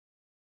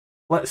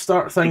let's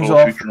start things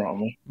off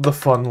the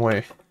fun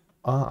way.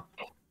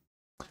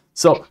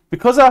 So,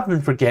 because I've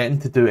been forgetting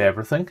to do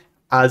everything,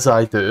 as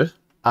I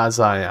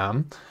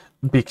am,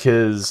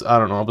 because, I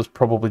don't know, I was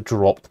probably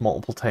dropped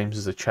multiple times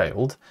as a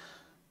child,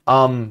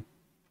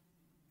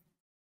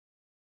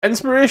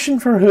 inspiration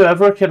for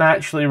whoever can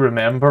actually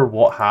remember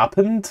what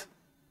happened,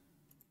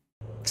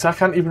 because I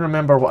can't even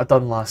remember what I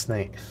done last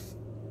night.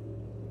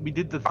 We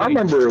did the thing. I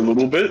remember a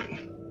little bit.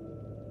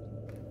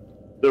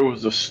 There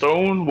was a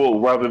stone, well,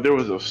 rather, there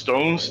was a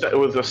stone, it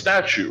was a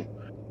statue,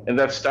 and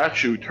that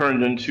statue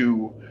turned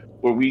into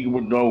what we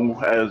would know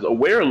as a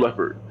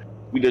were-leopard.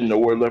 We didn't know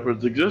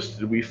were-leopards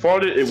existed. We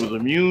fought it. It was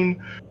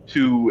immune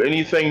to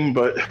anything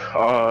but,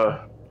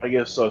 I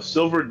guess,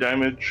 silver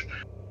damage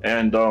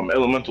and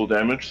elemental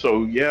damage.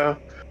 So yeah,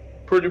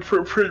 pretty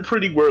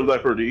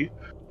were-leopardy.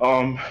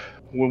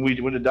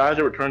 When it died,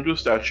 it returned to a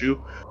statue.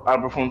 I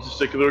performed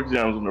testicular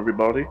exams on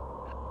everybody.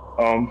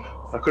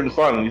 I couldn't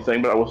find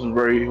anything, but I wasn't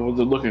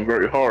looking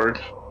very hard.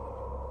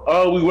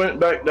 We went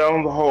back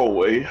down the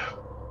hallway.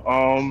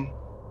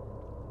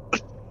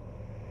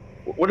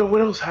 What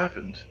else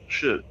happened?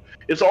 Shit.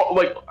 It's all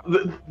like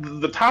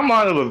the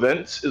timeline of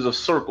events is a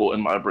circle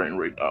in my brain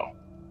right now,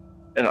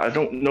 and I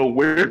don't know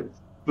where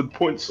the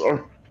points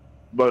are.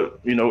 But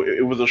you know,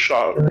 it was a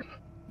shot.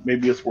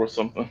 Maybe it's worth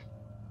something.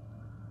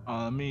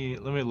 Let me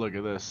look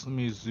at this. Let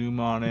me zoom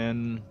on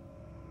in.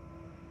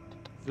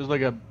 There's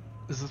like a.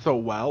 Is this a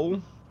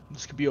well?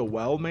 This could be a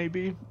well,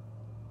 maybe.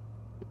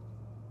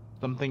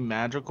 Something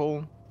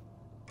magical.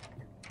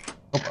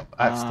 Oh,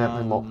 I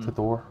accidentally locked the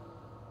door.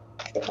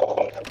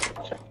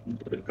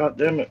 God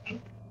damn it!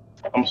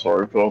 I'm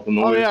sorry for all the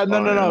noise. Oh yeah,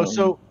 no.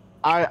 So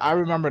I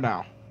remember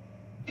now.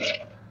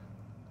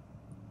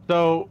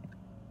 So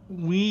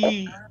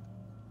the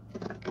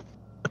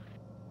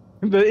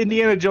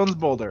Indiana Jones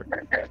boulder.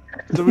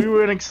 So we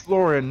were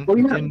exploring,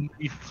 and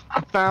we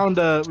found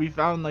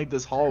like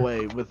this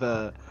hallway with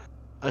a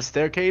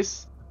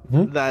staircase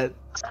that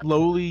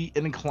slowly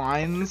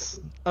inclines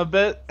a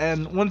bit,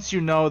 and once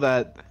you know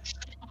that,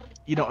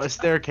 you know, a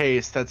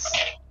staircase that's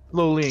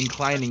slowly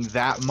inclining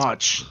that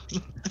much,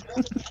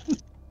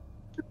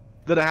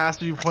 that it has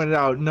to be pointed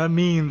out, that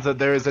means that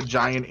there is a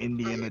giant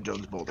Indiana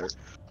Jones boulder.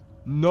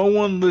 No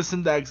one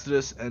listened to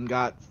Exodus and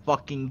got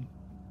fucking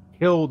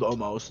killed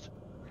almost.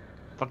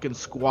 Fucking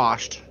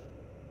squashed.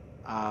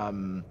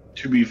 To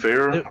be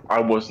fair,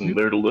 I wasn't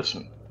there to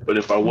listen. But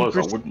if I was,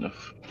 I wouldn't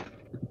have.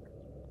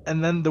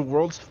 And then the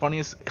world's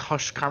funniest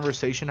hush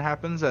conversation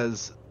happens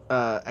as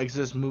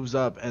Exodus moves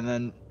up, and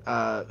then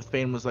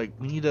Fane was like,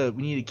 "We need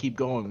to keep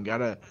going.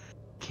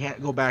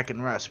 Can't go back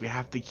and rest. We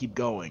have to keep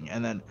going."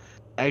 And then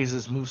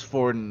Exodus moves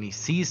forward and he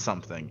sees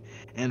something,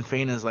 and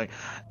Fane is like,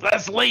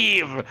 "Let's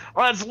leave!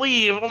 Let's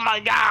leave! Oh my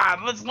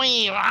God! Let's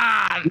leave!"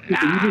 You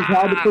just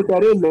had to put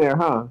that in there,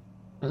 huh?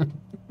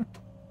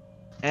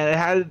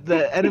 And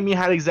the enemy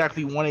had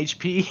exactly 1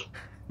 HP.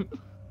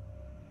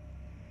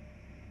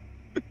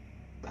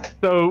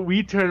 So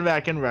we turn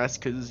back and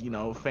rest because, you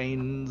know,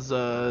 Fane's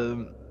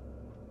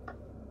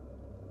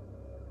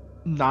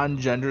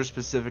non-gender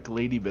specific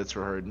lady bits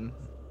were hurting.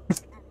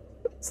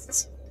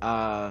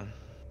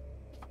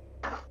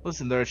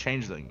 Listen, they're a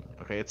changeling.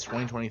 Okay, it's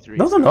 2023.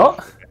 No, they're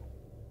not.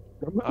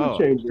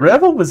 Oh.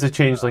 Revel was a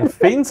changeling.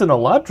 Fane's an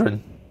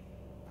Eladrin.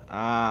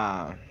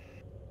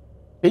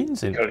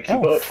 Fane's an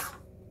elf.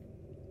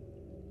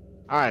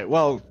 Alright,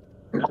 well,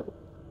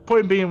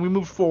 point being, we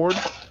moved forward.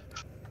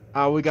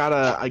 We got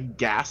a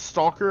gas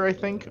stalker, I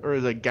think, or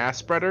is it a gas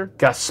spreader?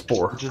 Gas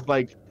spore. Which is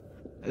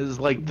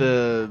like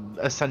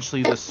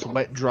essentially the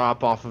sweat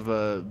drop off of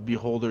a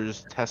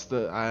beholder's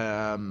testa.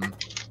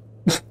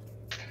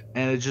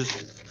 And it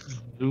just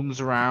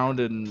zooms around,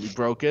 and we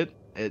broke it.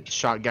 It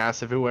shot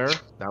gas everywhere.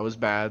 That was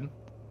bad.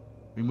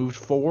 We moved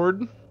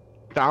forward,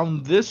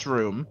 found this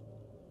room.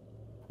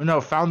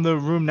 No, found the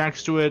room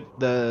next to it.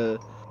 The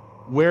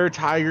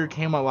were-tiger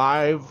came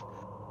alive.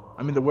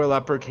 The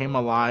were-leopard came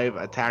alive,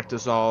 attacked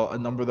us all. A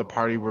number of the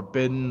party were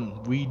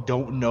bitten. We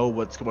don't know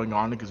what's going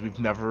on because we've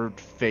never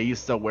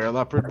faced a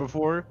were-leopard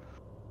before.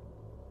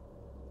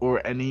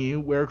 Or any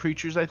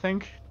were-creatures, I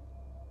think.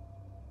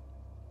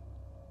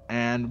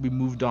 And we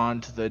moved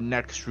on to the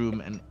next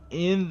room. And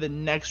in the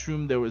next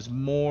room, there was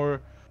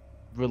more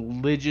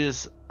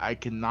religious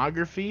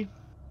iconography,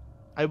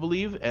 I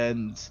believe.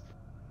 And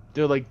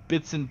there are like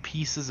bits and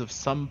pieces of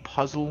some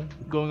puzzle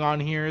going on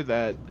here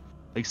that,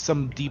 like,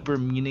 some deeper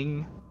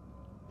meaning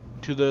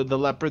to the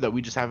leopard that we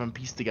just haven't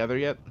pieced together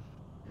yet.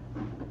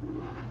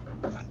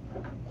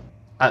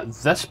 At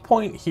this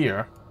point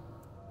here,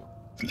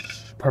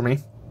 pardon me,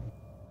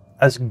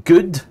 as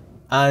good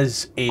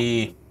as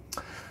a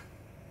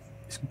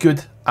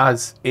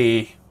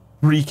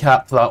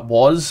recap that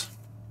was,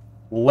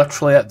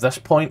 literally at this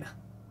point,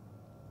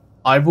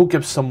 I will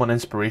give someone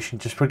inspiration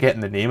just for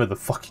getting the name of the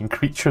fucking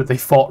creature they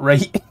fought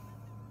right.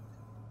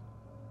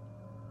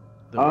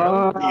 Yeah,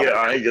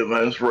 I ain't getting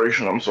that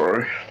inspiration, I'm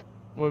sorry.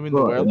 What do you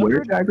mean, the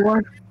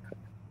were-jaguar?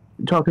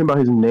 You talking about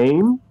his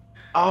name?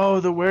 Oh,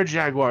 the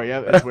were-jaguar,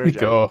 yeah, it's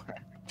were-jaguar. Go.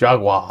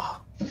 Jaguar.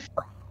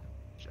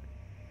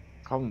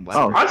 Call him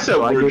Oh, leopard. I said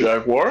we're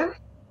jaguar.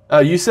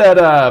 You said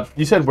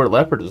we're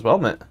leopard as well,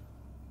 mate.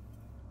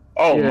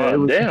 Oh Yeah, man, it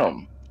was-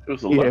 damn! It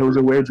was a Yeah, leopard. it was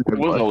a weird It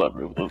wasn't a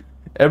leopard. It was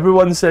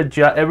Everyone said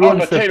a everyone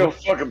said. potato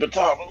fucking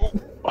potato.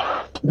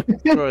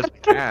 Bro, it's a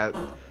cat.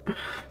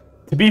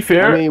 To be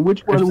fair, I mean,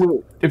 which one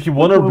would if you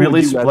want to which one would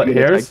really you guys split get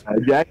hairs, attacked by,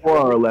 a jaguar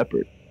or a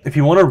leopard? if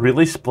you want to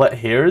really split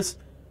hairs,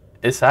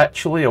 it's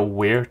actually a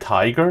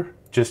were-tiger,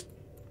 just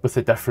with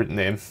a different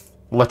name.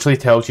 Literally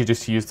tells you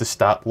just to use the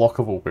stat block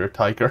of a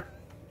were-tiger.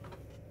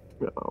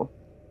 No.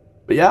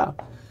 But yeah,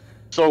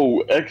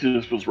 So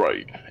Exodus was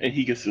right, and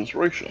he gets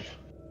inspiration.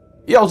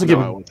 he also gave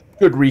No, I a wasn't.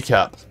 good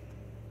recap.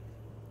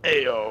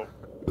 Ayo.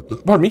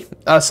 Pardon me.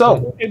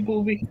 So Hey,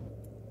 movie.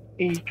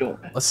 Enjoy.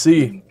 let's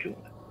see.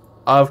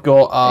 I've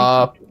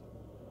got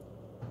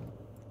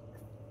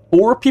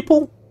 4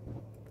 people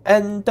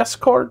in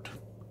Discord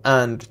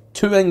and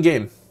 2 in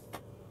game.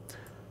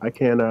 I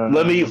can't.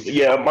 Let me.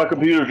 Yeah, my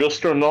computer just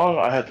turned on.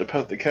 I had to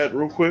pet the cat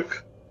real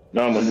quick.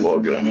 Now I'm gonna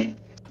log in.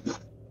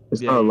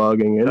 It's Yeah, not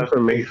logging in for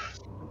me.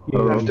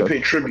 I have to pay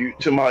tribute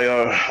to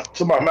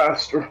my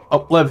master.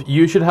 Oh, Liv,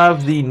 you should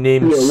have the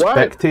name Yeah, what?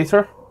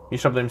 Spectator. You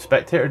should have the name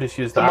Spectator. Just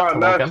use To that my to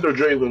log in. master,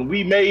 Jalen.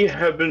 We may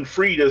have been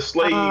freed as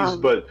slaves,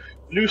 but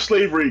new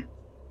slavery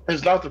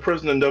is not the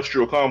prison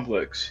industrial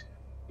complex.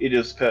 It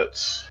is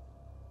pets.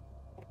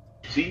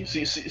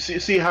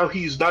 See how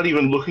he's not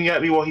even looking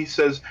at me while he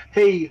says,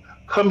 "Hey,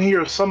 come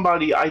here,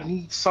 somebody. I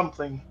need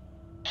something."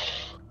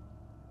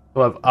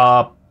 So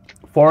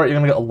for it, you're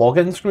gonna get a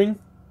login screen.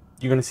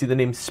 You're gonna see the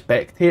name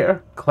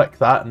Spectator. Click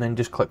that, and then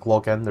just click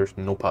login. There's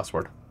no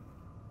password.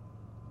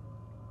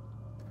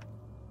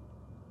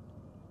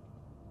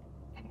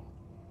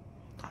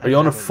 Are you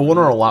on a phone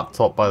or a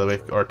laptop, by the way,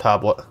 or a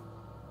tablet?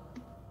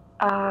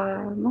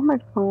 I'm on my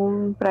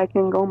phone, but I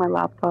can go on my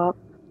laptop.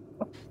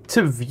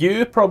 To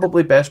view,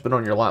 probably best, but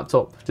on your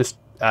laptop. Just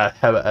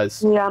how it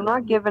is. Yeah, I'm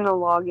not given a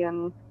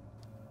login.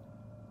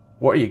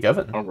 What are you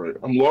given? All right,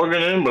 I'm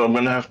logging in, but I'm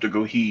gonna have to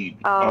go heed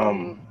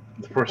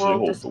the person who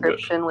World holds the whip.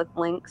 description with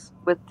links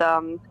with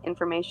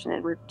information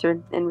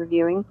and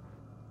reviewing.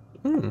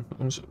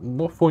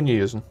 What phone are you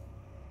using?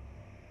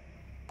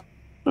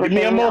 Give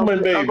me a Okay, moment,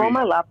 I'll go baby. on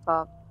my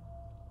laptop.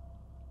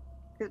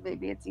 Because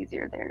maybe it's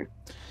easier there.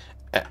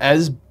 It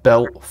is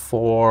built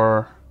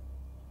for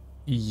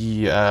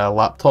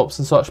laptops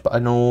and such, but I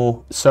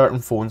know certain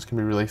phones can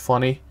be really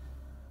funny.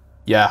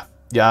 Yeah,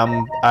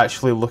 I'm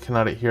actually looking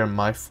at it here on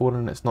my phone,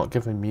 and it's not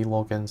giving me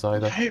logins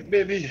either. Hey,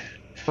 baby,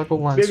 Circle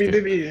landscape.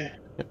 baby.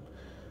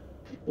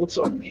 What's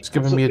up? It's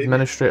giving What's me up, baby?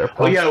 administrator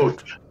Oh, yeah.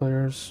 password.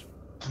 Players.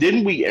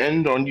 Didn't we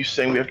end on you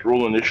saying we have to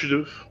roll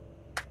initiative?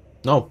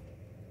 No.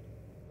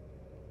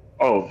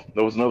 Oh,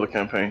 there was another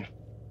campaign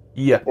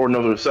Yeah. or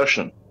another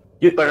session.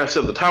 You- Like I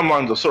said, the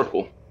timeline's a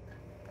circle.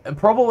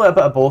 Probably a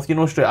bit of both,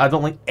 straight. I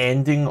don't like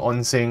ending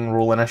on saying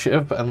roll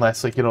initiative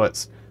unless,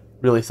 it's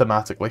really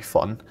thematically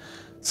fun.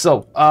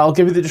 So, I'll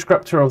give you the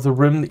descriptor of the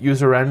room that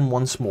you're in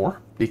once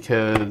more,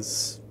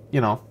 because,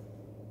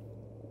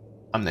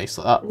 I'm nice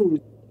like that. You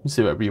can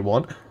say whatever you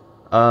want.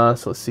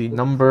 So let's see,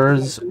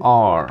 numbers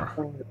are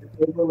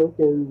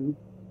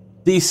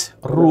this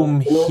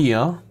room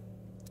here.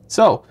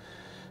 So,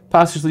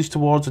 passage leads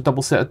towards a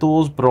double set of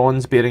doors,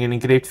 bronze bearing an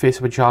engraved face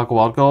of a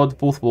jaguar god.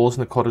 Both walls in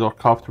the corridor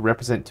carved to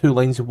represent 2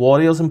 lines of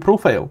warriors in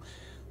profile,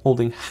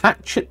 holding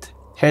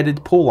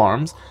hatchet-headed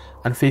polearms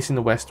and facing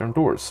the western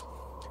doors.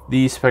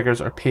 These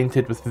figures are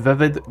painted with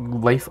vivid,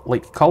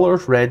 lifelike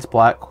colours: reds,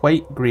 black,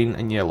 white, green,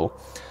 and yellow.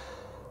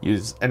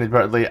 Use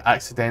inadvertently,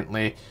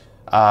 accidentally,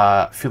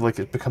 feel like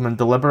it's becoming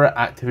deliberate,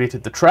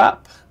 activated the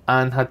trap,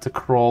 and had to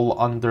crawl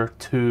under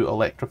 2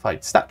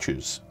 electrified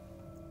statues.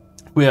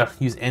 Where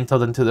you've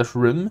entered into this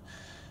room,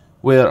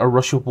 where a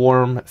rush of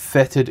warm,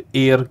 fetid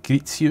air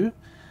greets you.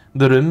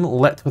 The room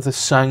lit with a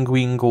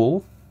sanguine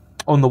glow.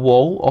 On the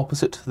wall,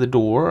 opposite the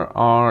door,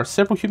 are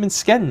several human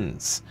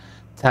skins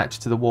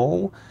attached to the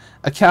wall.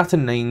 A cat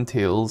and 9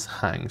 tails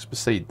hangs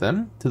beside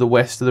them. To the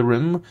west of the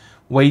room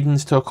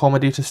widens to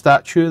accommodate a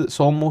statue that's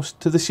almost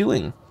to the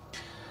ceiling.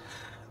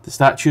 The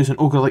statue is an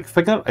ogre-like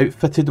figure,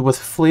 outfitted with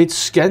flayed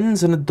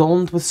skins and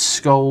adorned with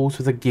skulls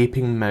with a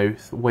gaping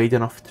mouth wide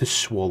enough to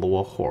swallow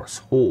a horse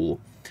whole.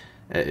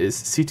 It is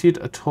seated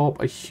atop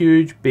a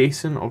huge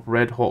basin of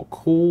red-hot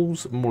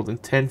coals, more than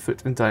 10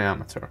 foot in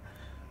diameter.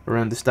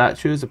 Around the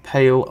statue is a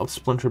pile of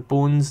splintered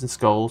bones and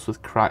skulls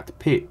with cracked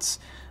pates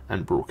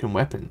and broken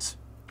weapons.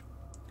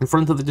 In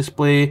front of the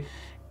display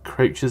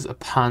crouches a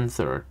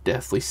panther,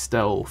 deathly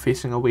still,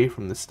 facing away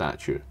from the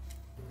statue.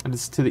 And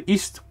as to the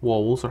east,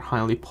 walls are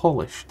highly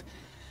polished.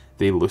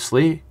 They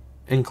loosely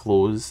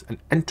enclose an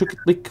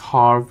intricately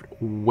carved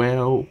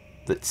well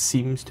that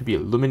seems to be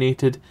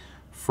illuminated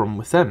from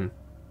within.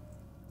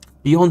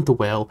 Beyond the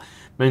well,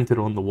 mounted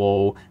on the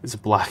wall, is a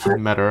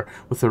blackened mirror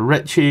with a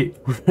richly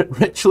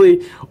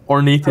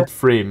ornated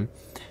frame.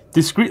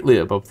 Discreetly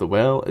above the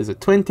well is a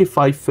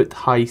 25-foot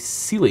high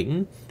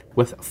ceiling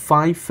with a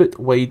 5-foot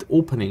wide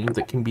opening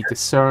that can be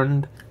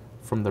discerned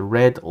from the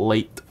red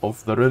light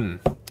of the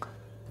room.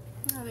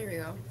 Oh, there we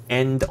go.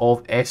 End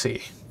of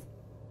essay.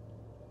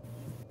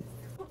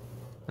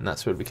 And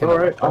that's where we kind All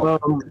right.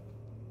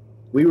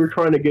 We were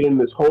trying to get in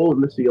this hole in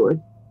the ceiling.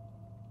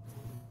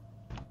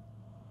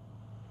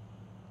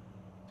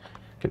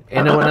 Can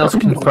anyone else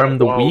confirm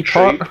the Wild wee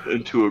part? shape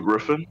into a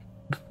griffin.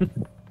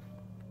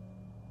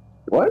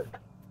 What?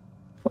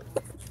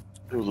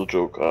 It was a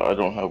joke. I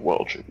don't have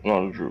wild shape.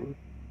 Not a druid.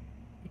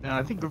 Yeah,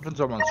 I think griffins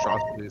are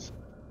monstrosities.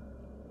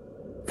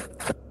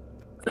 I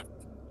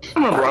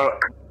remember I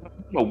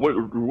don't know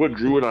what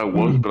druid I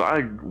was, but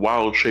I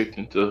wild shaped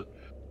into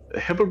a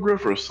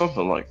hippogriff or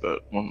something like that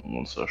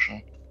one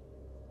session.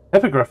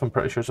 Hippogriff, I'm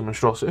pretty sure, is a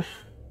monstrosity.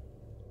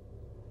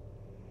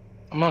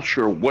 I'm not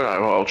sure what I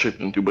wild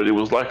shaped into, but it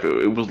was like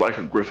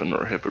a griffin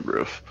or a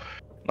hippogriff,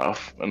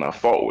 and I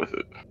fought with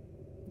it.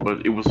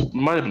 But it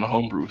might have been a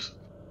homebrew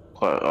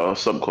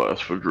subclass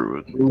for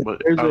druid.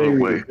 But either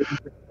way,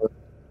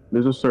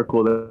 there's a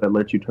circle that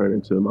lets you turn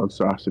into a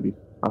monstrosity.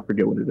 I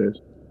forget what it is.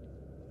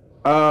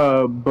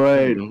 But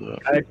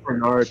I asked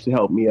Bernard to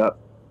help me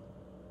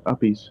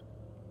uppies.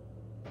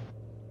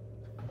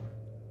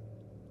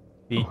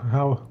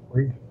 How?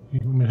 You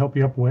want me to help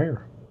you up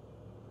where?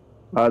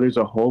 There's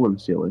a hole in the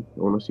ceiling. I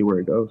want to see where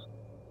it goes.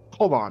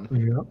 Hold on.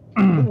 Yeah.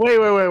 Wait.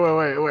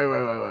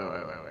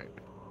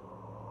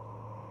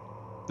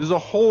 There's a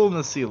hole in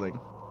the ceiling,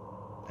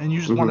 and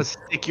you just want to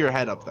stick your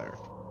head up there.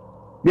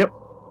 Yep.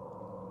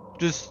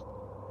 Just.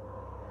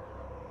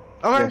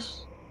 Okay.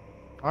 Yes.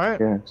 All right.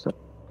 Yeah. So.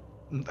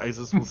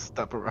 Isis will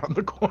step around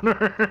the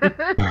corner.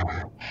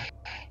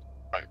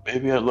 Right,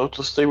 baby, I'd love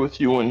to stay with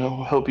you and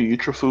help you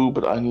eat your food,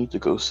 but I need to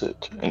go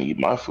sit and eat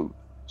my food.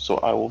 So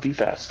I will be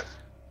back.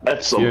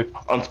 At some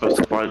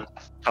unspecified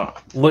time.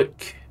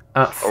 Look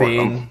at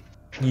Fane,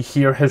 you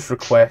hear his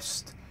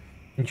request,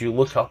 and you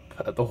look up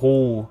at the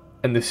hole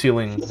in the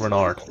ceiling,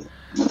 Renard.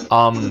 It's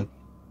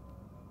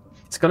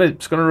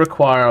gonna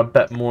require a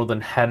bit more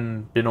than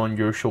him being on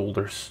your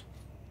shoulders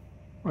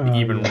to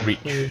even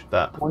reach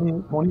that.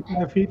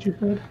 25 feet, you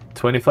said?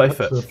 25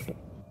 feet.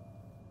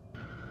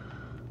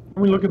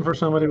 Are we looking for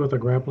somebody with a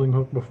grappling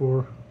hook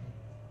before?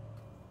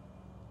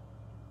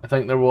 I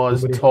think there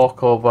was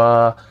talk of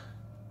a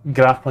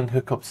grappling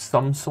hook of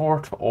some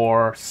sort,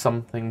 or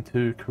something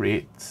to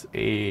create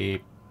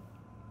a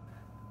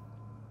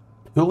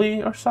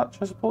pulley or such,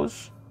 I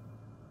suppose.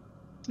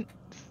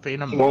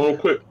 Fane a Hold on real monk?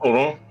 quick, hold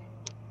on.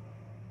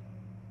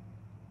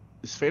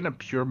 Is Fane a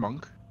pure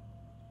monk?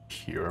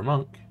 Pure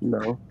monk.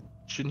 No.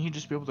 Shouldn't he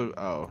just be able to?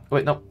 Oh.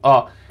 Wait, no.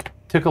 Oh,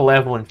 took a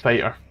level in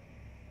fighter.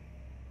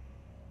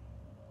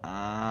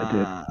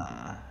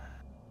 I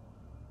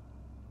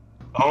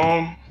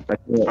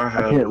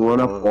I can't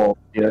run up wall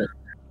yet.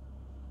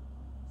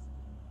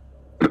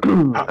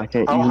 I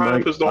can't. How use high my-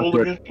 up is the hole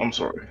again? I'm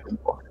sorry.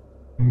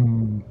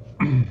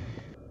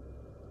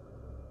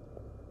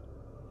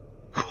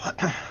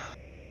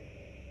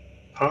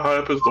 How high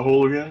up is the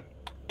hole again?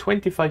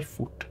 25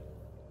 foot.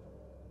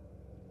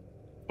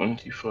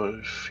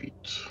 25 feet.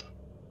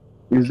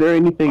 Is there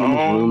anything in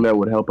this room that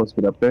would help us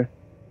get up there?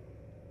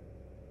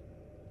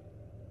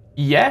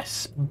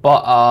 Yes,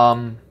 but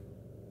well,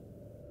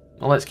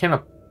 it's kind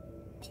of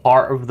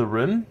part of the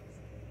room.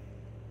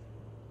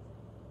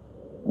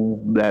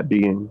 That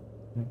being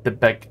The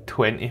big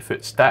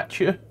 20-foot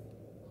statue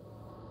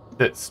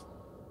that's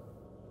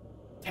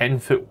 10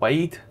 foot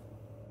wide,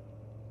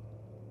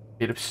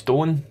 made of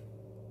stone.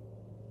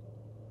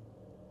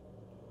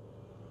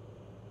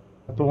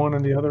 The one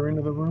on the other end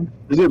of the room?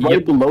 is it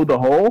right below the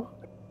hole?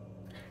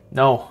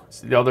 No,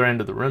 it's the other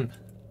end of the room,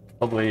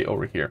 all the way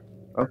over here.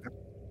 Okay.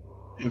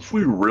 If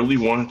we really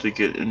wanted to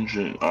get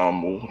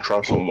we'll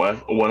try some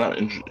not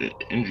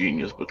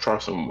ingenious, but try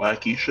some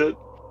wacky shit.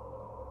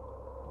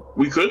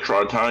 We could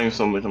try tying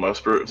something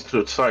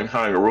to tying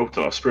a rope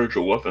to my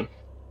spiritual weapon,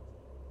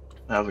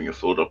 having it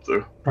float up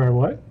there. Try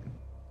what?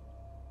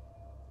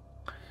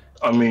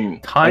 I mean,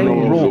 Tying I don't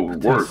know if it rope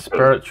would to work, but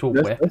spiritual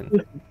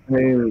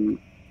weapon.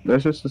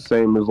 That's just the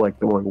same as like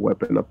throwing a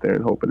weapon up there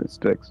and hoping it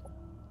sticks.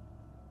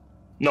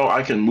 no,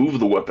 I can move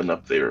the weapon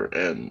up there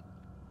and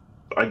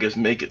I guess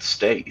make it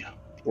stay,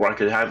 or I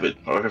could have it,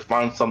 or I could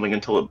find something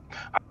until it.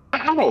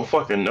 I don't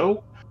fucking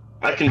know.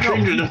 I can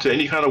change it into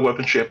any kind of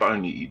weapon shape I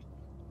need,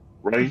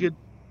 right? He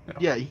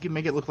could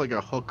make it look like a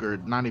hook, or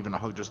not even a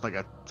hook, just like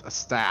a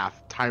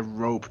staff. Tie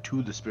rope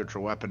to the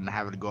spiritual weapon and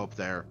have it go up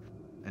there,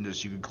 and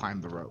just you could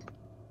climb the rope.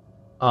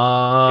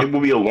 It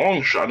would be a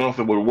long shot. I don't know if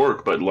it would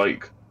work, but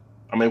like,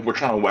 I mean, if we're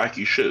trying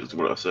wacky shit, is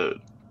what I said.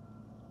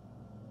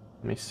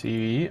 Let me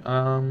see.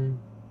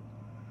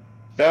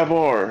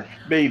 Bavar,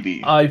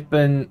 baby.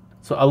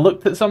 So I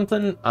looked at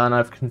something and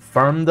I've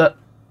confirmed that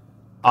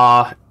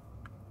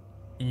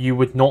you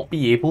would not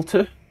be able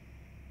to.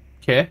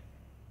 Okay?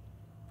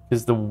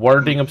 Because the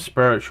wording of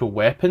spiritual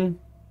weapon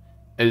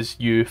is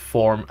you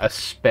form a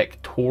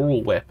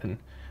spectral weapon,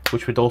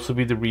 which would also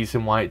be the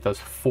reason why it does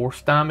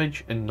force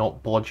damage and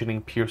not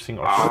bludgeoning, piercing,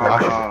 or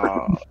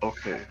slashing.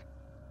 Okay.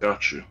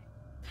 Got you.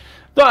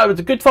 No, it was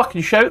a good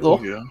fucking shout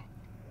though. Yeah.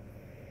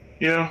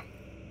 Yeah.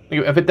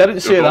 If it didn't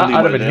say If that, only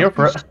I'd have my been here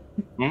for it.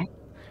 Hmm?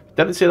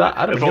 Didn't say that,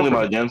 I'd have If been only here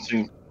for my it.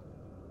 dancing.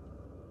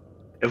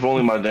 If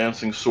only my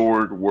dancing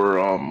sword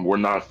were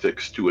not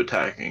fixed to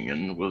attacking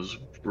and was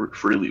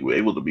freely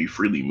able to be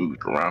freely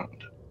moved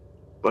around,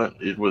 but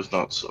it was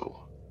not so.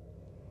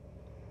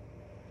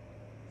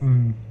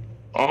 Hmm.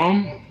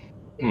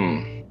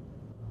 Hmm.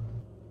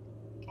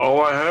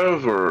 All I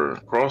have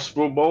are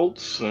crossbow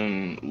bolts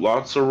and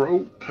lots of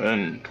rope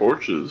and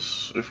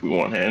torches if we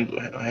want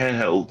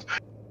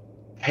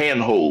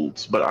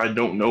handholds, but I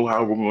don't know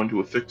how we're going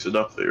to fix it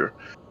up there.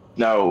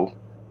 Now,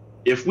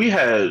 if we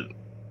had,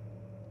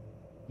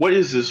 what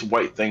is this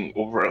white thing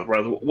over?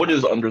 Rather, what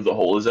is under the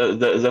hole? Is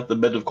that the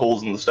bed of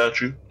coals in the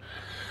statue?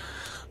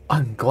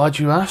 I'm glad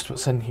you asked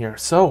what's in here.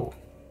 So,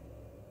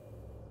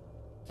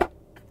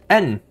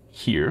 in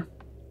here,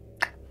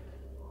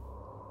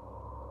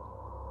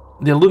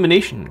 the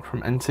illumination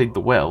from inside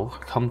the well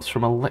comes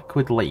from a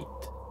liquid light.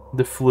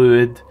 The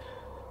fluid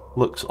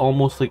looks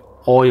almost like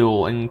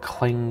oil and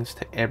clings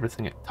to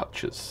everything it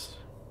touches.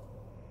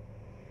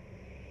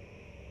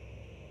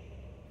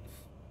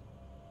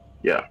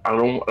 Yeah, I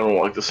don't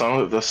like the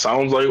sound. That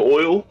sounds like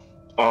oil,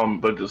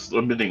 but it's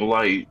emitting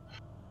light.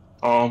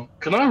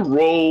 Can I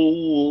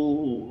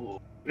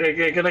roll?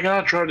 Can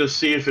I try to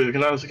see if it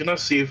can I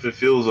see if it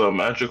feels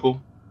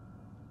magical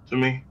to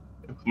me?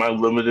 My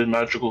limited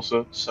magical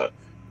set.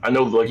 I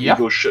know like it Yeah.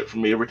 goes shit for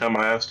me every time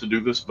I ask to do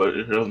this, but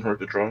it doesn't hurt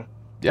to try.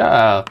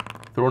 Yeah,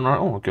 throw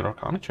an good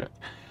Arcana check.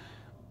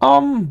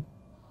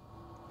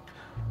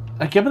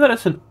 Given that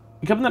it's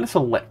a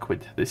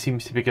liquid that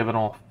seems to be giving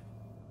off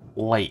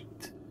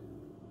light,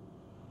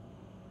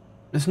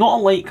 it's not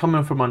a light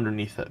coming from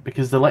underneath it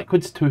because the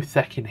liquid's too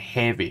thick and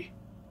heavy.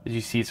 As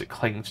you see, as it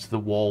clings to the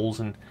walls,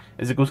 and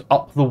as it goes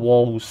up the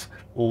walls,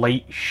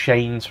 light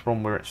shines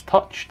from where it's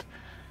touched.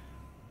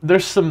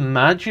 There's some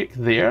magic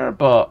there,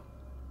 but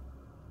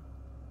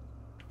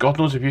God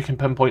knows if you can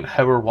pinpoint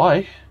how or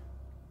why.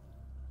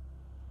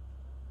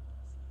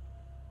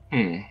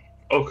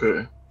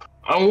 Okay.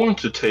 I want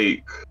to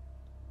take.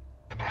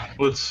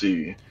 Let's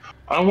see.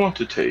 I want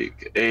to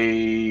take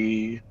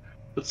a.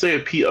 Let's say a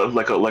piece of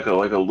like a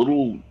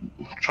little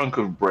chunk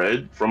of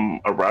bread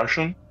from a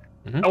ration.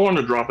 Mhm. I want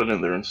to drop it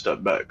in there and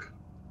step back.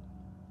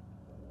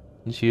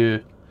 Do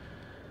you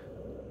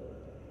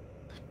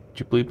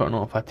believe it or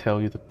not if I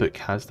tell you the book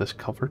has this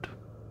covered?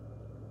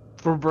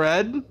 For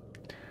bread?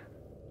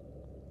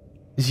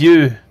 So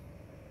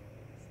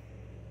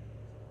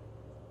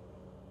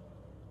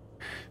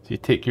you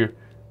take your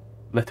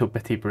little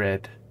bitty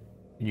bread,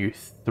 you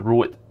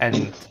throw it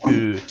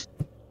into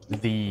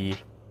the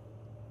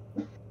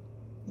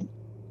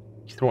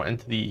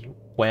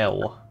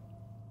well.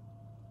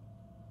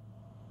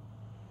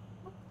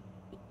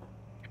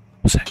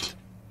 What's it?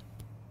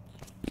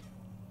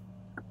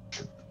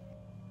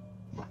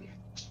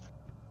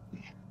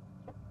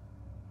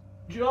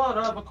 John,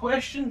 I have a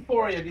question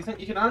for you. Do you think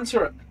you can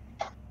answer it?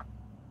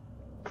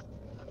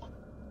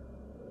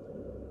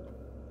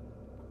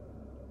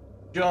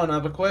 John, I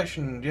have a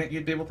question. Do you think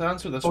you'd be able to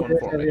answer this one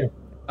for me?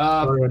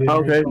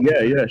 Okay,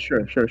 yeah,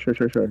 sure.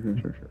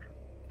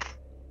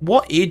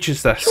 What age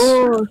is this?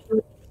 Sure.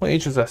 What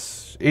age is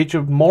this? Age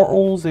of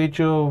mortals? Age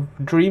of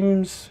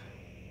dreams?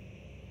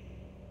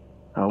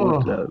 How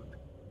was that?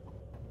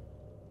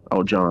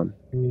 Oh, John.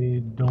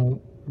 I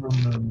don't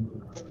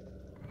remember.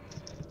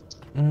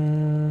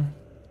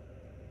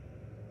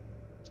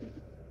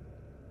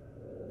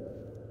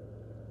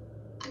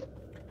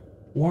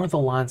 War of the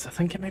Lands. I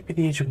think it might be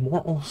the Age of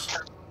Mortals.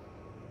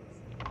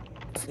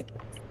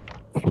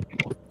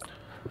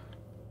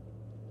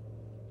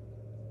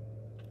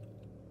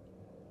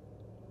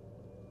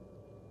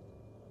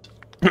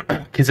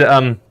 Because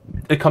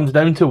it comes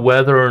down to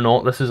whether or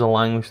not this is a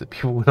language that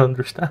people would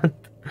understand.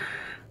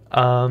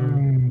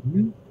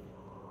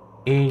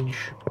 Age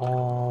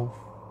of...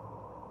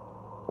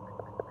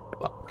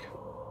 Fuck.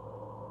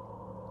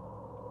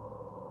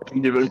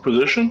 Give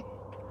Inquisition?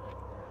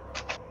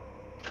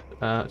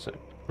 So,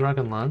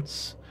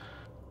 Dragonlance.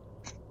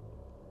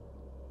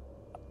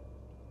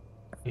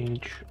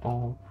 Age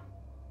of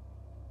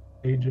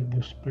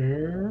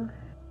Despair.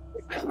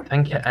 I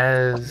think it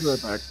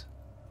is. Back.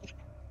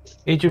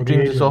 Age of Or the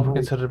Dreams Age is of often Night.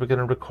 considered a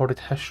beginner recorded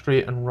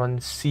history and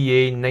runs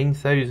CA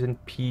 9000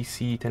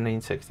 PC to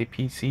 960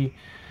 PC.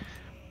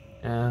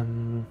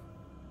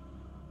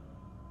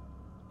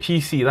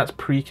 PC, that's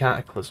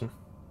pre-Cataclysm.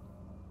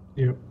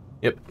 Yep.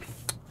 Yep.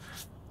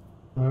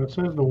 It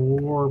says the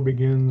war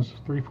begins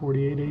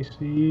 348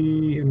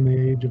 AC in the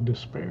Age of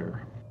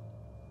Despair.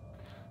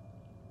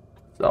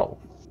 So,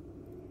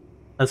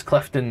 as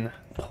Clifton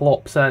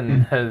plops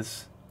in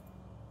his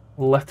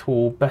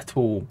little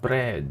bittle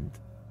bread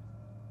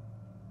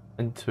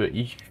into it,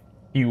 you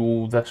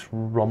feel this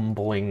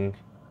rumbling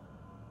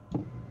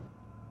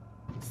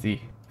as the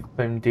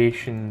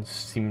foundations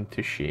seem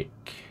to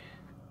shake.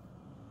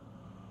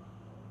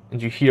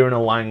 And you hear in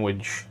a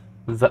language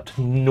that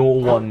no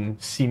one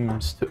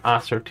seems to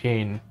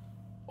ascertain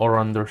or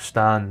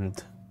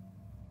understand.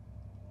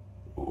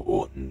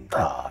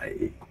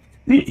 Undai.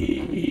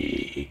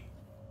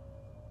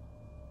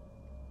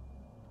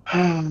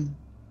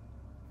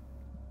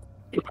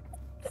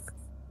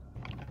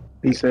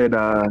 He said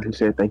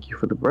thank you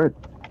for the bread.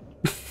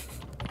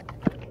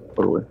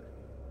 Totally.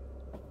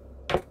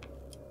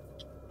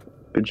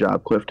 Good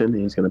job, Clifton.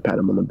 He's gonna pat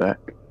him on the back.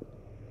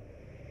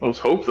 Let's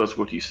hope that's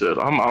what he said.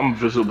 I'm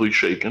visibly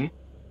shaken,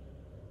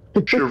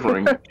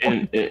 shivering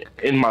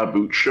in my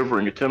boots,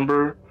 shivering a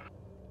timber.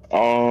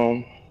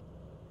 I'm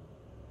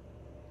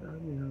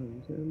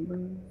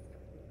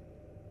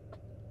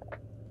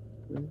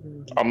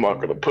not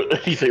gonna put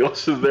anything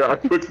else in there. I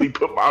quickly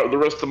put the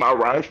rest of my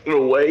ration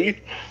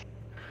away.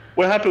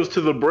 What happens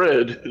to the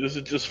bread? Does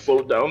it just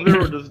float down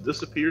there, or does it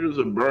disappear? Does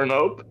it burn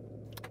up?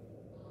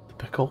 The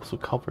book also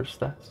covers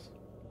this.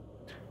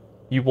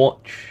 You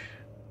watch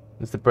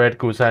as the bread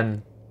goes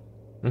in.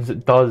 As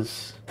it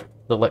does,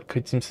 the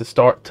liquid seems to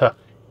start to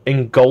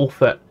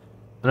engulf it.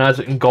 And as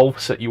it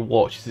engulfs it, you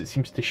watch as it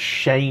seems to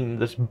shine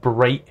this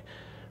bright,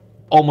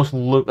 almost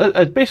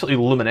basically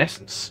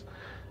luminescence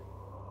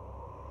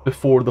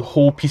before the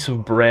whole piece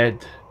of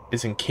bread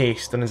is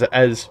encased. And as it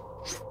is,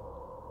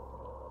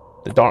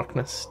 the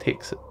darkness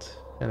takes it.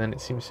 And then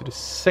it seems to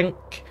just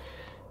sink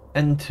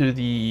into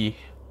the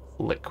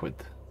liquid.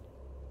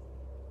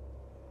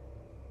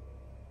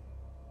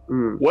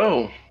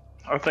 Well,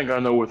 I think I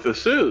know what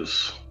this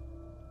is.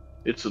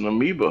 It's an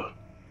amoeba.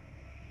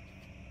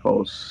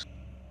 False.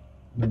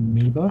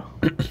 Amoeba?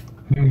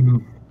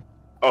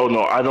 Oh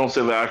no, I don't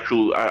say that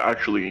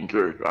actually in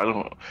character.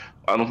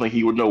 I don't think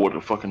he would know what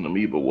a fucking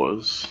amoeba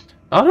was.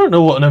 I don't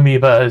know what an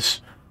amoeba is.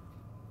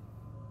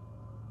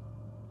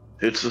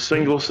 It's a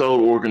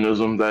single-celled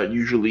organism that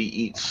usually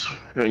eats,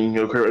 in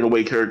a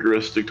way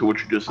characteristic to what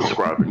you just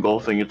described,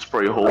 engulfing its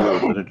prey whole,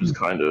 and then it just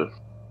kind of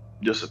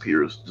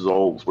disappears,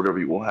 dissolves, whatever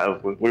you will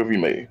have, whatever you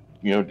may,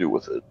 do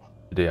with it.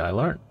 Today I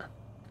learned.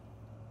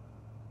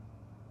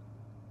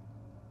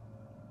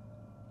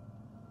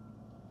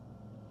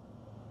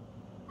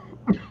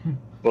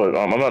 But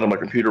I'm not on my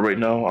computer right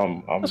now.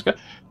 I'm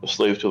a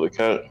slave to the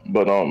cat.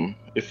 But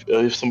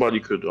if somebody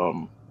could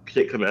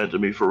take command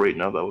of me for right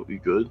now, that would be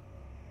good.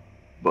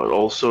 But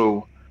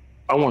also,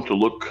 I want to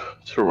look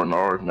to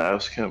Renard and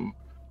ask him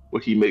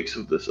what he makes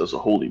of this as a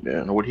holy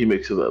man, or what he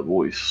makes of that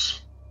voice.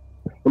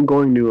 I'm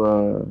going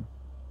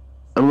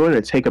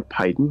to take a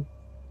python.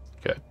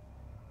 Okay.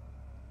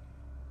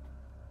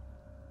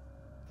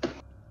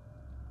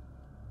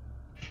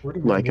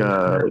 Like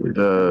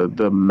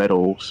the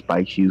metal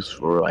spikes used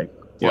for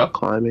rock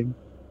climbing,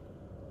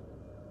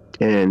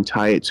 and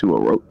tie it to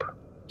a rope.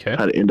 Okay.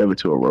 Tie the end of it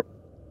to a rope.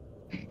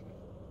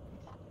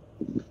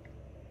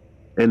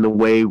 And the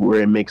way where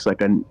it makes at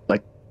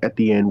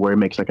the end where it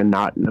makes like a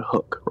knot and a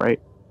hook,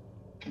 right?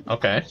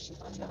 Okay.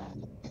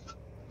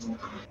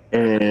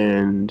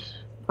 And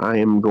I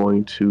am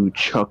going to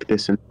chuck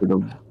this into the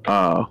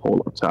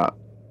hole up top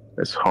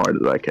as hard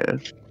as I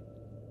can.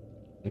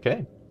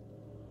 Okay.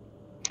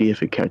 See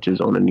if it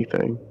catches on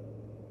anything.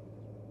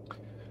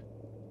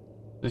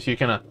 So you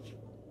kind of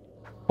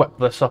whip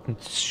this up and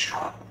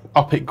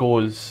up it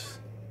goes.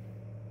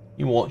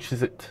 You watch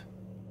as it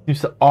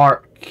seems to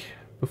arc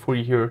before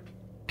you hear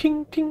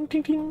ping, ping,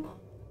 ping, ping.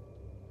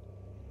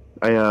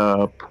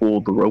 I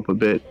pulled the rope a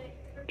bit,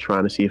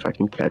 trying to see if I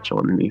can catch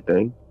on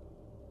anything.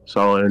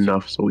 Solid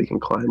enough so we can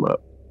climb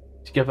up.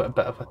 To give it a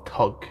bit of a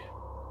tug.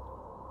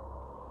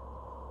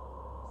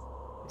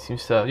 It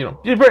seems to,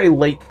 you're very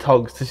light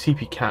tugs to see if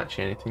you catch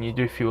anything. You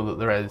do feel that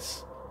there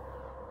is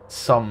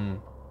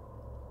some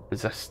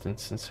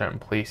resistance in certain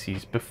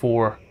places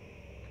before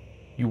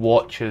you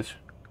watch as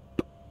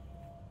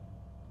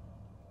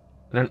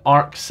in an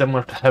arc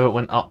similar to how it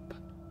went up,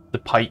 the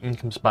python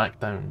comes back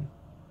down.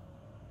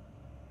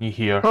 You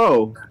hear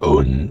Oh!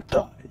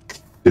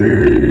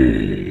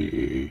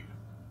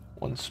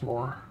 once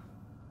more.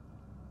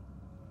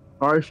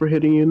 Sorry for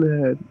hitting you in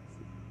the head,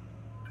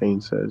 Payne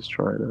says,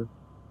 trying to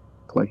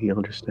look like he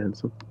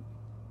understands him.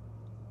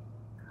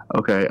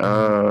 Okay,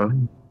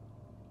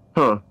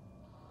 huh.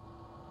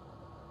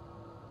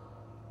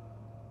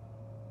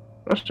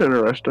 That's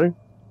interesting.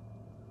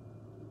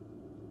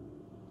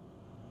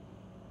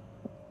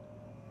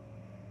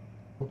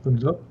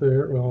 Something's up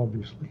there, well,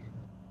 obviously.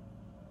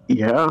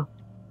 Yeah.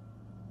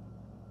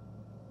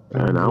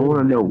 And I want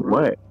to know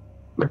what.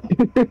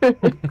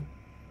 The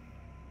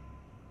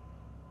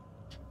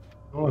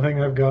only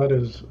thing I've got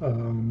is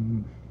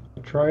a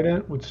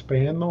trident would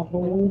span the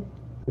hole.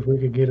 If we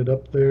could get it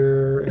up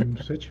there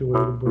and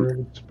situated where it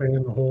would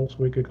span the hole so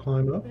we could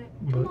climb up.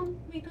 But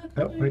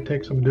that might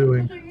take some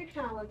doing.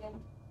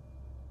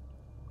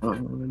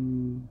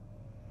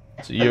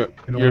 So you're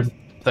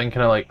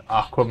thinking of like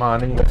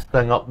Aquamaning this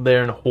thing up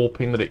there and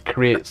hoping that it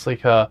creates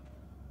like a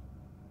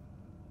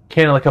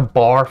kind of like a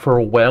bar for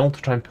a well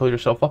to try and pull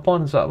yourself up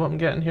on? Is that what I'm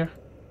getting here?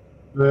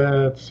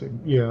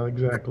 Yeah,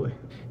 exactly.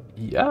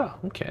 Yeah,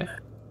 okay.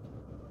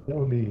 That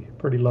would be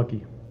pretty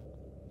lucky.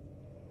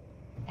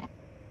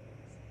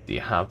 Do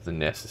you have the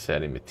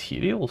necessary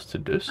materials to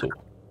do so?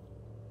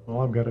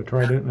 Well, I've got a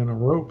trident and a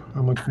rope.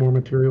 How much more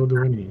material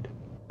do we need?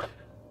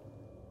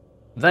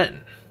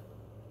 Then,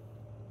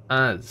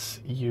 as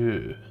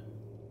you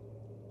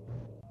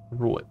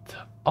row it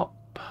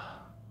up,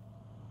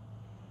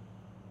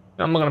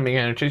 I'm not going to make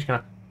any change, just going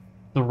to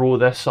throw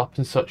this up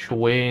in such a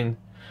way and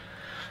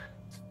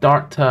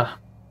start to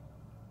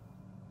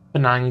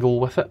finagle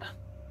with it.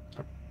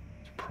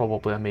 It's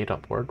probably a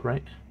made-up word,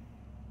 right?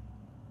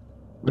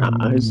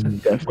 Nah, it's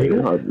definitely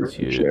not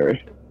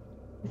dictionary.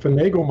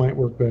 Finagle might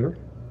work better.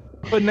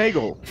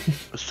 Finagle.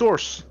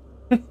 Source.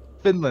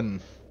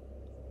 Finland.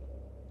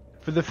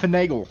 For the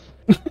finagle.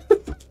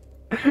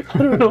 I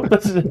don't know what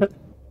this is.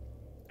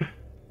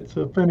 It's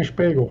a Finnish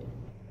bagel.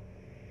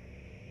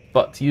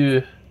 But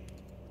you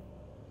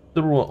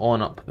throw it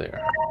on up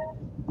there.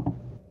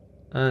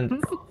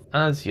 And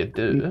as you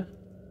do,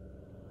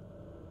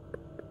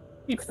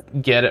 you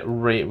get it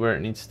right where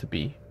it needs to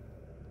be.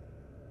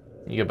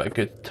 You give it a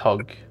good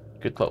tug,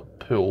 good little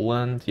pull,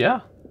 and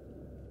yeah,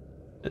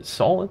 it's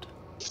solid.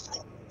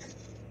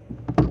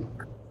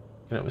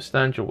 Can it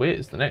withstand your weight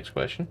is the next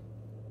question.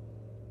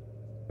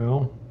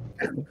 Well,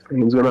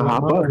 He's gonna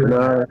hop up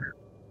and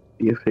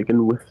see if he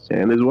can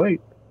withstand his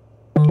weight.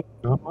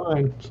 not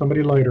mine.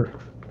 Somebody later.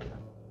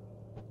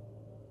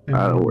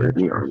 I don't wear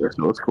any armor,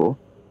 so it's cool.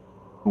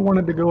 Who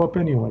wanted to go up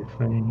anyway,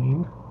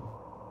 Fane?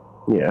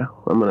 Yeah,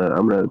 I'm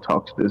gonna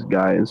talk to this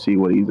guy and see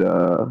what he's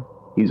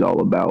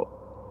all about.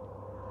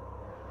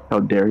 How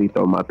dare he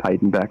throw my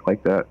Titan back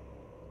like that?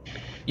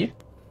 Yeah.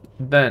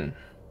 Then,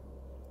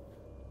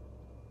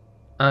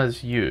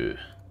 as you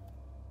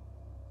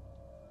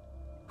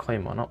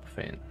climb on up,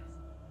 Fane,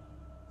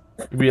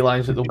 you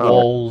realise that the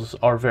walls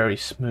are very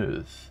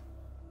smooth.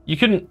 You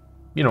couldn't,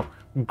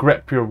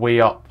 grip your way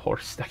up or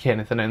stick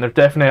anything in. There's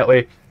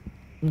definitely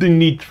the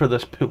need for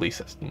this pulley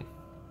system.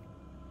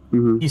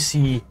 Mm-hmm. You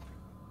see,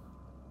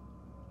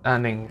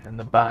 standing in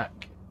the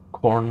back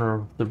corner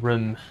of the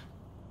room,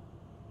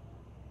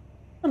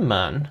 a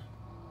man.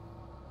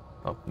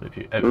 I'll move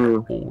you out of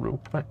the hole real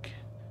quick.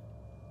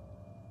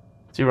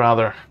 It's a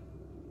rather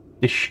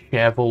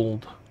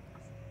dishevelled,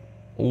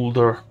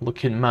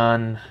 older-looking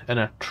man in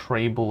a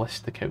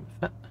tribalistic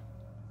outfit.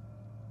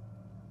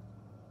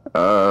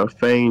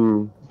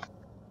 Fane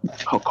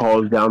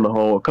calls down the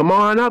hole. Come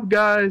on up,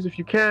 guys, if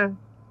you can.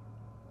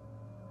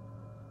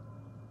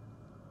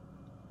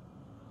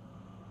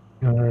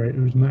 Alright,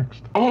 who's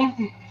next?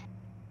 You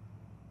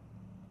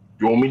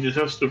want me to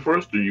test it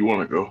first, or you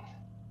want to go?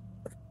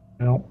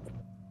 Well,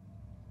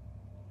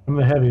 I'm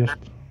the heaviest,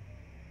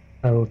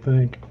 I would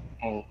think.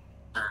 Oh,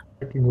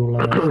 I can go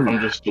last. I'm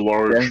just a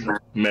large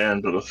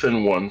man, but a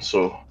thin one,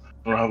 so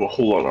I don't have a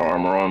whole lot of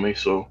armor on me.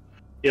 So,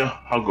 yeah,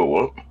 I'll go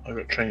up. I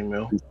got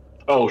chainmail.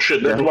 Oh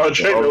shit, that's a lot of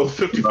chainmail.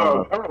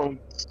 55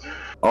 pounds.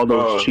 All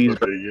those cheese.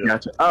 Okay, yeah.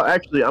 Gotcha. Oh,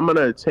 actually, I'm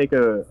gonna take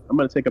a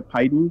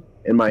python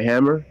and my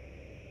hammer,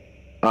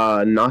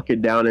 knock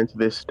it down into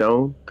this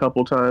stone a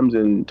couple times,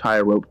 and tie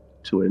a rope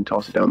to it and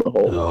toss it down the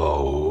hole.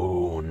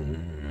 Oh,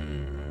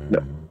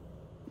 No.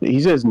 He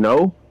says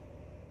no.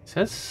 He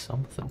says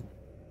something.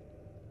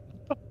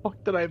 What the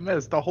fuck did I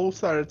miss? The whole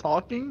started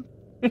talking?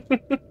 I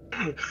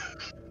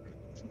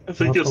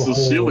think it's the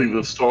ceiling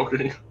that's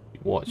talking. He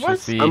watches What?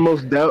 the I'm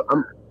most doubt.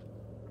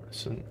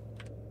 person.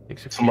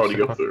 Takes a few Somebody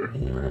seconds. up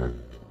there.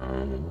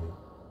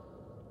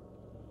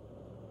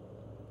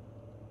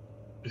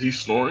 Is he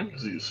snoring?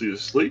 Is he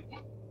asleep?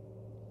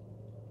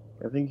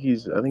 I think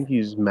he's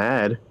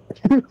mad.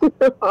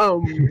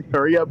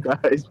 Hurry up,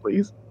 guys,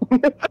 please.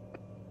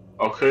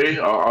 Okay,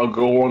 I'll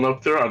go on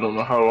up there. I don't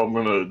know how I'm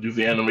gonna do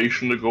the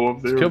animation to go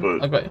up there, Cool.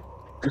 but I got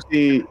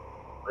you.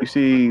 You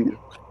see,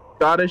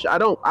 Scottish. I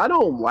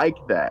don't like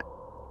that.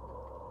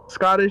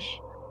 Scottish,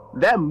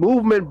 that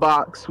movement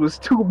box was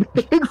too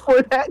big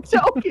for that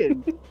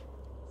token.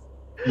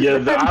 yeah,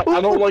 I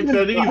don't like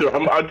that either.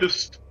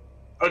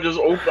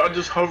 I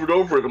just hovered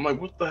over it. I'm like,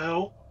 what the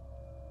hell?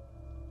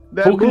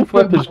 That Token movement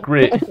flip is box-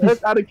 great.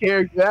 That's out of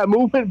character. That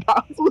movement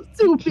box was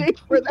too big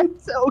for that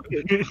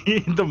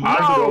token.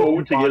 I go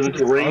to get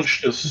into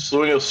range to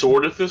swing a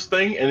sword at this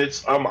thing, and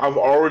I've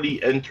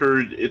already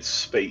entered its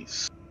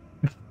space.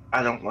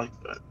 I don't like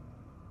that.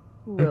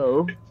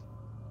 No.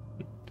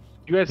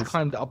 You guys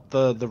climbed up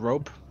the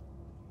rope,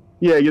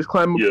 Yeah, just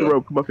climb up Yeah. the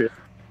rope. Come up here.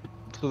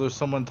 so there's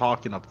someone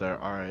talking up there.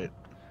 All right.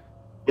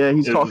 Yeah,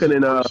 he's Yeah, talking this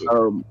in is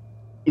awesome.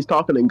 he's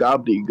talking in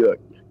gobbledygook.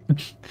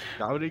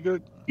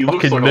 Gobbledygook? He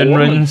looks Fucking like a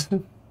woman.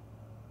 Minrins.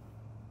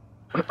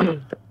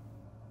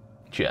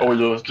 Yeah. Oh,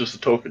 no, it's just a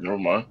token. Never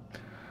mind.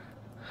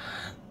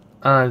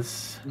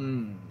 As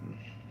Hmm.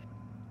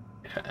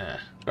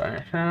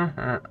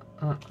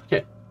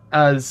 okay,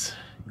 as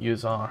you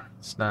are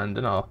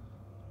standing up.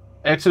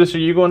 Exodus, are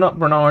you going up?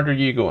 Bernard, are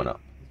you going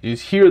up? You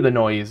hear the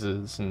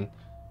noises, and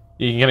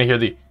you can kind of hear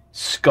the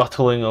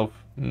scuttling of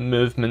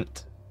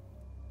movement.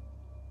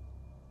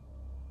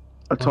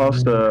 I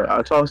tossed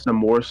a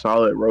more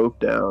solid rope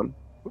down.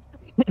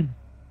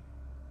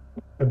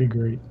 That'd be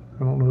great.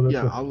 I don't know. That's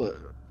Yeah, a,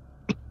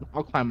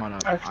 I'll climb on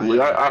up. Actually,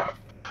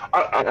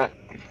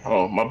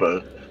 oh, my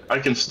bad. I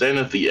can stand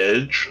at the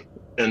edge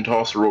and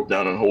toss the rope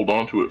down and hold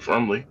on to it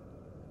firmly.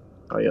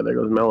 Oh yeah, there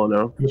goes Mello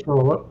now. just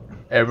roll up.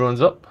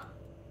 Everyone's up.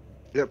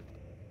 Yep.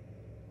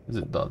 As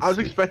it does. I was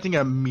expecting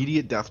an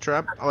immediate death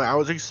trap. Oh, I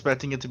was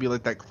expecting it to be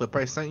like that clip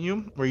I sent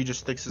you, where he just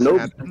sticks his Nope.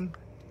 head in,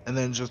 and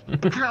then just.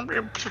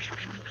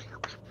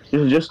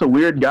 He's just a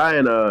weird guy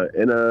in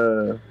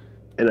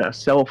a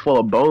cell full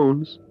of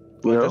bones.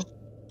 You know? Just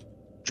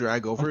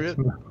drag over it.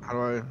 How do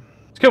I?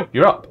 It's cool.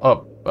 You're up.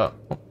 Well,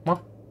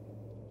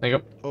 there you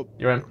go. Oh,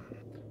 You're in.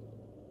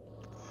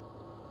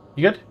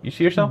 You good? You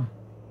see yourself?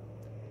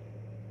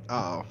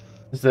 oh.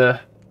 Is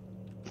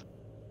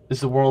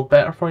the world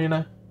better for you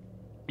now?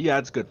 Yeah,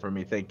 it's good for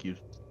me. Thank you.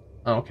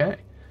 Okay.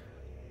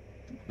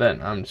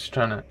 Then I'm just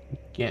trying to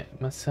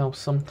get myself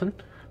something.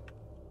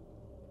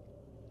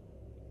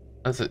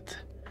 As it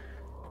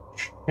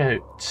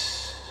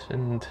shouts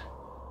and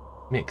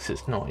makes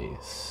its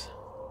noise,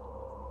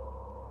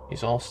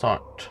 these all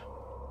start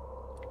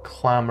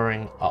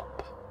clambering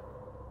up.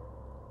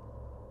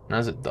 And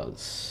as it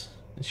does,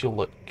 as you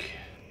look,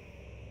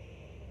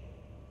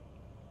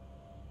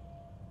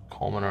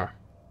 Commoner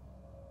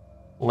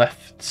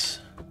lifts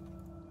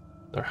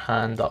their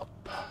hand up.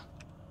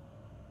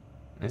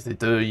 As they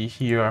do, you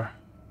hear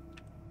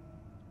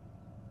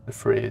the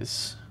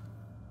phrase,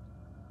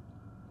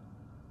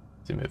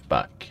 as they move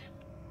back.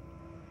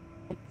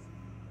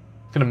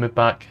 Gonna move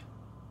back.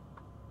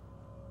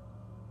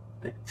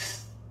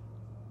 This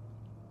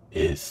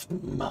is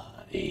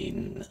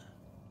mine.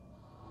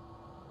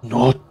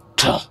 Not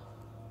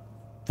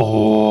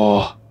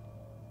for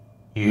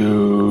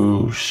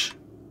use.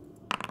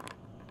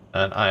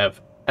 And I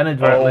have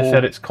inadvertently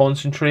said it's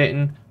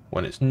concentrating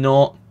when it's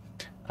not.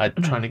 I'm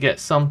trying to get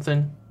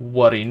something.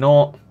 Worry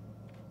not.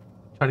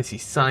 Trying to see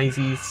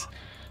sizes.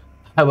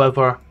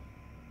 However,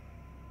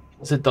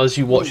 as it does,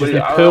 you watch as they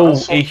pull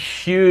a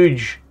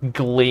huge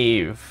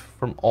glaive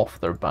from off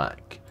their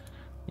back.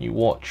 You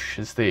watch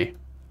as they...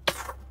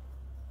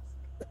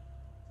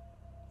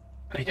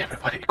 I need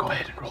everybody to go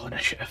ahead and roll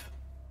initiative.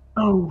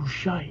 Oh,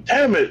 shite.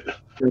 Damn it!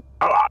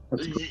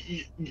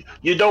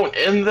 You don't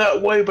end that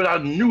way, but I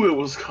knew it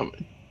was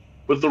coming.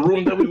 With the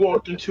room that we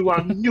walked into,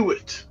 I knew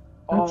it.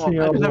 Let's Oh, see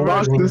how I've never long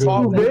actually we're This is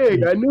fought too doing one.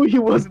 big. I knew he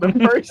wasn't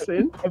a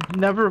person. I've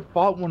never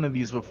fought one of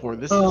these before.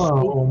 This is so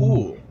Oh,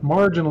 cool.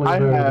 marginally I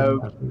better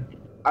have- than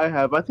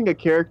that. I think a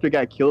character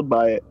got killed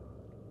by it.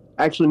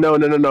 Actually,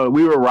 no.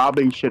 We were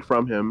robbing shit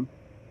from him.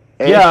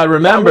 And Yeah, I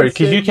remember, that would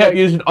because you say, kept like,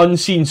 using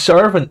unseen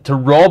servant to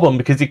rob him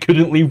because he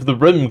couldn't leave the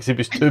room because he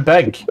was too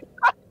big.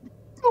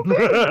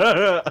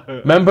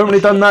 Remember when he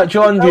done that,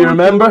 John? Do you that was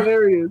remember?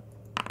 hilarious.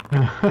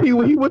 He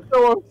was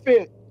so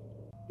unfit.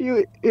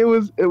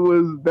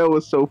 That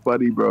was so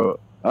funny, bro.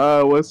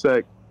 1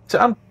 sec. So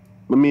I'm...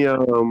 Let me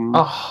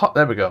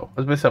there we go.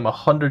 I was going to say I'm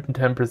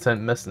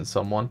 110% missing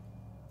someone.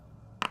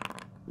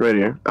 right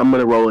here. I'm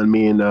gonna roll in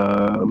me and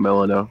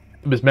Melano.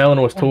 It was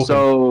Melano was talking.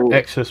 So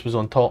Exodus was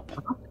on top.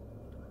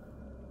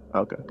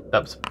 okay.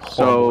 That was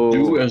horrible.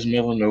 Do as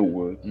Melano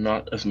would,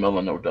 not as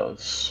Melano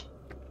does.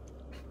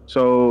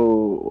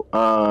 So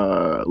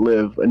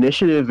Liv,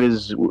 initiative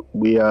is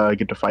we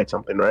get to fight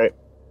something, right?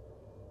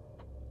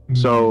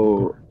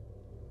 So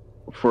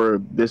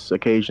for this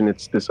occasion,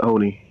 it's this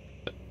Oni.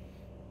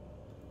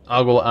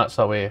 I'll go that's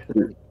that way.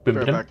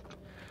 Perfect.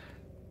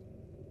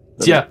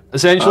 So yeah,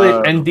 essentially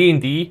in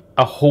D&D,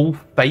 a whole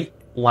fight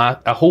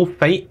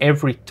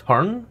every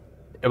turn,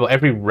 well,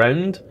 every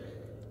round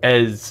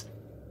is...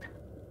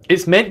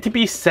 It's meant to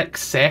be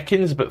 6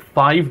 seconds, but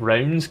 5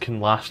 rounds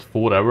can last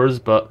 4 hours,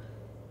 but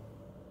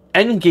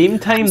in game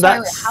time, I'm sorry,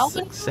 that's how 6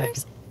 many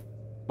seconds. hours?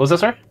 What was that,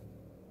 sorry?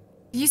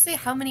 Did you say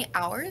how many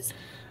hours?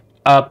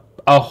 A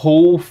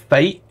whole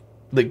fight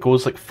that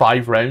goes like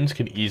 5 rounds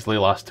can easily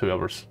last 2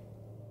 hours.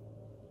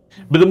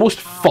 But the most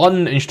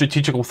fun and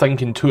strategical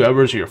thinking 2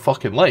 hours of your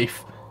fucking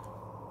life.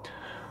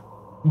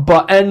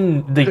 But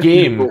in the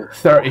game,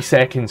 30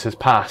 seconds has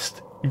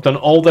passed. You've done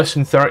all this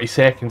in 30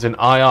 seconds in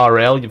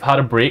IRL, you've had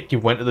a break,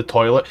 you've went to the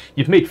toilet,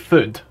 you've made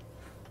food.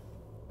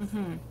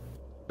 Mm-hmm.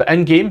 But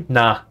in game,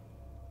 nah.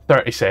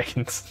 30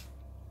 seconds.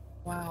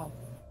 Wow.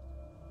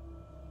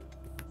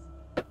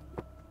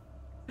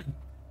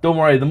 Don't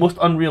worry, the most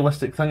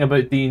unrealistic thing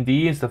about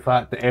D&D is the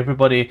fact that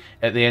everybody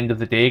at the end of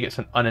the day gets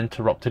an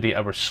uninterrupted 8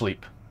 hours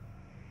sleep.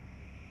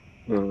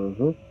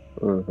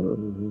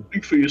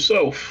 Speak for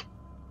yourself.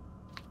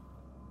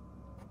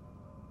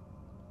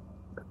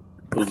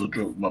 That was a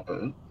joke, my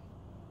bad.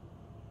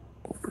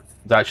 I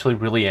was actually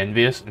really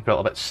envious and felt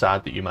a bit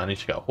sad that you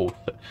managed to get a hold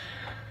of it.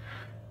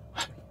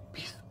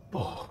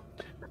 Oh.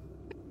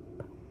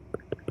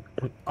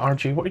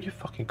 RJ, what are you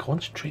fucking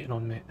concentrating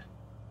on, mate?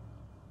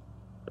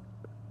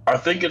 I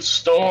think it's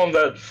still on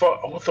that.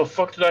 What the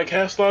fuck did I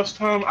cast last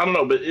time? I don't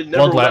know, but it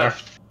never Bloodletter.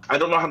 left. I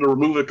don't know how to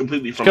remove it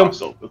completely from Cool.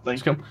 myself. But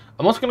thank Cool.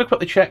 I'm also going to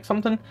quickly check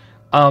something.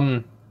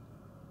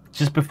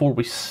 Just before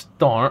we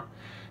start,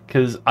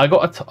 because I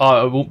got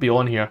I won't be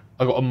on here.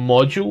 I got a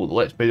module that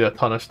lets me do a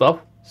ton of stuff.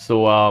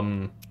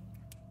 So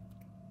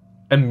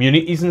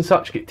immunities and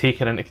such get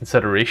taken into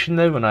consideration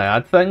now when I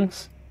add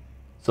things.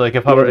 So like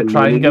if I were to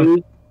try and give,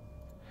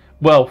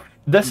 well,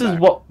 this is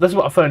what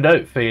I found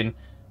out, Fane.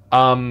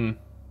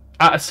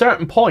 At a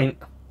certain point,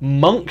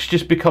 monks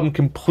just become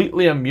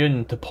completely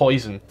immune to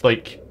poison.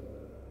 Like,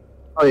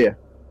 Oh yeah,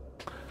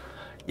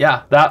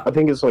 yeah, that. I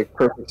think it's like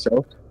perfect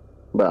self,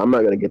 but I'm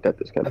not gonna get that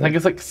this kind I of. think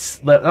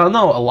it's like, I don't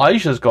know,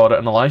 Elijah's got it,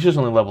 and Elijah's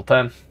only level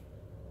 10.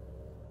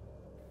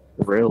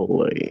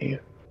 Really?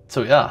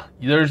 So yeah,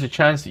 there's a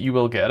chance that you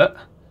will get it.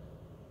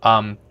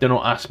 Do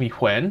not ask me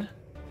when.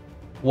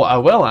 What I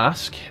will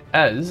ask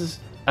is,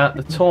 at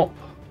the top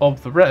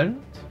of the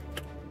round,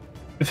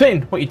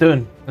 Finn, what are you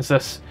doing? Is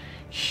this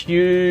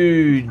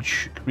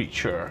huge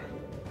creature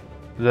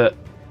that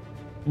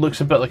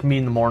looks a bit like me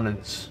in the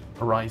mornings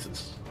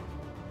arises?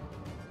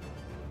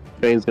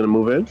 Fane's gonna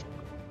move in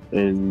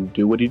and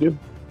do what he do.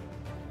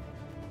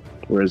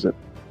 Where is it?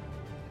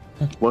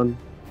 1,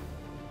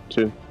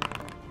 2.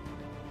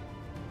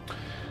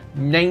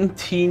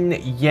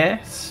 19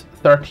 yes,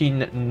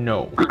 13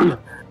 no.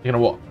 You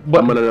know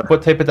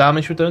what type of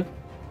damage we're doing?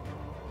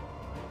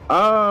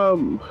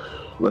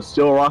 Let's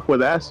still rock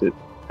with acid.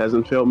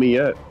 Hasn't failed me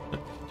yet.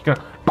 You're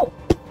gonna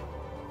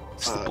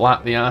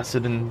splat the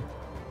acid and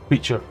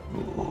creature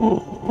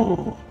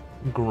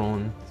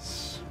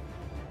groans.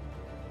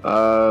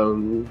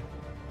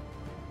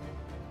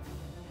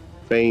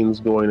 Fane's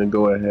going to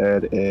go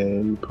ahead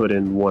and put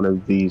in one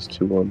of these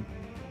to him.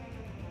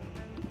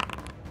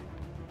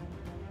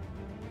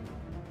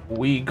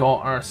 We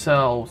got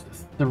ourselves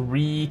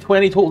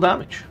 320 total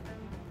damage.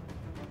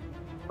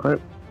 Alright.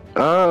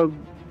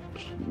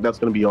 That's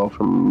gonna be all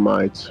from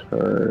my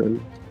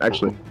turn.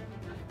 Actually.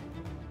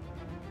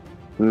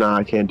 Nah,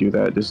 I can't do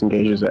that.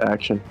 Disengages the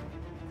action.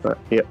 But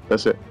yeah,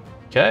 that's it.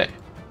 Okay.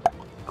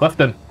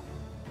 Clifton.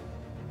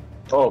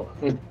 Oh,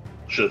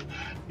 shit.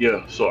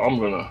 Yeah, so I'm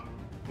gonna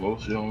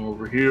mostly on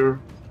over here,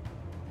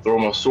 throw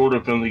my sword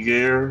up in the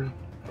air,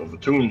 have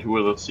attuned to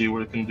it, let's see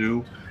what it can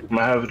do. I'm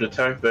gonna have it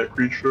attack that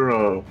creature,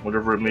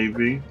 whatever it may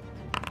be.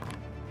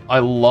 I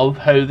love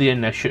how the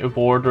initiative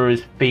order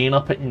is Bane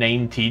up at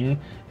 19,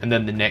 and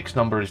then the next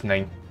number is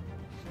 9.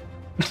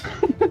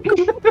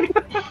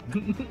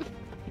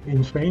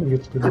 In Spain,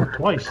 gets to do it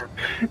twice.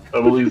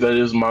 I believe that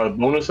is my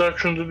bonus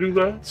action to do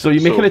that. So you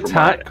make an for my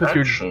attack with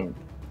your action,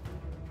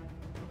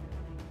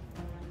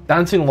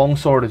 dancing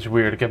longsword is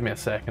weird. Give me a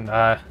second.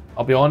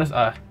 I'll be honest.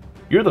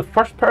 You're the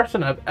first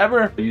person I've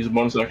ever. I use a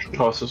bonus action,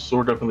 toss the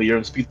sword up in the air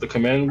and speak the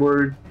command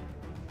word.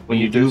 When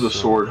you do, the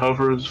sword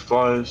hovers,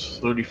 flies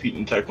 30 feet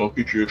and attacks one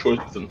creature of your choice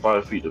within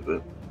 5 feet of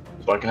it.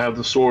 So I can have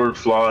the sword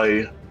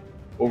fly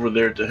over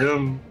there to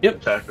him,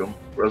 attack him,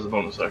 as a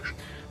bonus action.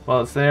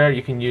 While it's there,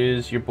 you can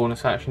use your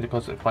bonus action to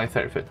cause it to fly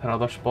 30 feet to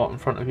another spot in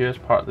front of you as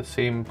part of the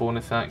same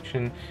bonus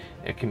action.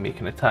 It can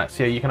make an attack.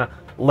 So yeah, you kind of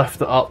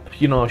lift it up,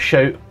 you know,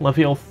 shout,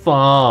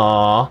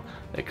 Leviathan.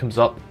 It comes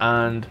up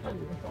and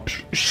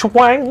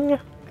swing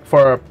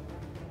for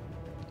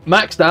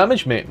max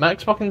damage, mate.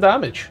 Max fucking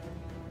damage.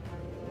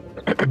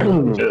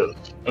 Yes.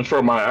 And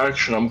for my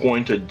action, I'm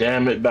going to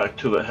damn it back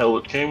to the hell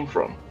it came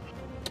from.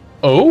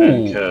 Oh.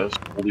 And cast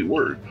Holy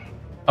Word.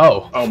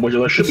 Oh. Which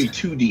that should be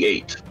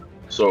 2d8.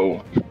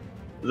 So,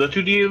 is that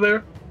 2d8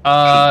 there?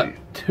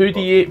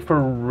 2d8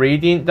 for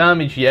radiant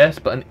damage, yes,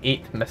 but an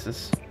 8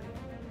 misses.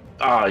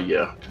 Ah,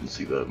 yeah. Didn't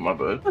see that. My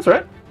bad. That's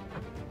right.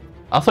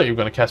 I thought you were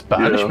going to cast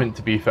Banishment,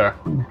 to be fair.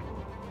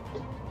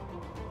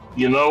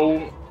 You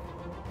know,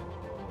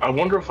 I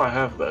wonder if I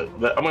have that.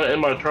 I'm gonna end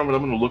my turn, but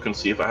I'm gonna look and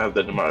see if I have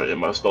that in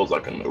my spells I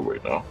can know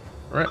right now.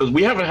 Right. Because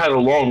we haven't had a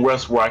long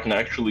rest where I can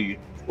actually,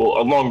 well,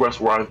 a long rest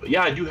where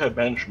I do have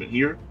banishment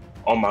here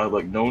on my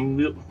like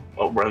known,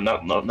 well,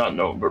 not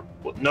known, but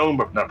known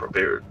but not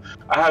prepared.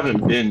 I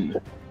haven't been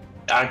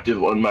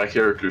active on my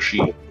character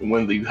sheet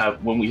when we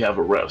have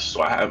a rest,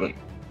 so I haven't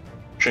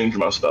changed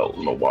my spells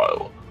in a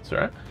while. That's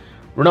right.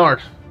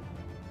 Renard.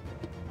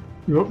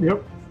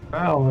 Yep.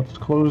 Wow, it's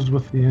closed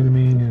with the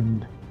enemy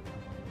and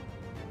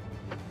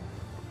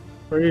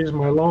raise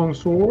my long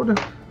sword.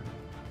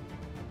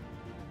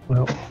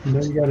 Well,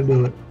 now you gotta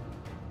do it.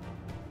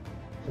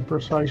 A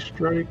precise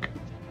strike.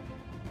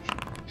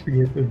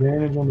 You get the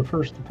advantage on the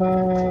first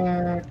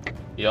attack.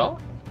 Yeah.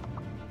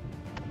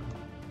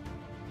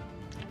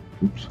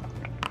 Oops.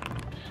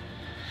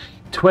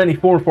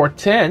 24 for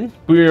 10.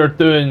 We are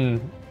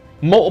doing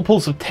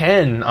multiples of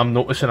 10. I'm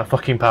noticing a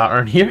fucking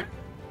pattern here.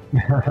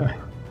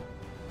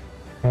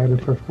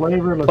 Added for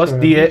flavor. Let's Plus add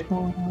D8. this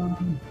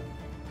one.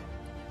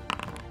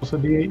 What's a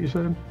D8 you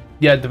said?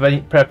 Yeah,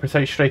 divine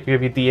precise strike will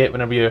give you D8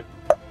 whenever you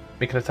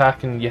make an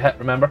attack and you hit,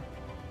 remember?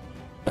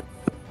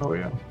 Oh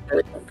yeah.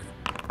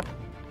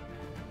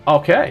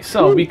 Okay,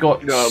 so we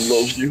got God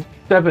loves you.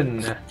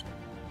 7,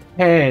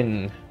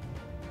 10,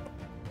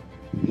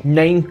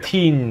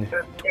 19,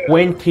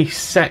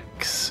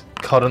 26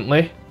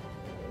 currently,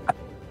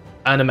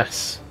 and a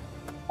miss.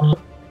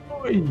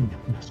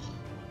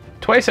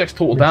 26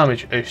 total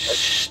damage is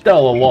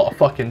still a lot of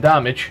fucking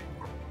damage.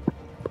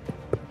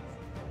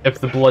 If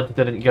the blood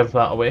didn't give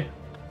that away.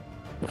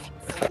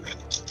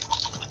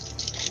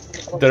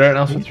 Did anyone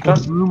else with your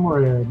turn? Room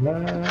red.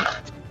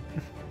 That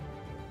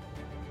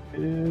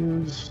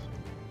is.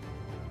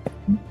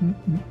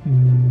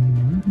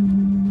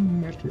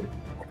 That's it.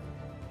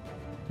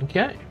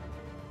 Okay.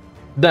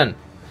 Then,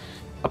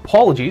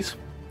 apologies.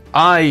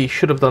 I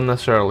should have done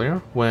this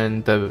earlier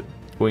when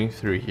going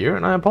through here,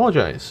 and I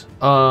apologize.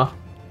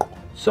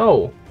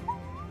 So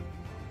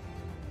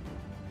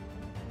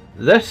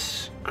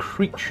this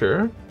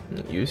creature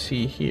that you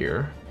see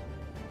here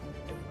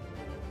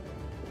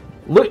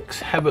looks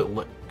how it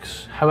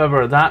looks.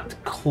 However, that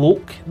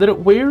cloak that it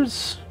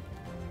wears,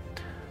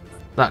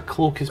 that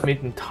cloak is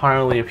made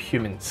entirely of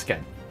human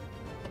skin.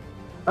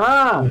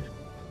 Ah,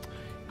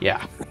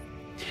 Yeah.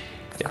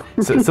 Yeah.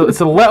 So it's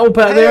a little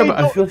bit Hey, there, but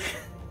I don't- feel.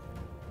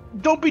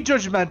 Don't be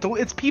judgmental.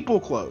 It's people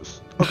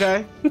clothes,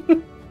 okay?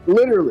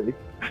 literally.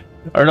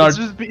 Or not?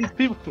 It's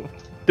people clothes.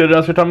 Did it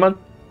else return, man?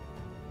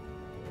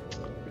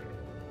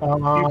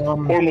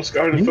 Poor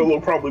misguided fellow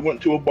probably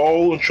went to a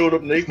ball and showed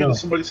up naked, No. and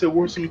somebody said,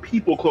 "Wear some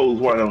people clothes,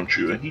 why don't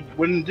you?" And he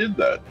went and did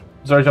that.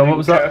 Sorry, John. What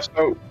was that? Cast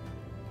out.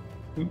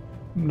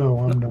 No,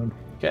 I'm done.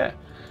 Okay.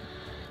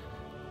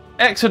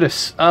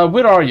 Exodus,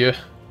 where are you?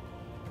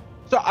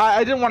 So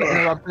I didn't want to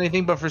interrupt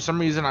anything, but for some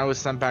reason I was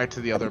sent back to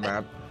the other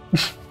map.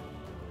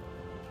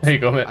 There you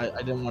go, mate.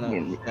 I didn't want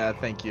to. Yeah,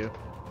 thank you.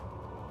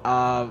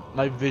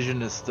 My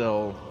vision is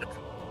still.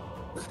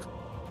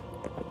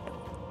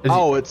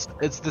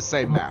 It's the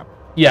same map.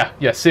 Yeah,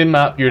 same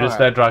map. You're just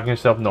Alright. dragging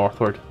yourself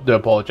northward. Do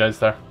apologize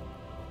there.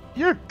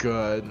 You're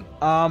good.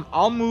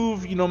 I'll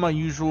move. My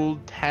usual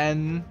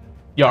 10,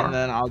 Yarn. and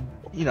then I'll.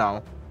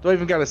 Do I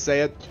even gotta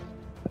say it?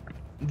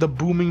 The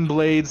booming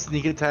blade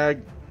sneak attack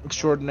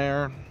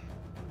extraordinaire.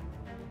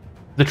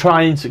 The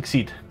try and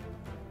succeed.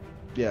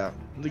 Yeah,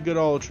 the good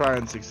old try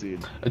and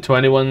succeed. A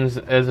 21 is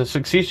a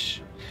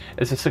success.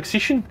 Is a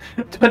succession.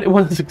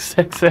 21 is a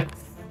success.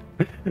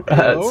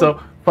 Hello? So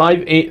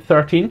 5, 8,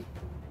 13.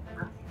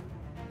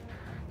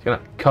 It's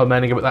gonna come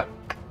in and give it that.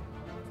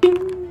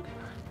 Ding.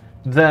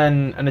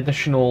 Then an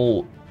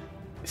additional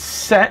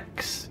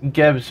 6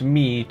 gives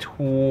me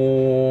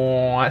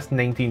that's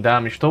 19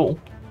 damage total.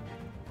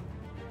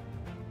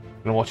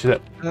 Gonna watch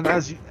it. And then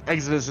as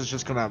Exodus is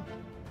just gonna.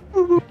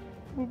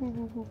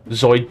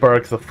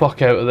 Zoidberg the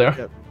fuck out of there.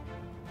 Yep.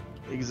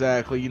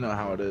 Exactly, you know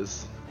how it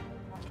is.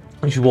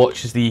 As you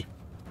watch as the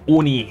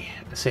Oni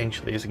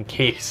essentially is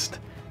encased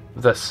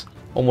with this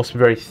almost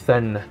very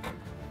thin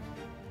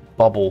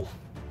bubble.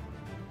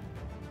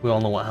 We all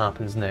know what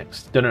happens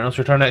next. Didn't else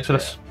return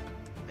Exodus?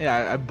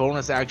 Yeah, I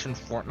bonus action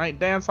Fortnite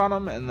dance on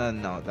him, and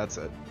then no, that's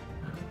it.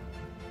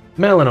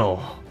 Melano.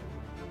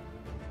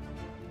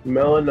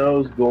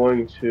 Melano's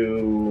going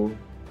to.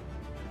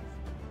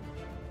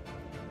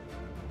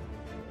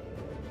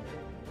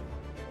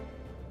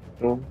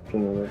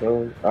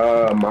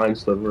 Mind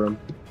sliver him.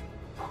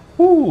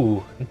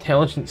 Ooh,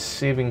 intelligence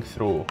saving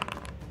throw.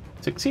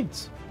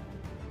 Succeeds.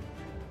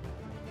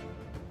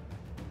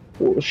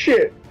 Oh,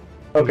 shit.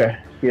 Okay.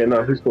 Yeah,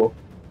 no, he's cool.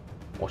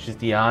 Watches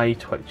the eye,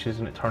 twitches,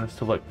 and it turns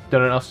to look.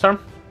 Didn't else turn?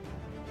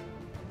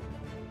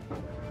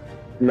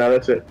 No,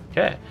 that's it.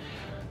 Okay.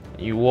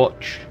 You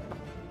watch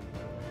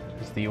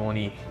as the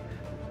Oni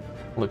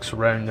looks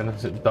around, and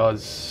as it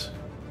does,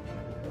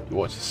 you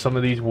watch some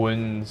of these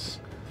wounds.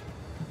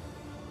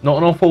 Not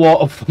an awful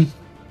lot of them,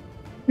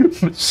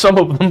 but some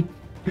of them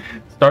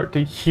start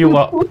to heal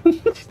up.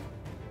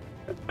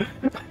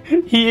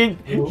 he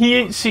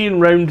ain't seeing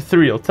round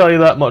 3. I'll tell you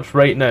that much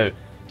right now.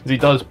 As he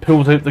does,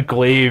 pulls out the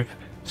glaive,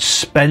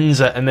 spins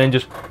it, and then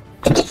just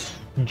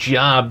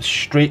jabs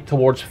straight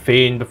towards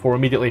Fane before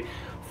immediately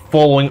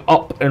following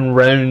up and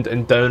round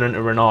and down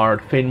into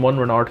Renard. Fane 1,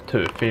 Renard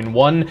 2. Fane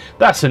 1,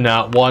 that's a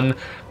nat 1.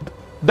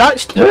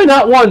 That's 2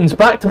 nat 1s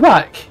back to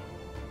back.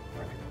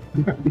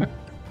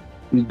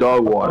 He's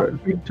dog water.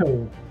 Big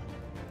toe.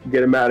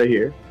 Get him out of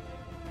here.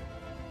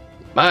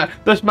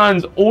 This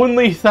man's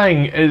only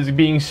thing is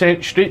being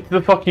sent straight to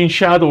the fucking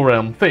Shadow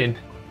Realm. Fane.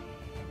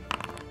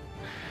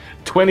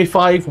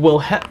 25 will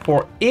hit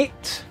for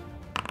 8.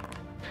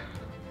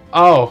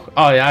 Oh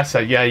yeah, I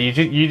said, yeah, you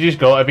just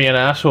gotta be an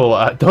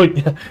asshole don't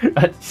you?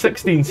 At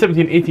 16,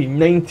 17, 18,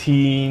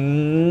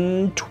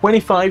 19,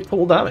 25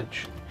 total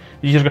damage.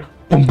 You just go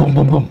boom, boom,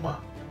 boom, boom.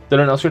 Did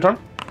anyone else your turn?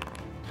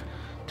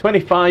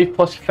 25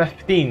 plus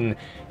 15.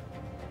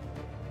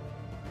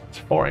 It's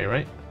 40,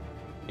 right?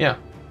 Yeah.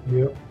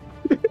 Yep.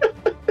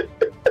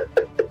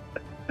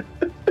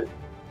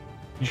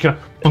 You just gonna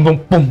boom,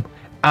 boom, boom.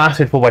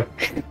 Acid fall by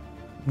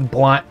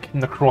black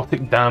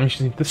necrotic damage.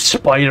 The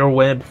spider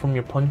web from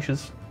your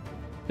punches.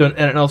 Doing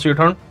anything else your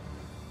turn?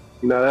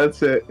 No,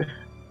 that's it.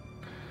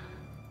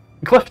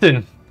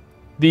 Clifton,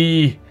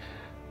 the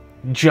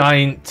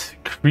giant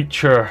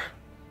creature.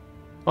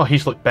 Oh,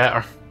 he's looked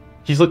better.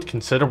 He's looked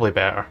considerably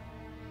better.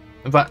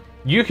 In fact,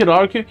 you could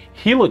argue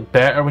he looked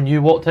better when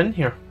you walked in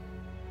here.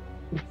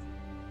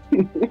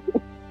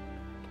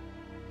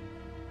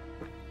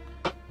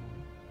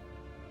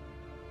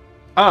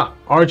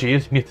 RG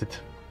is muted.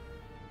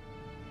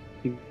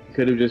 He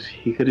could have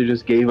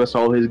just gave us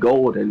all his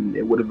gold, and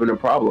it would have been a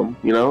problem.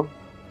 You know,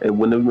 it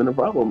wouldn't have been a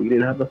problem. He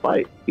didn't have to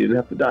fight. He didn't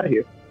have to die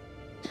here.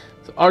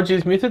 So RG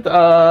is muted. You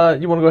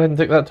want to go ahead and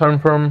take that turn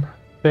from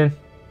Fane?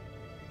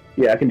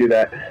 Yeah, I can do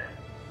that.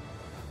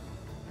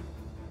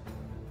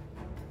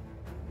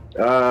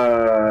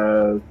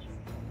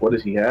 What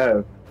does he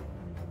have?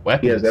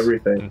 Weapons. He has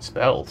everything. And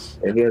spells.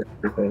 Yeah, he has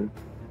everything.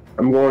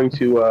 I'm going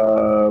to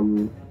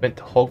Went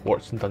to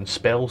Hogwarts and done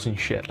spells and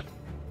shit.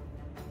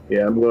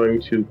 yeah, I'm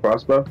going to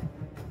crossbow.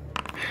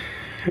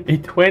 A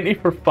 20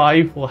 for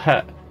 5 will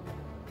hit.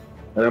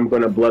 and I'm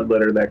gonna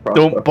bloodletter that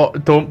crossbow.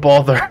 Don't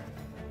bother.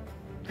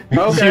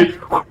 Okay.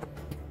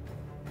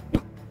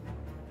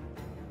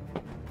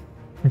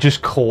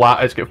 Just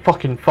collapse. It's got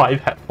fucking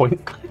 5 hit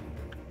points.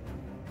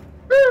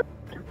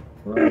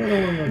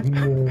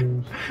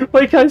 Oh,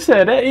 Like I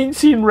said, it ain't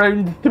seen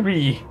round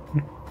 3.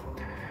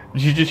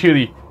 You just hear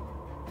the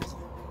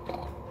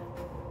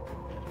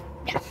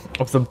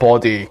of the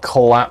body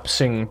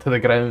collapsing to the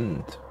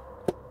ground.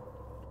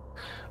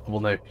 I will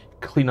now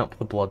clean up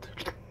the blood.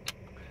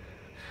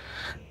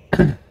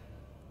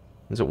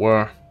 As it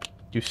were,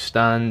 you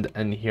stand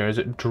in here as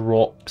it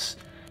drops.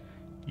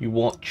 You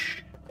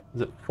watch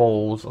as it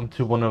falls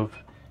onto one of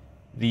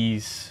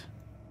these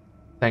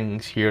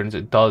things here, and as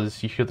it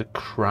does, you hear the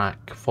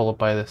crack followed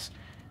by this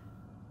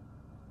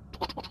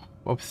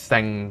of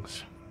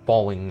things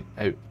falling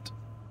out.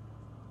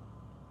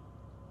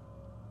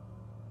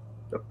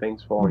 The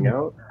things falling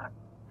out.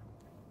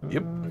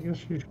 Yep. I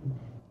guess you should.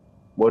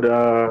 What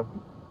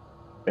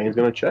Bane's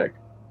gonna check,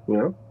 you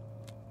know?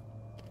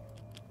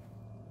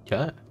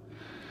 Yeah.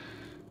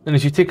 And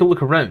as you take a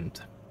look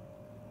around,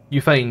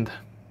 you find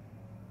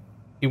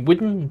a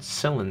wooden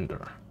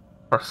cylinder,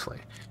 firstly.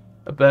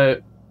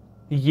 About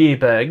yay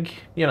big,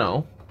 you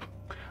know.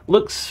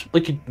 Looks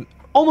like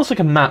almost like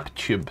a map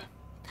tube,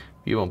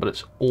 if you want, but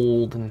it's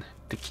old and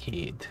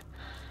decayed.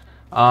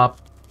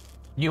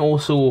 You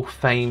also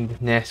find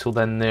nestled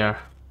in there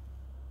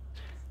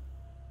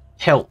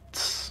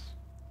pelts.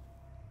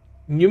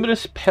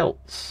 Numerous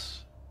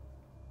pelts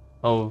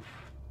of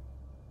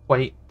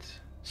white,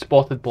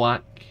 spotted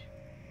black,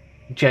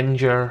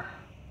 ginger,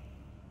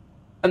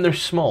 and they're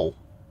small.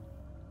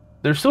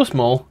 They're so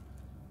small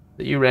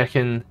that you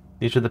reckon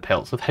these are the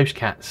pelts of house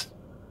cats.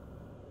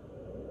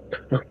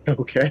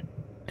 Okay.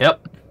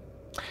 Yep.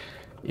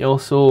 You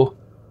also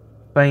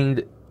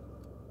find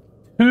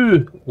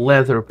 2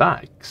 leather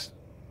bags.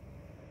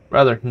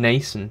 Rather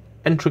nice and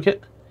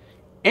intricate.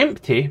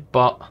 Empty,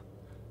 but,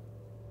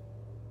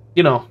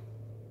 you know,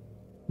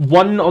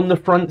 one on the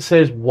front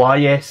says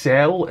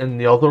YSL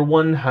and the other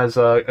one has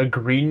a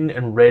green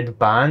and red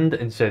band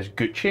and says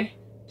Gucci.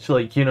 So,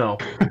 like, you know.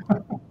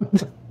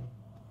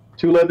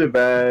 2 leather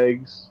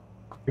bags.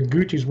 The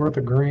Gucci's worth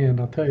 $1,000,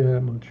 I'll tell you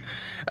that much.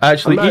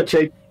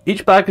 Actually,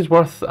 each bag is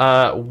worth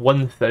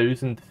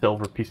 1,000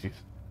 silver pieces.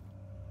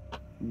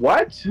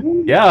 What?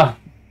 Yeah.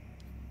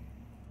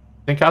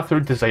 I think I threw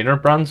designer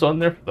brands on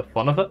there for the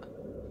fun of it.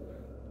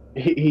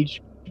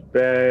 Each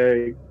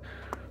bag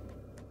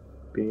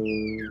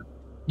being...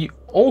 You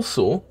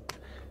also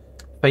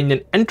find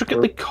an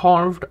intricately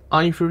carved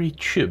ivory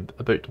tube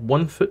about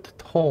 1 foot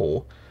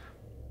tall.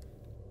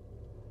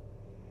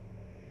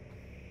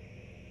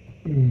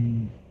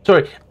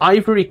 Sorry,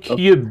 ivory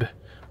cube.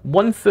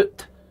 1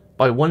 foot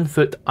by 1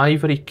 foot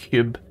ivory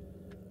cube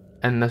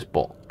in this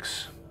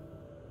box.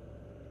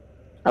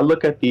 I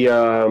look at the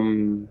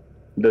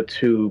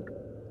tube.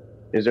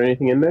 Is there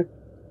anything in there?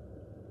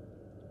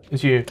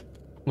 As you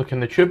look in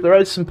the tube, there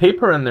is some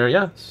paper in there,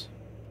 yes.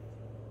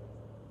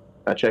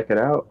 I check it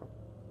out.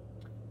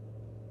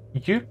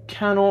 You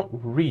cannot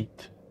read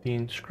the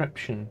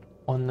inscription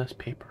on this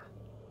paper.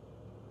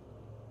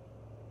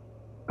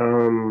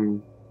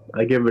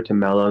 I give it to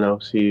Mel and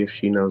I'll see if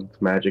she knows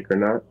it's magic or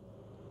not.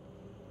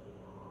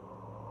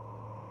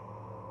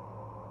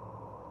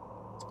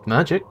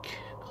 Magic?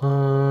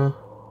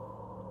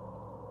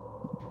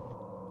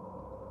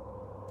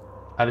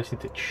 I just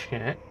need to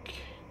check.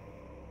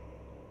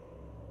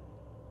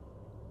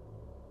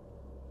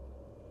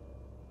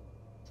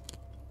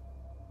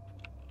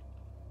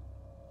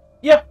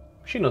 Yeah,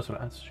 she knows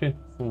what it is. She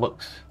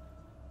looks.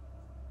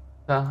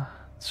 The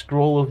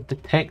scroll of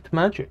detect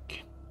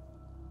magic.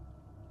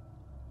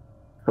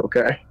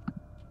 Okay.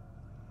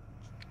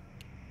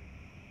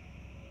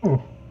 Oh,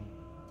 how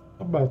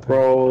about that?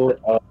 Roll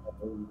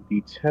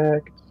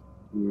detect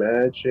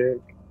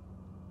magic.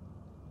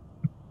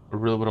 I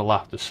really would have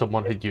laughed if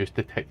someone had used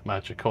detect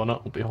magic on it,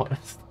 I'll be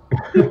honest.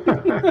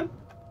 You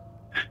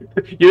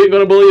ain't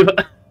gonna believe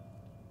it.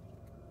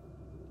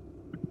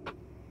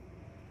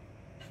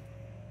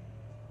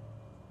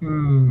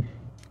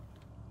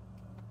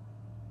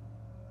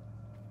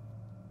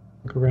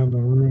 Look around the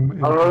room.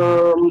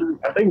 And...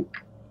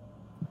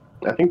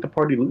 I think the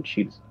party loot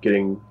sheet's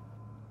getting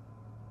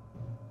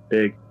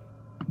big.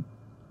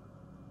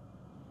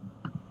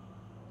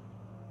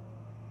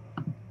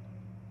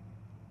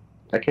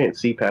 I can't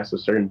see past a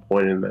certain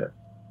point in that.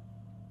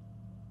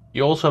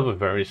 You also have a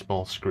very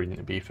small screen,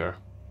 to be fair.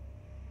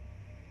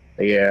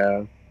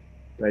 Yeah,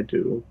 I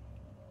do.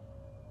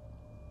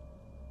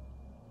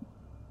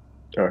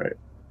 Alright.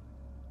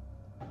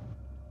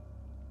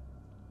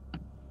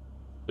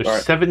 There's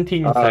Alright.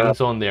 17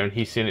 things on there, and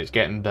he's saying it's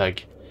getting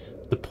big.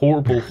 The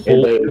portable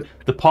hole,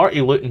 the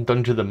party loot in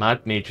Dungeon of the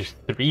Mad Mage is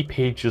 3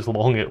 pages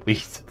long at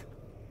least.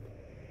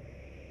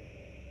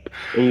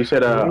 And you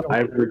said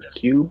ivory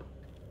cube?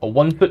 A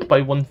 1 foot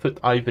by 1 foot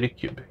ivory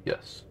cube,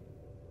 yes.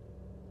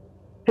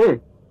 Is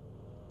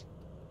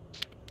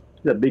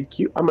that big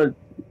cube?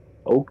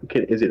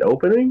 Is it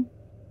opening?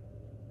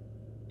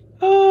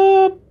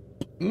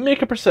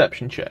 Make a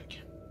perception check.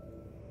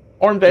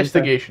 Or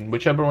investigation,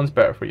 whichever one's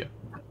better for you.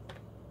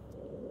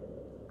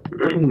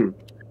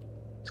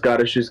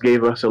 Scottish just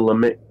gave us a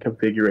limit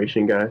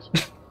configuration, guys.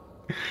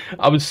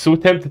 I was so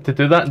tempted to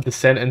do that and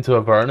descend into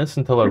Avernus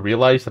until I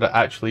realised that it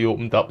actually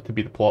opened up to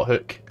be the plot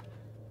hook.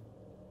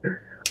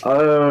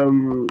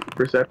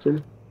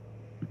 Perception.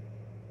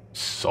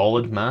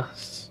 Solid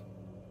mass.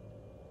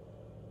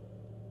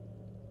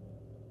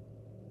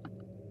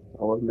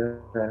 Solid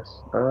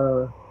mass.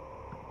 I'm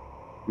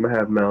gonna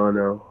have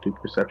Melano do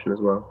perception as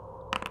well.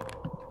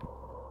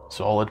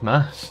 Solid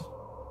mass.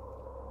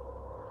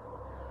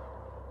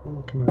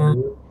 Oh, can I do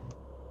it?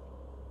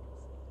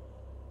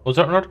 Was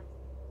that right?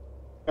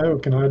 Oh,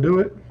 can I do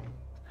it?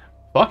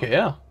 Fuck it,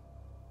 yeah.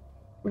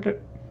 Okay.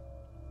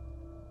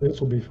 This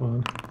will be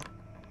fun.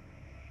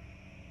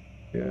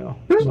 Yeah.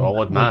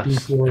 Solid My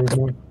mass.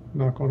 D4 is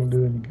not going to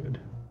do any good.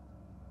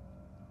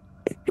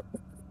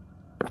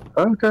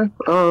 Okay.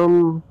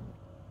 I'm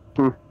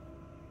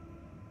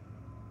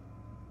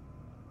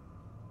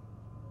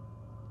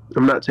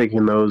not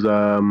taking those.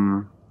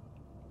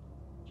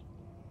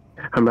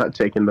 I'm not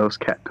taking those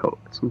cat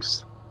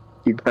coats.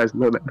 You guys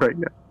know that right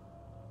now.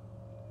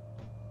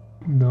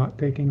 Not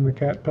taking the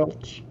cat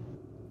pelts.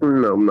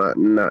 No,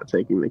 I'm not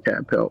taking the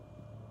cat pelt.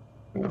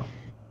 No.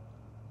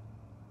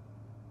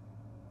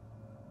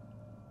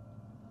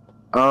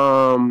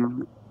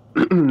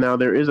 Now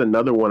there is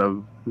another one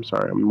of. I'm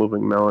sorry, I'm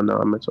moving Melon.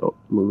 I meant to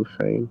move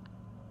Fane.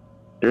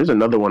 There's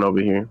another one over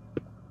here.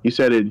 You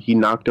said he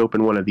knocked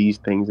open one of these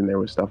things and there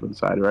was stuff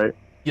inside, right?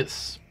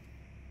 Yes.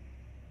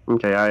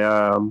 Okay,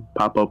 I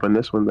pop open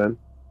this one then.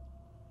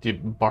 You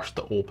burst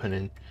it open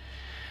and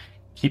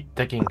keep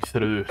digging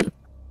through.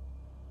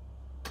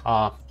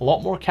 A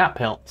lot more cat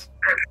pelts.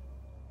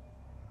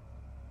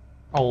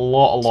 A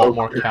lot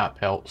more cat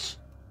pelts.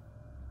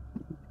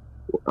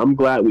 I'm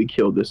glad we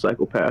killed this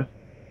psychopath.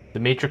 The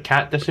major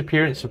cat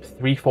disappearance of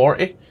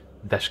 340.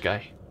 This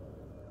guy.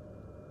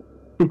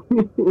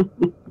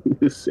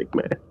 This sick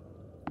man.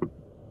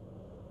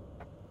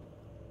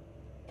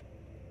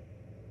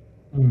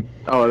 Mm.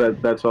 Oh,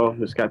 that's all.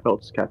 There's cat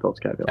pelts. Cat All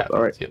right.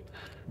 pelts, yep.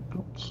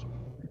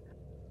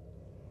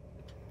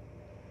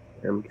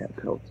 Cat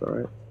pelts. All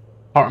right.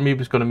 Part of me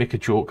was going to make a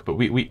joke, but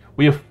we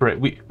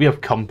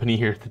have company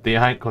here today.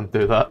 I ain't going to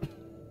do that.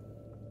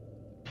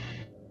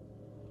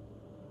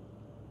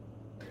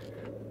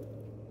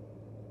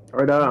 All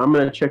right. I'm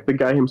gonna check the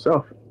guy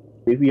himself.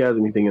 See if he has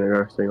anything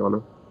interesting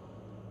on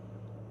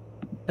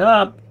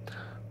him.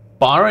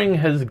 Barring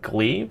his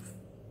glaive,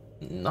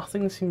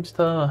 nothing seems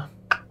to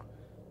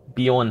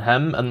be on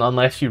him, and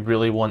unless you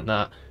really want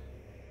that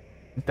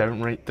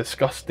downright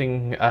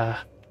disgusting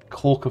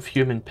cloak of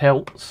human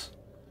pelts,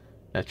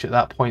 which at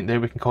that point there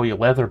we can call you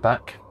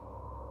Leatherback.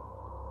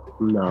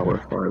 No,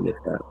 we're fine with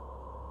that.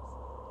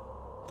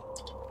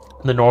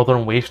 The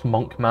Northern Waste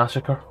Monk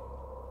Massacre.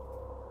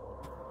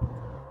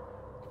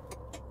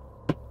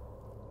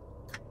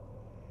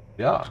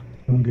 Yeah.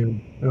 I'm good.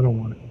 I don't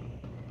want it.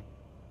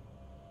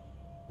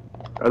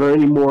 Are there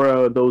any more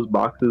of those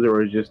boxes,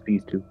 or is just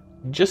these two?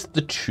 Just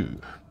the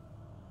two.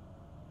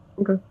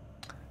 Okay.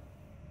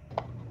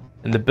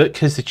 And the book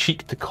has the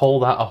cheek to call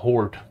that a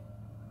hoard.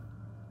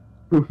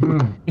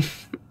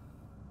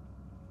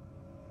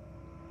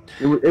 It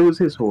was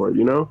his horde,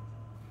 you know?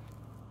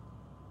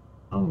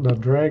 Oh, the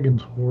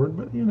dragon's horde,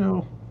 but you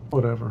know,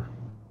 whatever.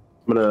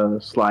 I'm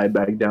gonna slide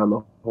back down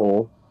the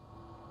hole.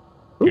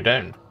 You're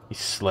down. You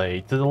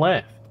slide to the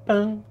left.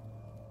 Boom.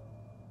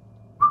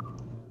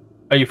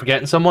 Are you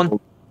forgetting someone?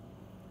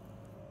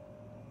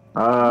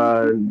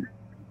 Can't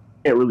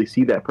really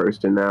see that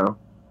person now.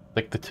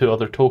 Like the two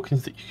other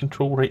tokens that you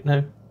control right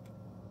now?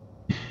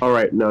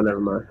 Alright, no, never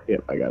mind.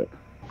 Yep, I got it.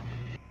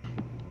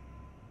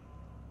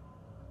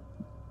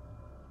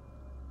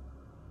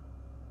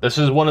 This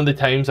is one of the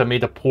times I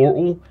made a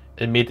portal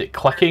and made it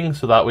clicking,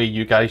 so that way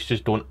you guys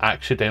just don't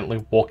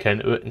accidentally walk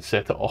into it and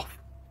set it off.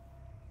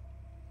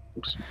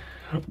 Oops.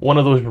 One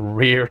of those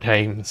rare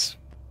times.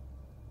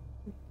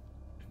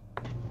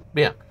 But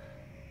yeah.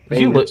 As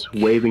you look,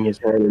 waving his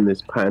hand in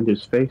this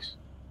panther's face.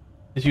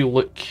 as you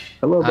look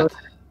Hello, at bud.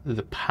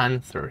 the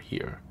panther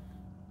here,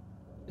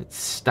 it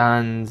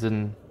stands,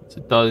 and as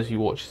it does, you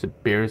watch as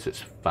it bares its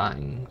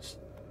fangs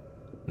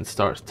and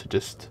starts to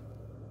just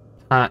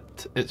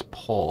pat its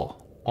paw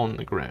on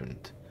the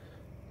ground.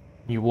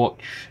 You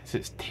watch as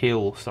its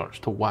tail starts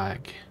to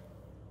wag.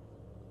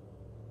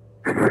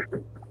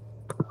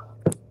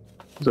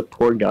 He's a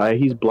poor guy.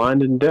 He's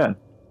blind and deaf.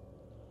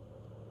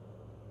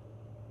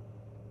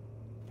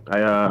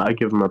 I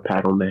give him a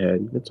pat on the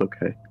head. It's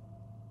okay.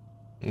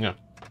 Yeah,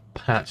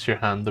 pats your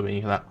hand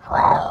away that.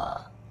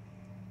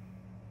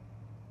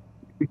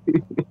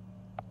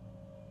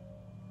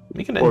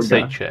 Make an Poor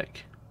insight guy.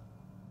 check.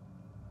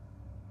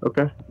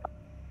 Okay.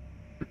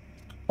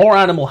 Or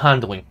animal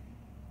handling.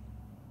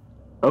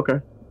 Okay.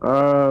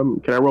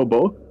 Can I roll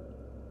both?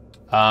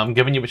 I'm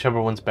giving you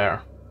whichever one's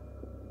better.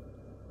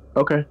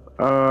 Okay.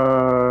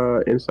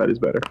 Insight is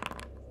better.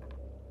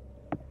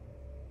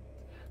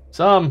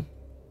 So,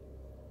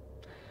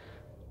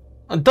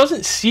 it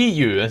doesn't see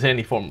you as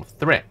any form of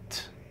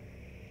threat.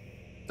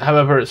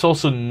 However, it's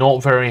also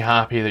not very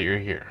happy that you're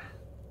here.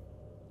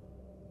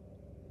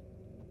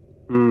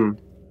 Hmm.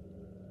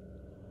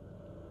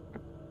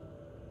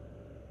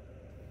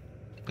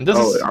 It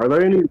doesn't, are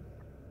there any?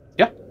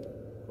 Yeah.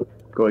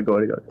 Go ahead. I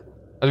was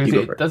gonna You say,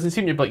 go it first. doesn't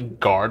seem to be like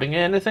guarding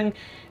anything. It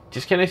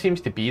just kind of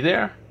seems to be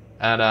there,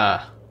 and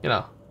you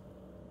know,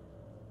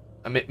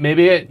 I mean,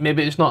 maybe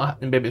it's not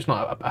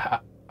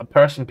a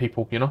person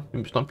people, you know,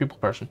 maybe it's not a people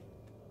person.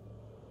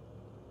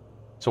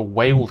 It's a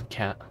wild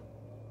cat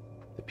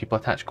that people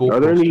attach Are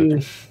there GoPros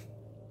any? to.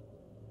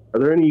 Are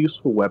there any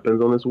useful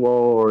weapons on this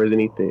wall, or is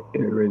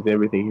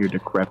everything here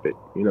decrepit?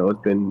 You know,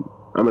 it's been.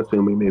 I'm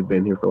assuming they've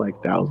been here for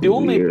like thousands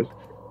of years.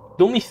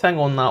 The only thing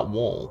on that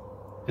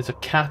wall is a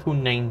cat o'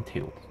 nine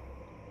tails.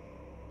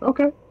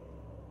 Okay,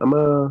 I'm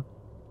gonna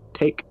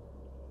take.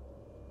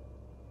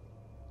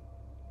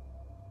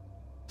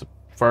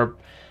 For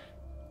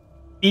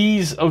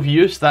ease of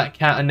use, that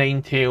cat o'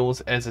 nine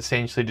tails is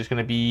essentially just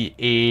going to be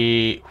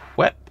a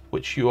whip,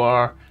 which you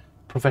are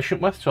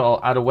proficient with. So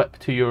I'll add a whip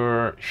to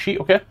your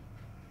sheet, okay?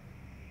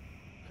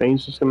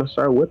 Fane's just gonna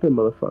start whipping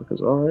motherfuckers.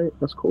 All right,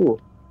 that's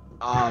cool.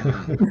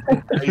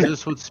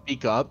 Jesus would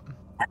speak up.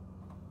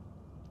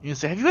 You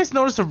say, have you guys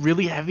noticed a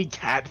really heavy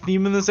cat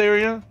theme in this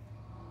area?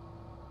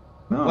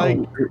 No. Like,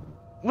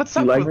 what's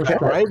up like with cats?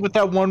 that, right? With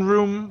that one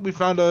room, we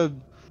found a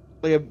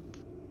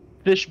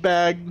fish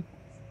bag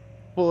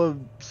full of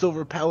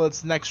silver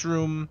pellets. Next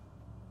room,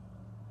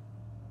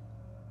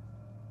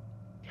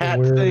 cat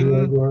Where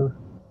thing. you are.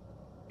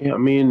 Yeah, I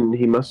mean,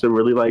 he must have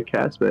really liked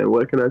cats, man.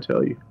 What can I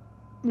tell you?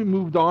 We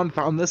moved on,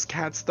 found this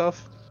cat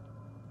stuff.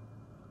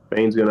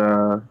 Fane's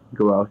gonna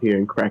go out here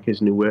and crack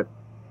his new whip.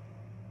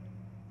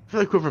 I feel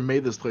like whoever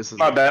made this place is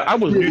My bad. I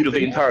was muted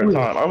the entire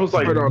time. I was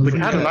like, Put on the the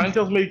cat of cat. nine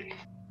tails made.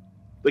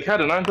 The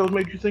cat of nine tails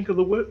made you think of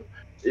the whip.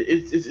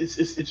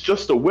 It's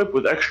just a whip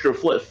with extra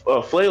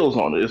flails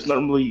on it. It's not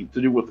really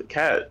to do with the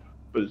cat,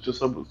 but it's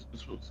just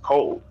it's what's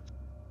called.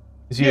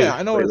 Yeah,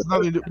 I know it's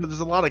nothing to do, but there's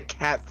a lot of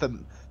cat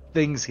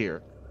things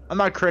here. I'm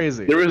not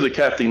crazy. There is a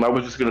cat theme. I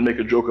was just gonna make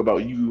a joke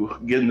about you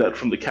getting that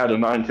from the cat of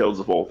nine tails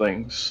of all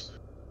things.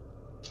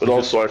 But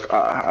also,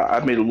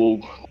 I made a little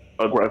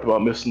gripe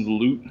about missing the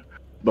loot,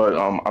 but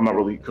I'm not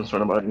really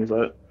concerned about any of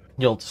that.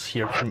 You'll just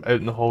hear from out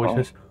in the hallway. Oh.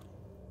 Just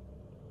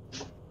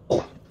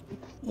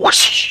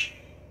whoosh,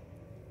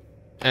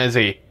 as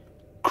a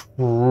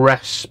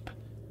crisp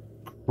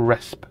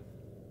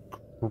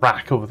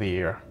crack over the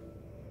air.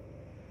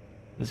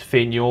 As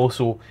Fane, you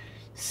also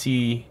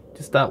see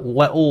just that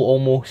little,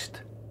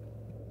 almost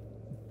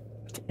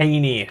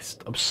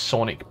tiniest of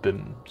sonic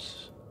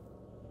booms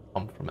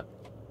come from it.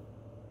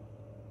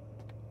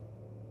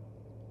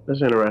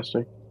 That's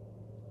interesting.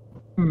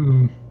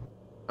 Hmm.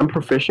 I'm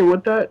proficient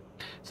with that.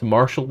 It's a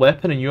martial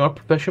weapon, and you are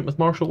proficient with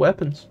martial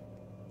weapons.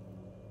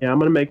 Yeah, I'm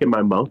gonna make it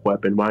my monk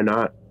weapon. Why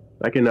not?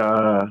 I can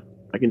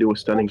do a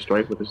stunning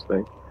strike with this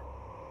thing.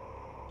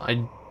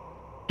 I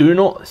do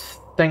not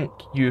think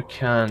you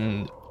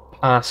can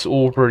pass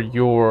over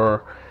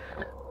your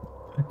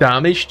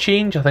damage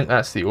change. I think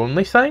that's the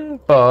only thing,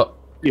 but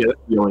Yeah, that's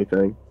the only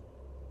thing.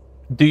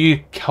 do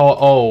you call?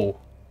 Oh,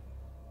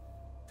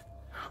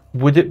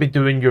 would it be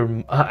doing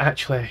your?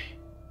 Actually,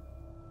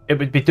 it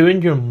would be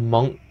doing your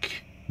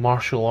monk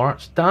martial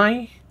arts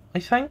die. I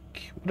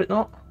think, would it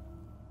not?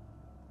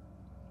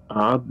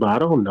 I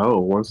don't know.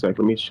 One sec,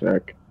 let me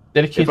check.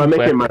 Dedicated If I make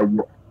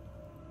weapon.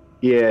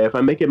 if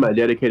I make it my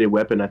dedicated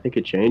weapon, I think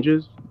it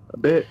changes a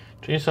bit.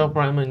 Train yourself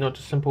randomly, not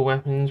just simple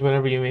weapons.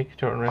 Whenever you make a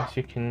turn rest,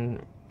 you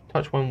can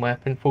touch one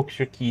weapon, focus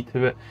your key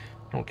to it.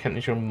 Don't count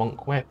as your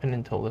monk weapon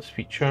until this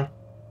feature.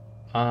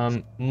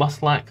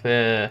 Must lack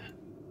the.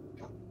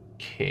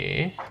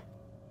 Okay.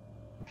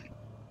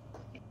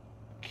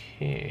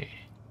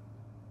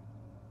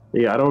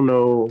 Yeah, I don't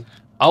know.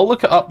 I'll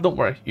look it up. Don't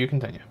worry. You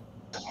continue.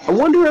 I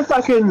wonder if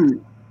I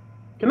can.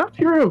 Can I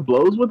Fury of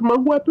Blows with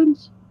monk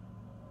weapons?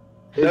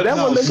 Is that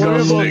No, one that Flurry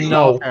of goes? Blows-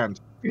 No.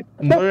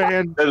 Flurry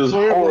hand, That is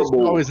Flurry of Blows is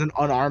horrible. always an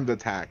unarmed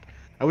attack,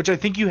 which I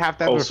think you have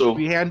to have Also- a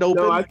free hand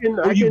open. No, I can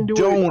or you do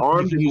don't, it you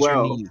armed can as use your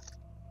well. knees.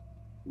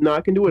 No,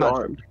 I can do it Not-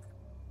 armed.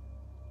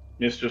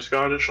 Mr.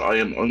 Scottish, I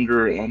am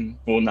under.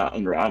 Well, not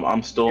under.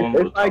 I'm still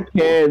under. If I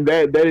can,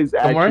 that is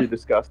Don't worry. actually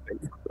disgusting.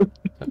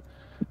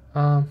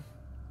 Um.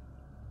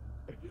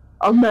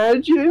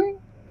 Imagine.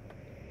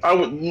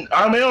 I'm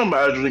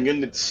imagining,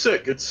 and it's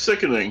sick. It's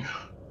sickening.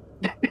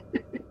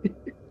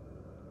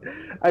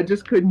 I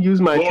just couldn't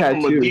use my Going from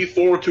a tattoo.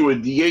 D4 to a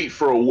D8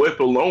 for a whip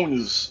alone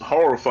is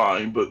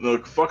horrifying, but the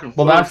fucking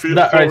Well, flurry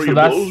that's- right, flurry so of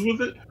that's- blows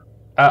with it.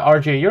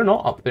 RJ, you're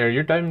not up there.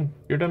 You're down.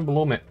 You're down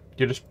below me.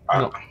 You're just.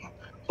 No.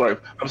 Sorry,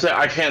 I'm saying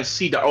I can't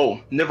see that. Oh,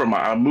 never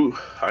mind. I move.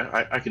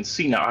 I can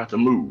see now. I have to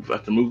move. I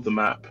have to move the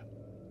map.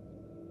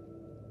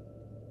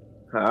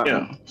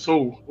 Yeah.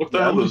 So what the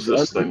Yeah, hell I'm is this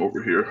just- thing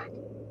over here?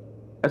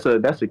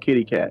 That's a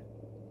kitty cat.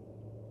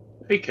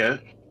 Hey,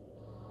 cat.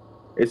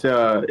 It's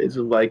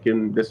like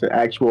it's an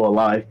actual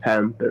alive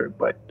panther,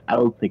 but I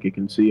don't think it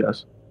can see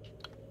us.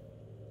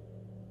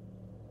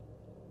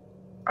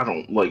 I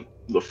don't like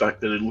the fact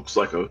that it looks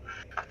like a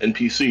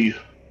NPC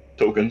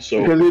token.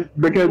 So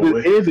because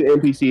it is an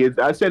NPC.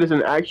 I said it's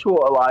an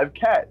actual alive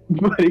cat,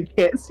 but it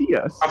can't see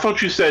us. I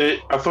thought you said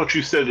it. I thought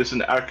you said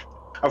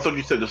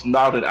it's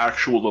not an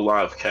actual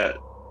alive cat.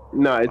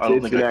 No, it's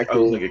an actual. I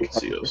don't think it can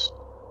see us.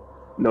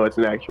 No, it's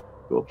an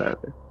actual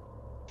panther.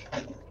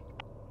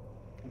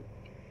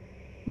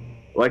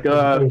 Like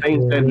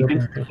Thane said, he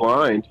thinks he's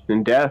blind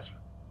and deaf.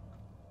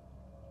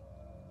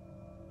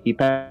 He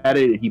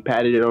patted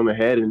it on the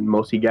head, and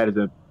most he got is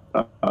a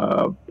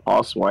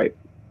paw swipe,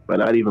 but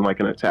not even like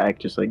an attack.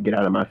 Just like get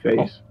out of my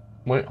face. Oh,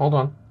 wait, hold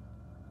on.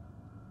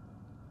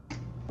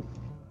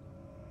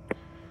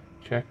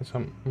 Checking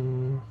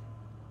something.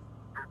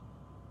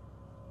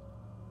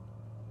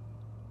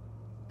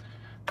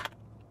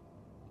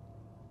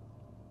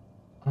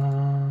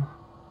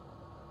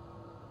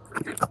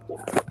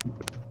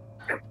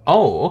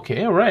 Oh,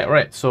 okay,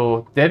 right.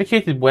 So,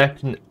 dedicated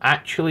weapon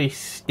actually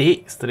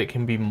states that it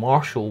can be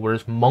martial,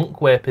 whereas monk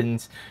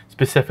weapons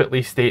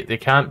specifically state they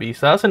can't be.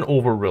 So that's an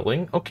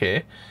overruling.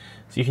 Okay.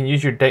 So you can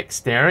use your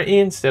dexterity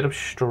instead of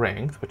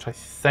strength, which I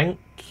think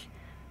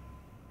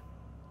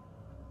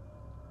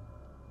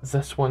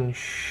this one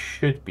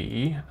should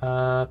be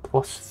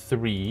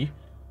 +3.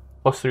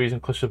 +3 is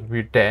inclusive of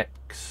your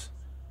dex.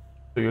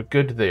 So you're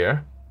good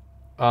there.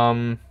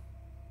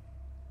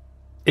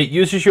 It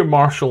uses your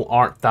martial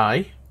art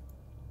die.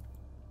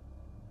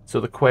 So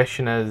the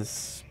question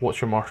is,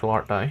 what's your martial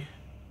art die?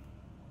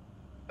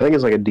 I think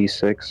it's like a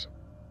D6.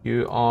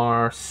 You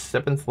are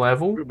 7th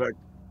level,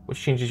 which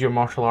changes your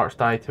martial arts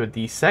die to a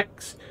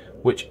D6,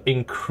 which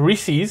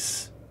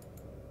increases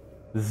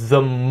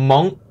the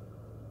monk,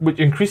 which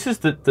increases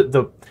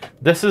the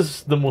this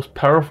is the most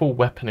powerful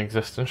weapon in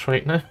existence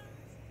right now.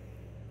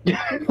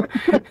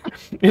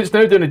 It's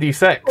now doing a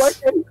D6.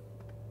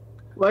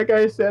 Like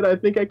I said, I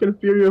think I can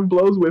Fury of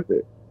Blows with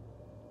it.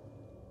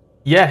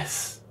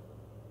 Yes.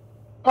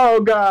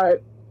 Oh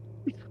God.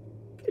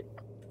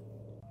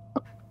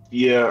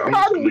 Yeah, I'm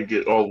just gonna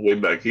get all the way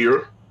back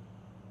here.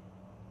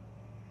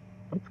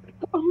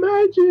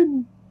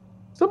 Imagine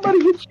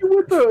somebody hits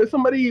you with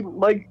somebody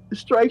like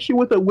strikes you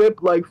with a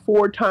whip like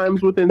 4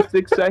 times within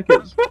 6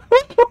 seconds.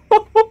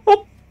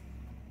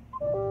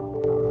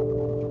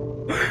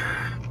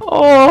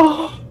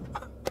 Oh,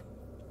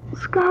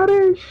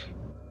 Scottish.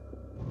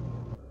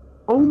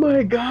 Oh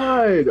my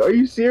God. Are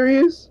you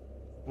serious?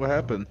 What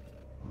happened?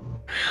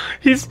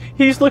 he's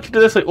looking at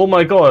this like, oh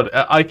my God,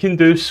 I can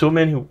do so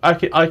many. I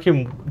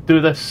can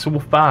do this so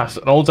fast,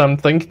 and all I'm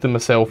thinking to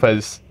myself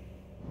is,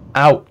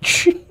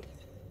 ouch.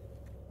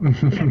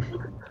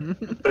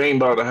 Thane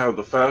about to have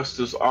the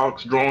fastest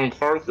ox drawing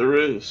cart there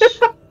is.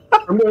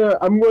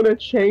 I'm gonna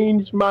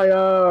change my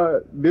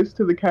this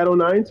to the cat o'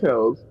 nine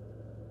tails.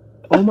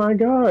 Oh my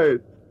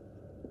God.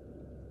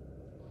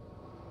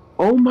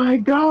 Oh my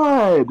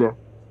God.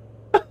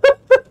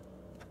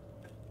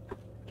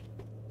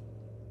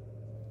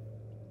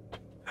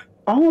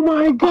 Oh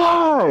my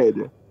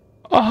God.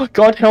 Oh,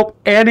 God help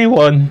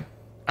anyone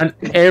and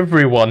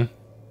everyone.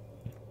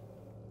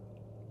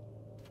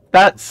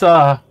 That's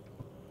Yeah,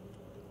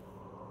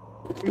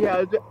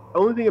 the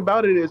only thing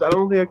about it is I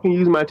don't think I can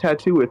use my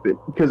tattoo with it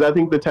because I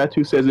think the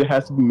tattoo says it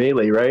has to be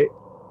melee, right?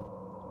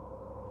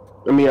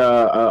 I mean,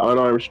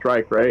 unarmed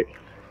strike, right?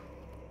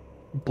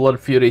 Blood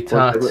Fury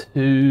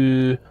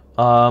tattoo.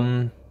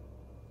 When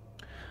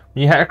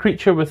you hit a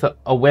creature with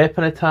a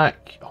weapon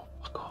attack. Oh,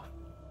 fuck off.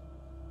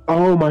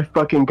 Oh my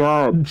fucking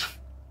God.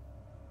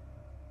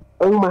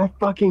 Oh my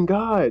fucking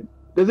God.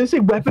 Does it say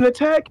weapon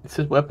attack? It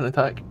says weapon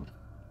attack.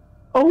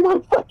 Oh my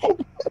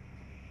fucking.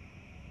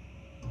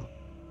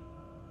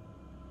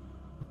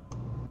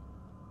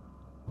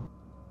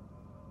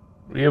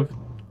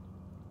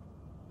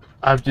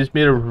 I've just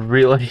made a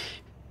really.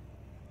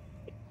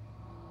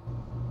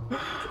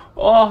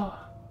 Oh.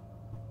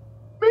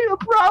 Made a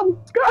problem,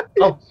 Scott.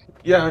 Oh,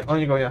 yeah, on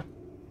you go, yeah.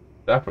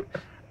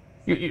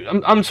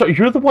 I'm sorry,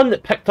 you're the one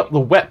that picked up the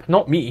whip,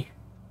 not me.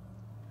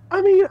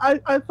 I mean,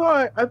 I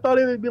thought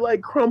it would be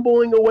like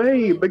crumbling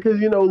away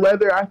because you know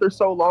leather after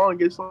so long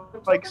it's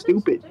like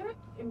stupid.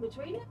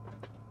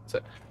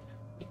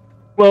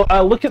 Well,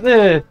 look at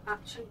the.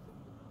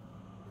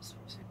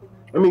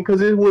 I mean,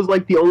 because it was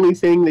like the only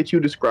thing that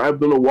you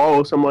described on the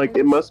wall, so I'm like,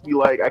 it must be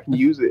like I can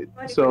use it.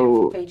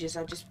 So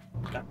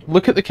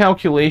Look at the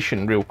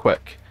calculation real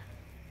quick.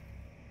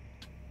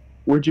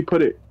 Where'd you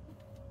put it?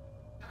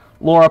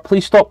 Laura,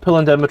 please stop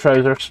pulling down my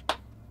trousers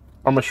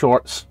or my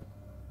shorts.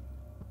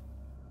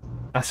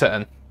 That's it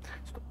in.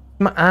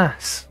 My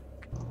ass.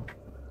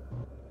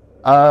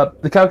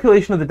 The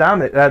calculation of the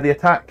damage, the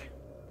attack.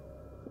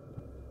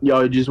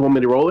 Y'all just want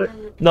me to roll it?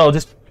 No,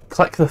 just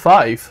click the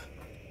 5.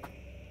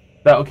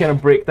 That'll kind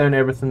of break down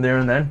everything there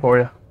and then for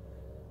you.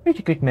 Where'd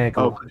you good man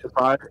go? Oh, click the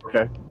 5?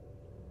 Okay.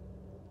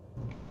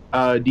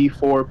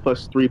 D4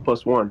 plus 3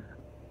 plus 1.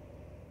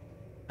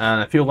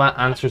 And I feel that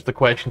answers the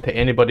question to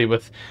anybody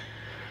with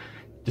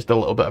just a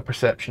little bit of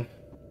perception.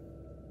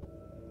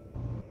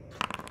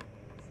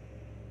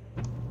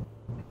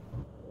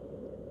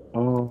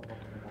 Oh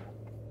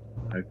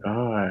my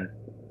God.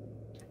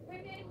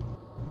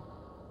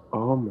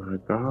 Oh my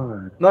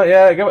god. Not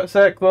yet, give it a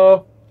sec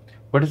though.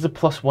 Where does the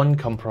 +1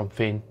 come from,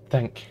 Fane?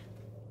 Think.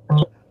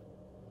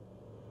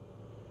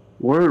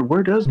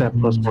 Where does that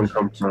 +1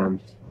 come from?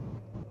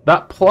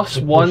 That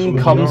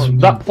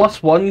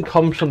 +1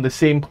 comes from the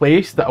same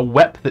place that a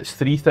whip that's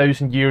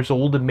 3,000 years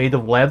old and made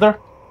of leather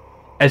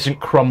isn't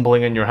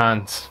crumbling in your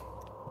hands.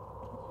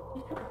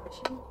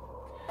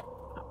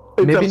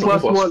 Maybe That's a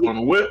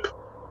 +1 whip.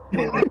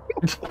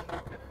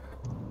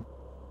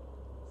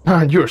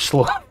 Man, you're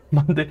slow,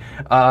 Monday.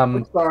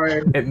 I'm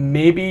sorry.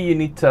 Maybe you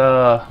need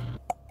to.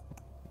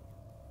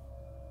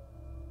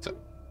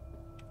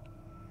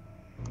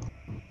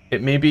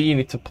 Maybe you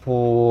need to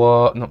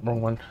pull. Not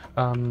wrong one.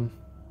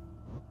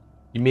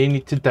 You may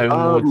need to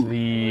download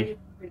the.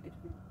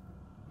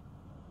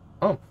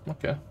 Oh,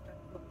 okay.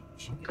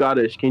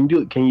 Scottish, can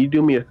you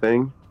do me a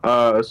thing?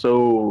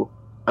 So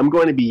I'm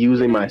going to be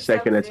using my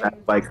second attack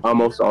like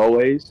almost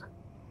always.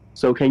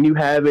 So can you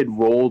have it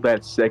roll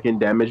that second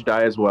damage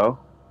die as well?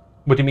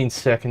 What do you mean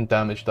second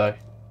damage die?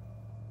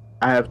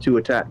 I have 2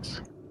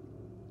 attacks.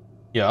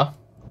 Yeah.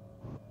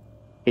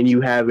 Can you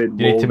have it roll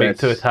You need to make that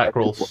 2 attack second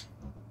rolls. one?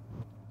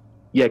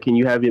 Yeah, can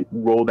you have it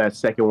roll that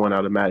second one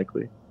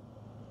automatically?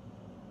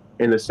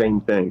 In the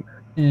same thing.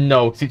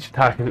 No, because each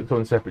attack is its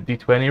own separate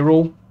D20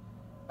 roll.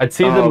 I'd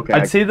say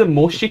I'd say the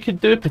most you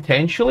could do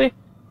potentially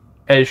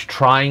is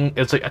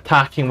like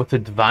attacking with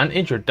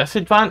advantage or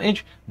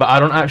disadvantage, but I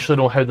don't actually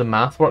know how the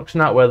math works in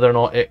that, whether or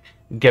not it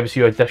gives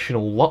you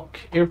additional luck,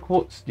 air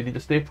quotes. Do you need a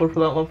stapler for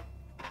that, love?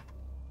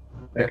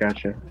 I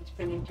gotcha.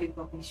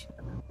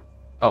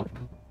 Oh,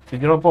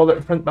 did you not bother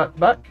to print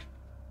back?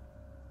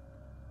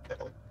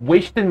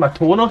 Wasting my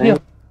toner here.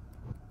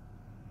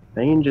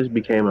 Thane just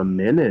became a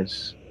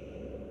menace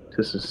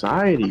to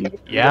society.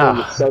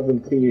 Yeah.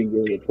 17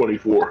 going to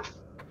 24.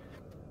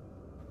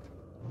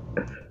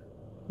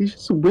 He's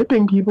just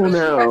whipping people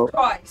now.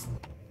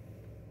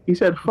 He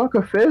said, "Fuck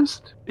a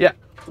fist." Yeah.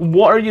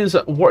 What are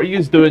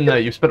you doing now?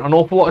 You've spent an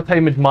awful lot of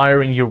time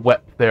admiring your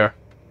whip there.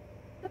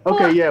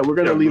 Okay, yeah, we're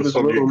gonna leave this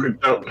room.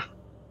 Out.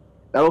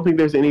 I don't think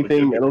there's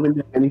anything. I don't think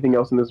there's anything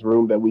else in this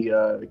room that we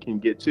can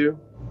get to,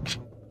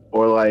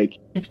 or like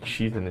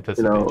She's in you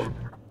anticipation. know,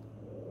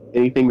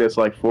 anything that's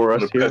like for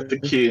us here. Pet the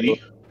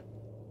kitty.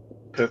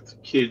 Pet the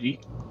kitty.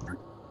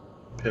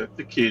 Pet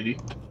the kitty.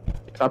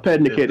 Stop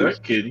petting the Pet kitties.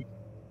 that kitty.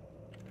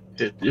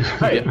 Pet this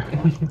Hey.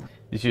 kitty.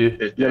 Did you?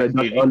 Pet Yeah, that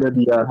kitty. under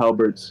the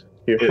halberds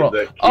here. Pet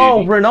that kitty.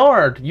 Oh,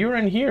 Renard, you're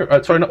in here.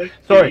 Sorry, no,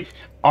 sorry.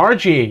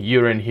 RJ,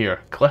 you're in here.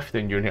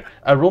 Clifton, you're in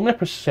here. Roll me a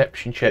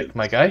perception check,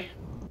 my guy.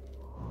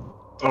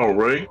 All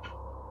right.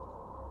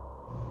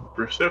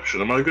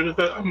 Perception. Am I good at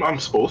that? I'm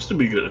supposed to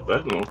be good at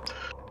that. No.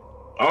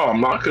 Oh,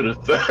 I'm not good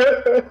at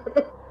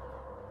that.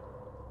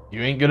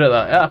 You ain't good at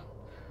that,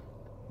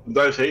 yeah.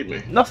 Guys hate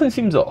me. Nothing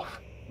seems off.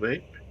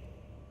 Right?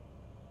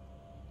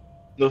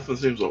 Nothing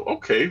seems off.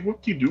 Okay,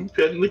 what do you do?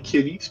 Petting the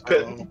kitties.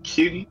 Petting the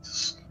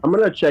kitties. I'm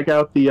gonna check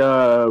out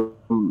the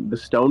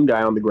stone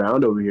guy on the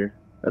ground over here.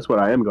 That's what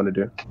I am gonna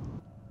do.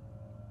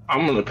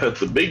 I'm gonna pet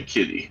the big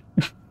kitty.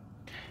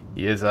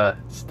 He is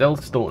still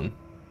stone.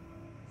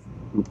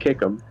 And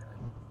kick him.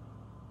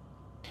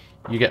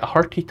 You get a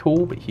hearty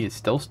toe, but he is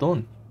still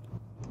stone.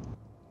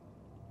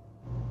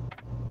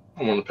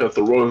 I'm gonna pet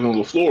the rug on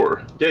the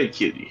floor. Dead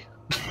kitty.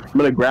 I'm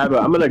gonna grab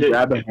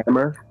a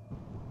hammer.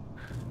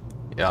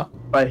 Yeah.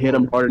 If I hit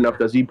him hard enough,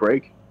 does he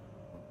break?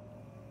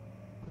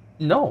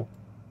 No.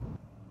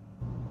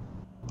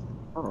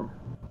 Oh.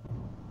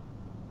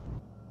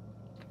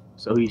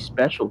 So he's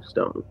special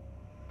stone.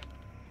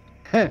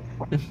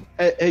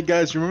 Hey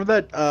guys, remember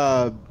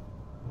that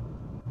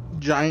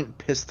giant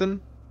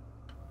piston?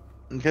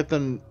 And get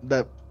them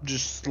that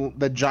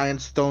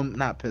giant stone,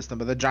 not piston,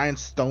 but the giant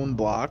stone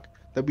block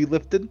that we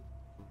lifted.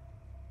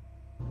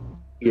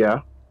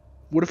 Yeah.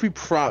 What if we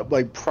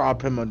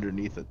prop him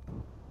underneath it?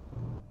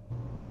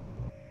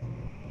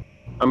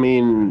 I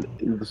mean,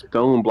 the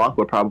stone block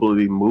would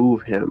probably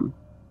move him.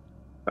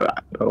 I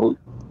don't.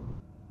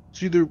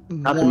 It's either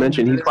Not to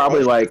mention, he's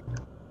probably like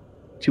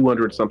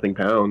 200 something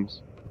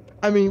pounds.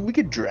 I mean, we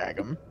could drag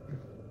him.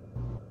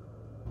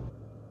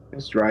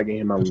 It's dragging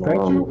him Thank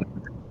along. you.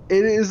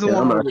 It is a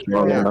Yeah, I'm long not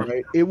strong enough.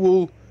 right? It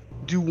will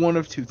do one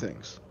of two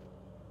things.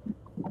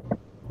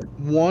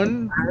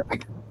 One,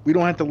 we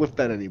don't have to lift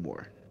that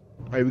anymore.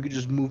 Right? We could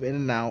just move in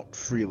and out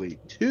freely.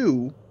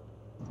 Two,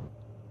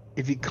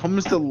 if he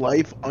comes to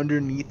life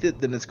underneath it,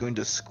 then it's going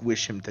to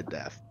squish him to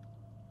death.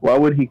 Why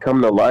would he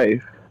come to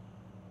life?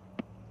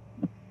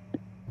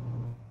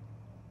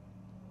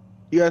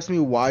 You asked me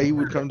why he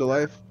would come to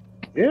life?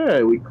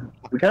 Yeah, we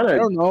kind I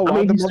of. don't know. I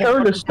mean, he's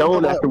turned to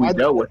stone after we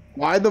dealt with.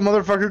 Why'd the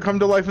motherfucker come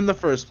to life in the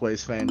first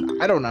place,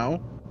 Fane? I don't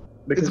know.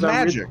 It's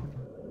magic.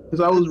 Because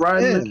I was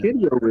riding the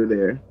kitty over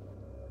there.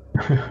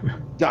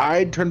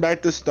 Died, turned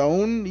back to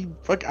stone.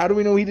 How do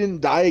we know he didn't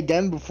die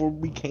again before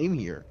we came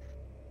here?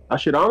 I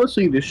should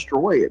honestly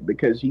destroy it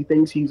because he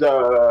thinks he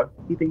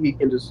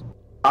can just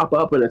pop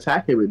up and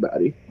attack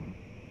everybody.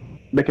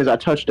 Because I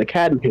touched a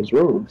cat in his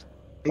room.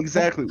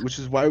 Exactly, which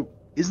is why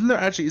isn't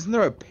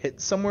there a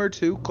pit somewhere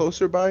too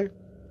closer by?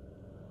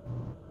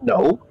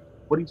 No.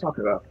 What are you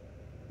talking about?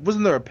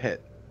 Wasn't there a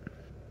pit?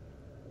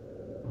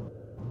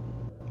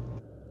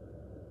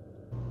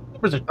 There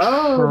was a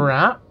Oh.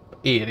 trap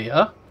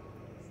area,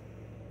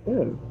 Yeah.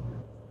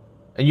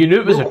 and you knew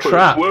it was a Real quick,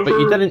 trap, but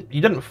you whoever-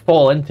 didn't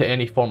fall into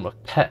any form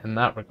of pit in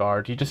that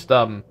regard. You just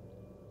I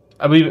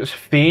believe it was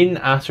Fane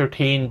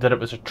ascertained that it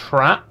was a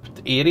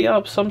trapped area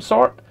of some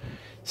sort,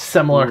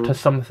 similar to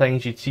some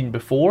things you'd seen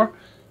before.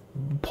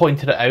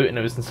 Pointed it out, and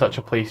it was in such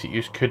a place that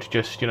you could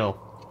just,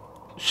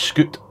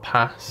 scoot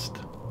past.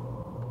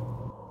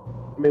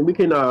 I mean, we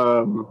can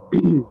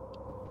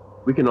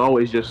we can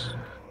always just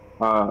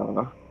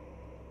throw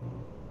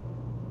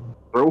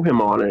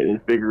him on it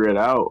and figure it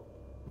out.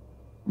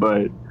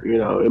 But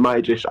it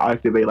might just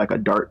activate like a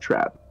dart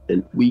trap,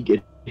 and we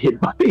get hit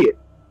by it.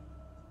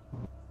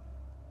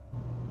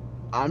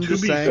 I'm To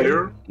just be saying.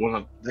 fair,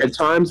 when At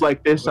times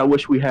like this, I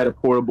wish we had a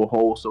portable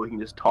hole so we can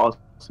just toss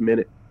him in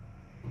it,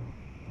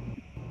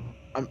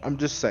 I'm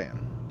just saying,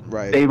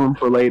 right? save him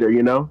for later.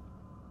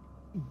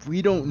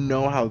 We don't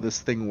know how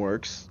this thing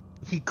works.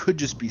 He could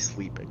just be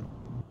sleeping.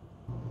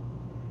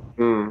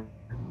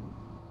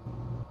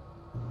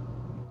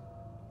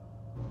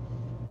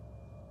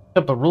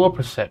 Yeah, but roll a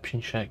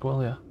perception check,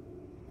 will ya?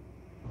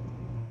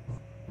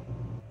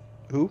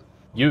 Who?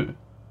 You.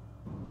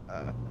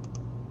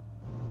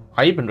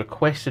 I even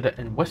requested it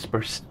in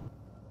whispers.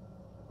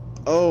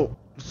 Oh,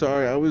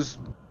 sorry. I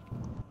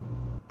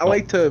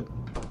like to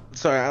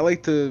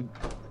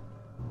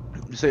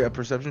say a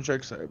perception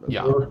check. Sorry about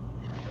Yeah. that.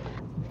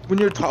 When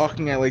you're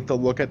talking, I like to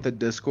look at the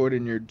Discord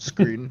in your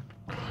screen.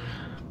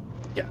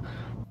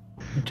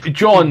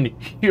 John,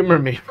 humor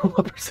me. Roll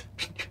a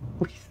perception check,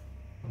 please.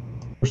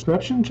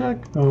 Perception check?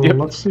 Oh, Yep.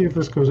 let's see if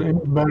this goes any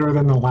better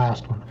than the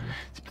last one.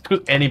 If it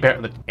goes any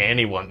better than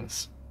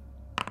anyone's.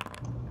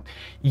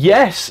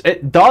 Yes,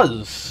 it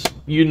does.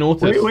 You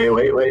notice.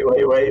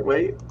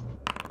 Wait.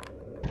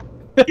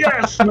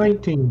 yes,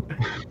 19.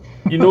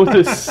 You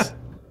notice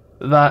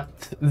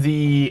that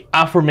the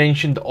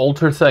aforementioned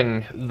altar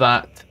thing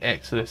that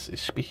Exodus is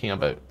speaking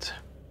about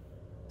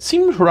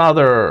seems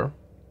rather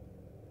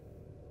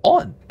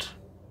odd.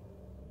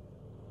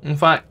 In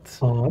fact,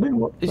 Oh, I didn't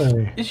want to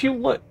say. as you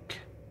look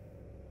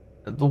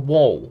at the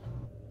wall,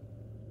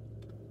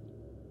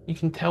 you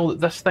can tell that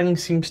this thing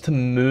seems to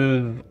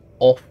move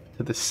off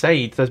to the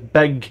side. This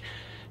big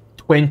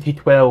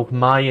 2012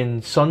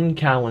 Mayan sun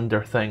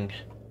calendar thing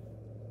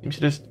seems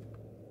to just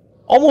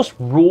almost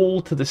roll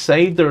to the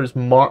side. There's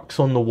marks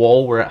on the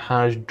wall where it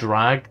has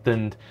dragged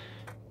and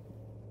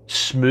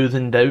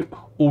smoothened out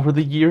over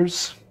the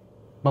years,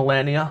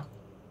 millennia.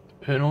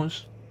 Who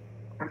knows?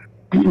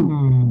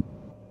 Do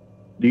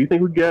you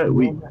think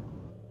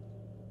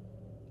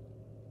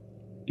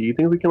Do you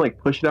think we can like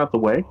push it out the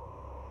way?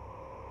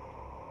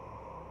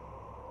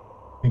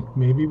 I think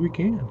maybe we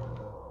can.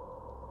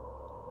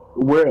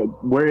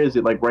 Where is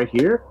it? Like right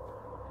here,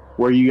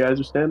 where you guys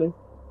are standing?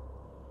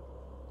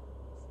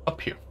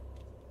 Up here.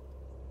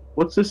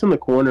 What's this in the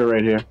corner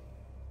right here?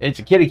 It's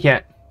a kitty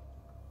cat.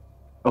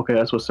 Okay,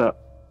 that's what's up.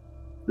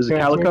 Is it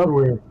Cats calico?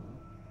 everywhere.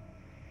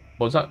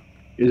 What was that?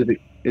 Is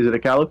it a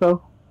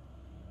calico?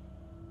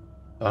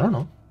 I don't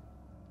know.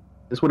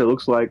 That's what it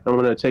looks like. I'm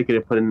gonna take it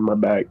and put it in my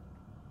bag.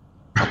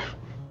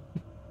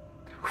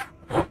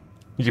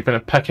 You're going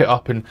to pick it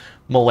up and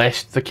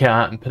molest the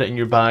cat and put it in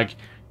your bag.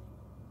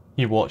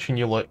 You watch and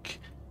you look.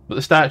 But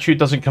the statue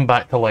doesn't come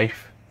back to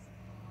life.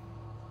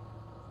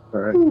 All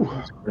right. Ooh.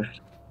 I'm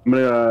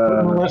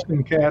gonna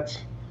Molesting cats.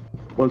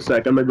 one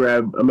sec. I'm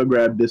gonna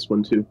grab this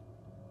one too,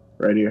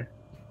 right here.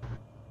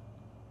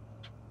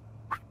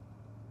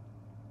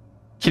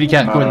 Kitty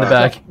cat, go in the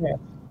bag.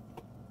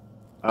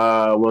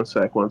 One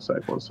sec. I'm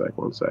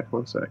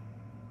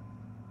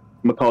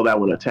gonna call that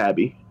one a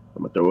tabby.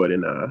 I'm gonna throw it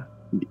in the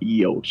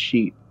old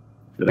sheet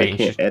that I Beige.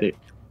 can't edit.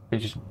 You're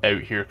just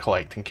out here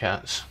collecting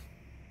cats.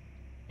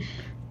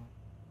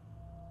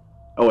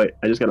 Oh wait,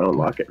 I just gotta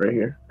unlock it right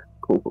here.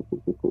 Cool.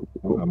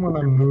 I'm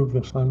gonna move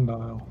the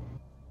sundial.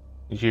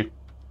 As you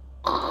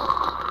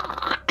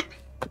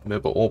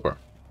move it over,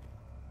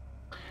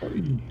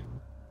 you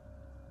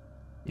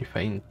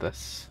find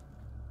this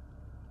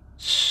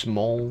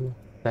small,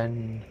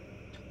 thin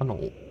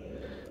tunnel.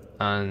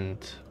 And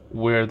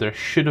where there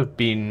should have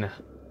been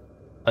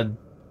a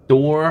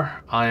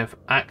door, I have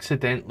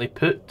accidentally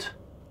put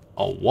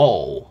a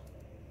wall.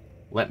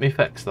 Let me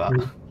fix that.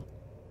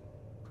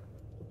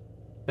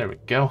 There we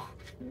go.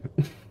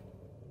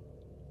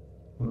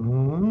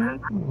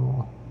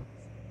 Oh.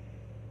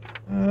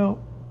 Well.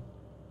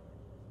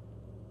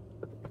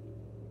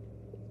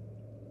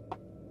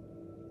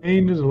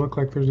 Hey, does it look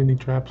like there's any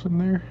traps in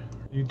there?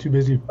 Are you too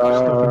busy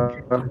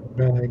stuffing your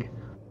bag?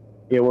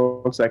 Yeah,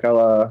 one sec.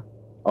 I'll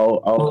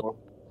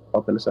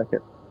help in a second.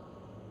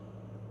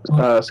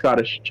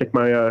 Scottish, check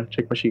my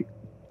sheet.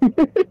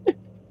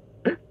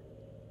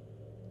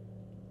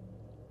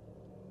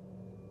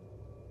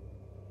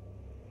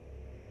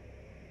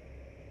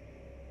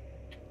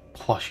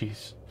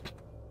 Plushies.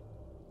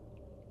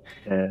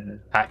 Yeah.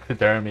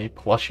 Taxidermy,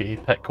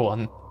 plushie, pick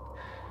one.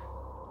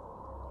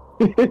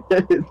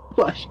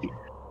 Flashy.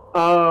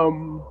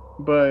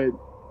 but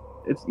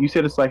you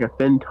said it's like a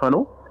thin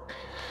tunnel.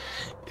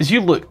 As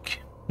you look,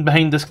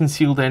 behind this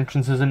concealed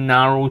entrance is a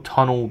narrow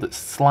tunnel that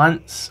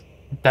slants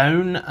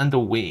down and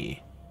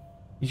away.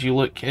 As you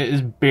look, it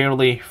is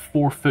barely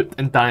 4 foot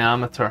in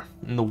diameter,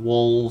 and the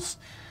walls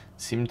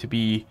seem to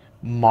be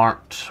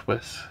marked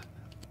with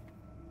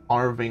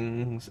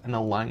carvings in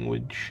a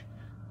language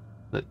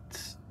that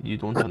you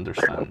don't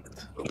understand.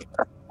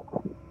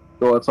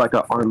 So it's like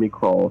an army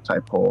crawl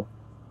type hole.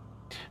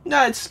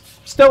 No, it's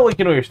still like,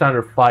 your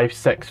standard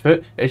 5-6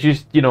 foot. It's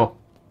just,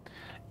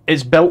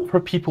 it's built for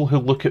people who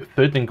look at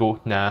food and go,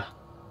 nah.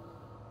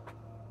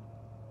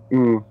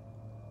 Mm.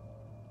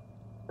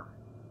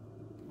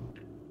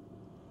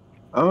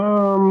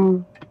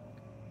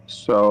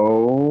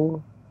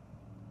 So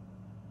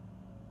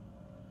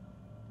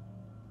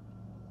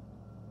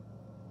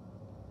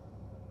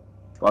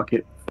fuck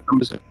it. I'm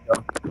just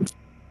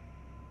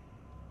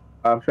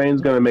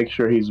Fane's gonna make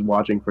sure he's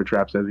watching for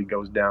traps as he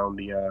goes down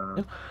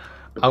the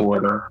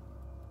corridor.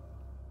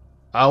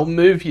 I'll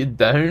move you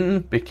down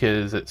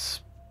because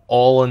it's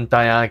all in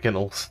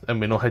diagonals, and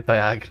we know how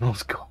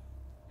diagonals go.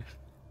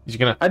 You're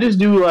gonna. I just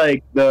do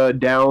like the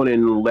down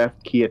and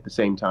left key at the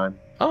same time.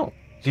 Oh,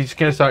 you're just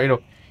gonna start,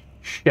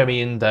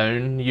 shimmying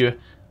down. You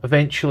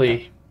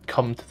eventually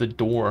come to the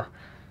door.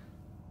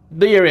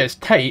 The area is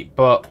tight,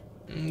 but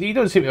you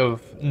don't seem to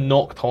have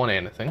knocked on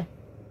anything.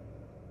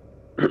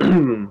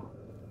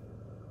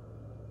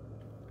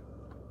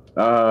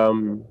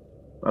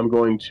 I'm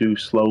going to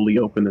slowly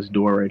open this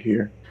door right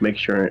here,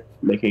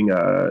 making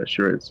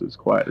sure it's as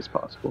quiet as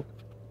possible.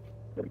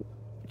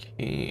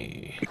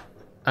 Okay.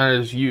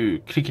 As you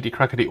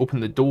crickety-crackety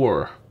open the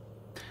door,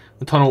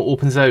 the tunnel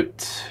opens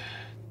out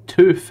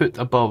 2 foot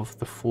above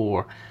the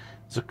floor.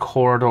 There's a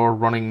corridor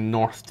running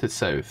north to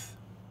south.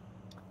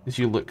 As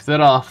you look,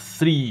 there are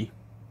 3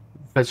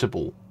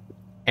 visible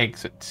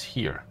exits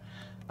here.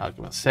 I'll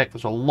give it a sec,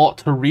 there's a lot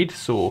to read,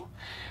 so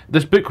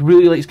this book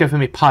really likes giving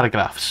me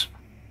paragraphs.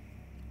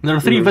 There are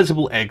 3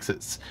 visible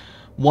exits,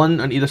 one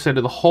on either side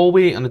of the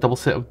hallway and a double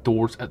set of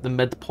doors at the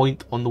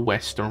midpoint on the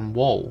western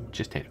wall, which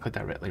is technically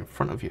directly in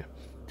front of you.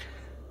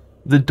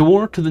 The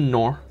door to the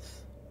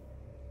north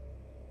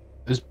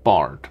is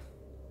barred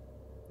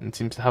and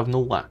seems to have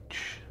no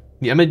latch.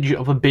 The image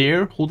of a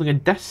bear holding a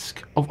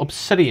disc of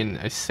obsidian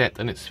is set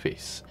in its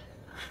face.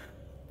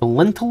 The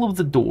lintel of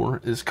the door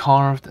is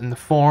carved in the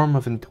form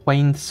of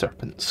entwined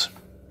serpents.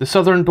 The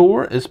southern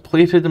door is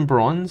plated in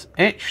bronze.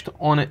 Etched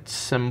on its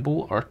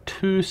symbol are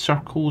 2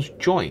 circles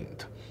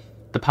joined.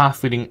 The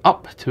path leading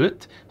up to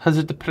it has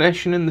a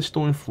depression in the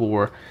stone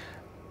floor,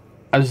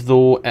 as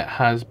though it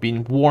has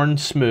been worn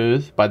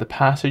smooth by the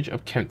passage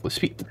of countless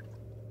feet.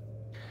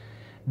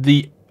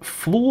 The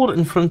floor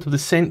in front of the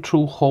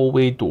central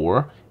hallway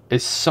door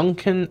is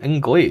sunken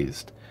and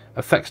glazed.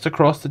 Affixed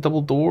across the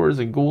double door is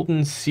a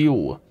golden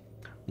seal,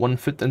 1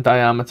 foot in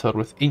diameter,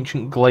 with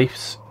ancient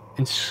glyphs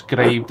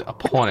inscribed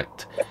upon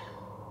it.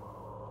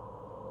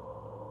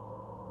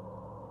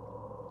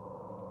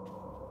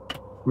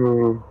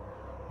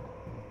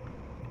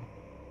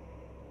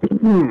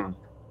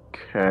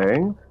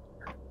 Okay.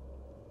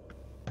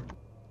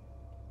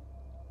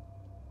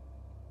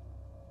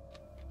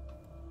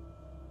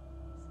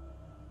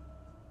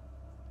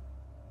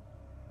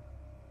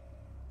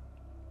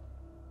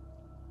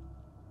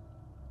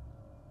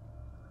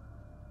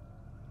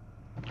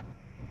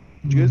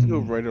 Did you guys go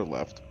right or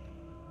left?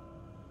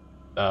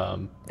 That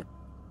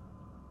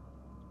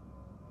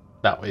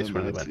way is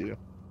where they That's went. you.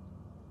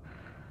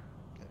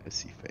 I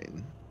see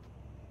Fane.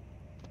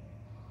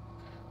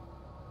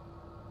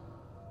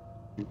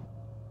 I don't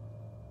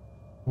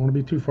want to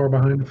be too far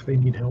behind if they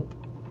need help.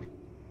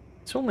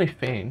 It's only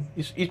Fane.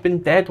 He's been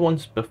dead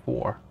once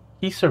before.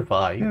 He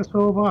survived. Yeah,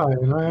 so have I,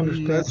 and I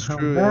understand That's how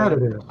true, bad yeah.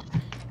 it is.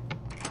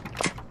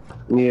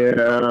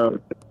 Yeah.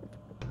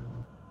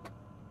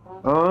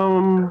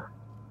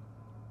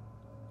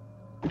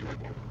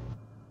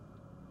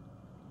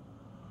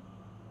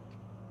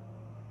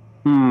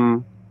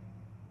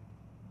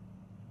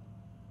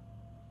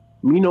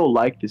 Me no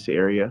like this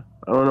area.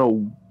 I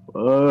don't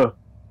know.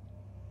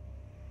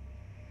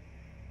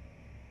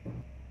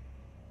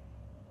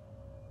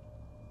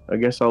 I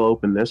guess I'll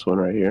open this one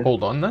right here.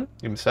 Hold on then.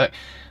 Give me a sec.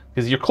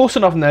 Because you're close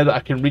enough now that I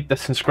can read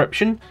this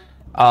inscription.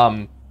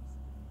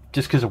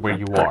 Just because of where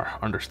you are.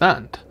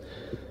 Understand?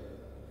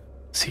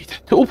 See,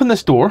 to open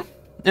this door,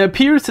 it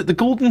appears that the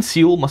golden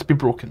seal must be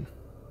broken.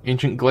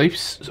 Ancient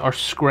glyphs are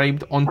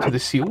scribed onto the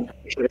seal.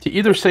 To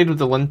either side of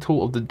the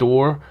lintel of the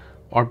door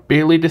are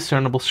barely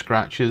discernible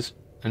scratches,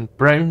 and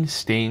brown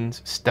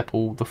stains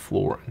stipple the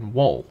floor and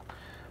wall.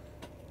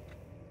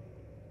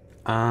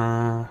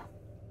 I'm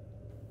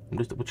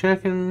just double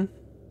checking.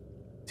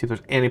 See if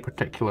there's any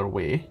particular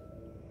way.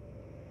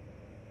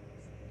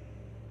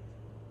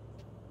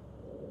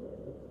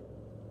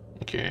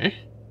 Okay.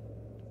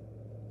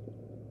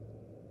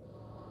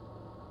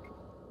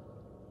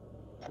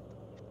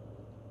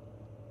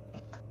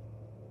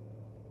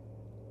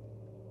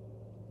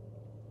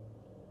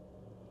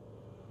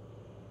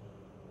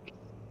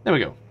 There we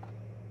go.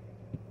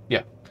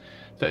 Yeah.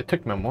 So it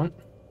took me a moment.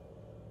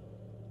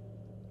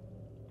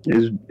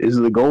 Is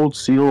the gold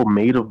seal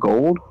made of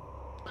gold?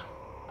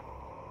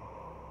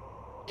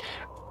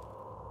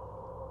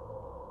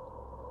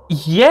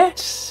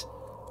 Yes.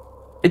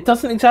 It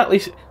doesn't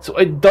exactly. So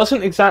it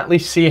doesn't exactly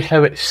say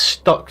how it's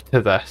stuck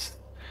to this,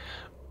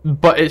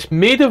 but it's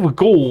made of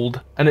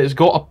gold and it's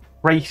got a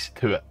price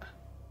to it.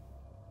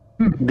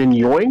 Then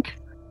yoink.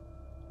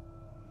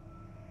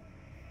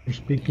 You're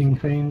speaking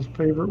Fane's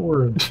favorite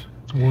words.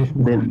 It's worth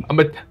more. Then I'm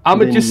Then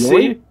gonna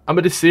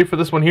just say for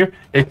this one here,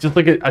 it's just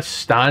like a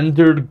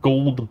standard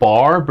gold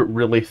bar, but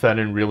really thin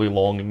and really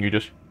long, and you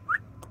just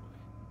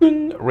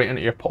right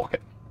into your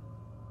pocket.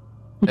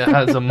 It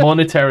has a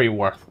monetary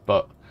worth,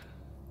 but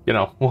you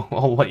know,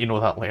 I'll let you know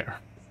that later.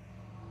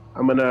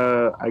 I'm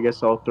gonna. I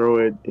guess I'll throw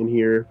it in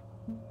here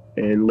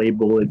and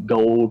label it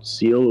gold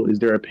seal. Is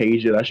there a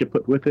page that I should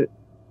put with it?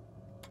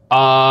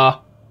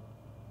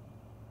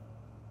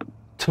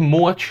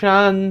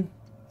 Tamaochan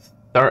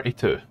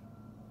 32.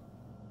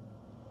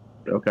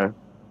 Okay.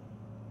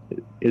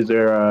 Is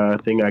there a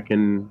thing I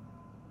can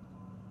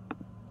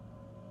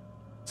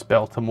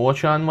Spell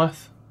Tamaochan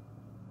with?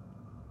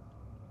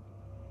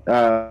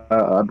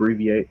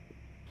 abbreviate?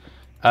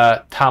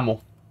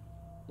 Tamo.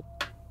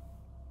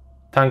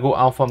 Tango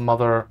Alpha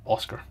Mother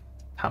Oscar.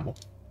 Tamo.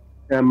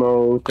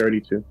 Ammo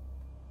 32.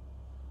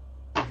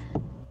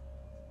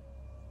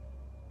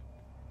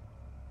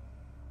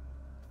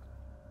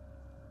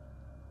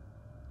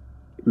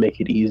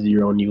 Make it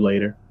easier on you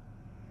later.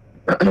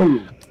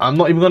 I'm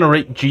not even going to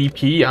write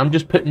GP, I'm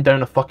just putting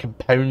down a fucking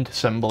pound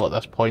symbol at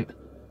this point.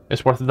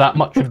 It's worth that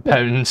much in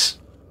pounds.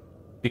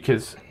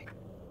 Because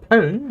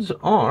pounds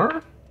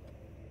are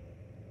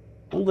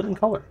golden in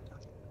colour.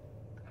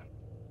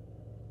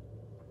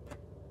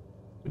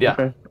 Yeah.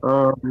 Okay.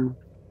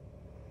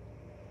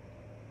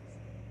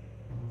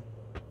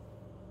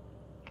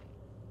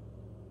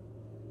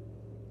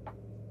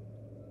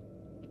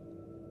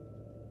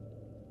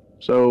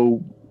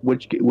 So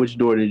which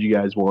door did you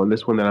guys want?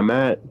 This one that I'm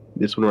at,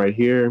 this one right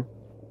here,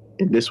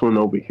 and this one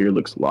over here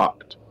looks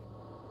locked.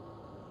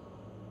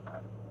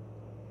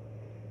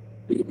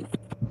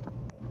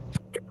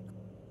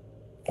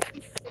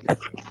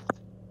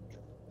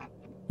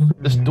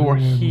 This door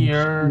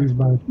here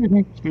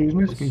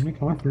Excuse me,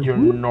 come on through. your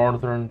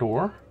northern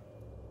door.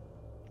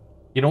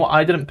 You know what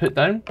I didn't put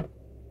down?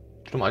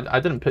 I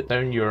didn't put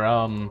down your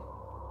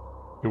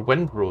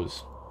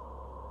windrows.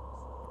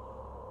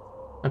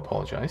 I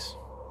apologise.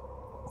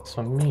 It's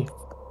on me.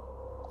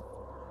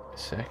 A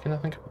second, I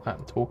think I put that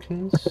in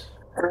tokens.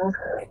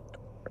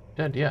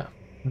 Did, yeah.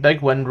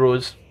 Big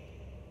windrows.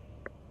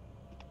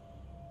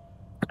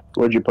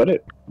 Where'd you put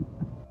it?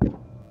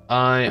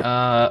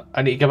 I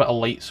need to give it a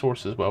light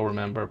source as well,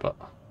 remember, but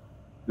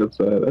That's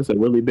a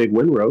really big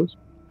windrose.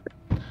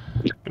 I'm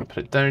gonna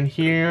put it down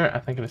here. I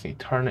think I just need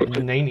to turn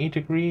it 90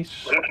 degrees.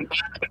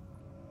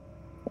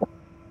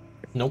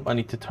 Nope, I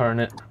need to turn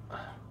it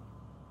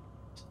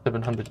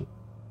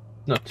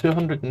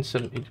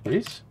 270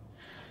 degrees.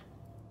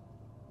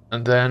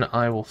 And then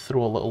I will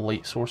throw a little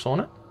light source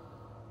on it.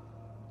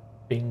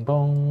 Bing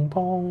bong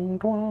bong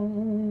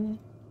dong.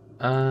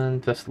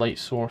 And this light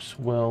source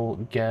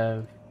will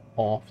give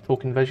off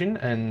token vision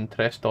and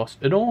 3, 2,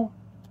 1.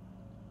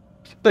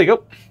 There you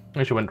go.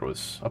 There's your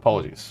windrows.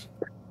 Apologies.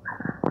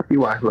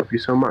 I love you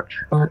so much.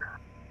 And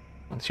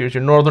here's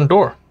your northern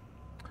door.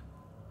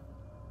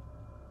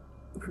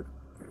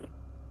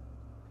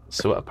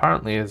 So it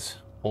apparently is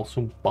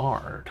also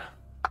barred.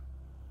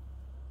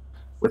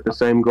 With the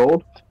same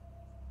gold?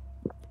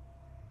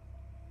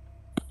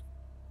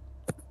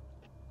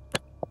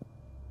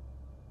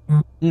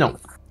 No,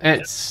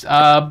 it's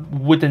a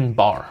wooden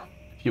bar,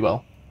 if you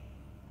will.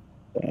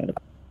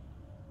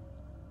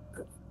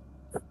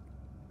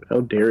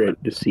 How dare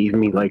it deceive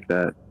me like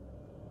that?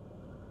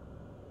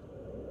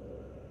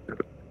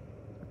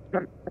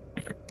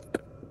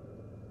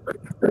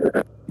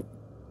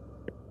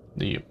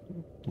 Do you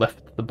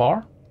lift the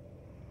bar?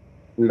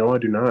 No, I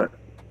do not.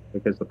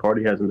 Because the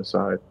party hasn't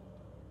decided.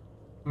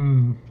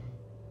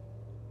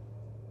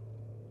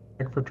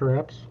 Check for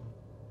traps.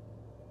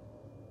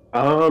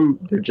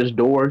 They're just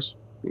doors.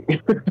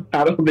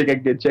 I don't think I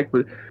can check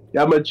for.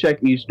 Yeah, I'm gonna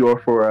check each door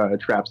for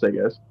traps, I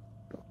guess.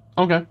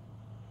 Okay.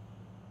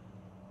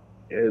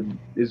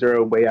 Is there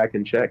a way I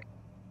can check?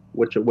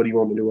 What do you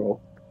want me to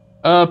roll?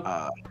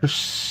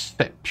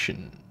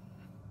 Perception.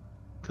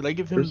 Could I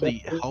give him the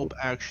help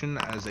action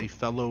as a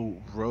fellow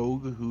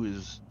rogue who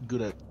is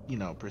good at,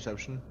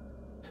 perception?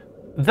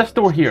 This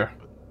door here.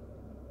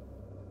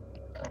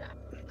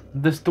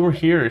 This door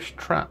here is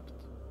trapped.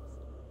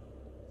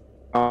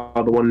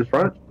 The one in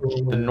front?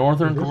 The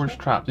northern door is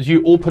trapped. As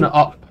you open it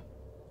up.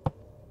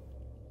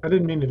 I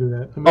didn't mean to do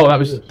that. Oh,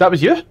 that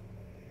was you?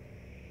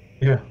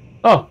 Yeah.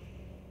 Oh.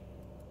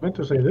 I meant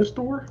to say this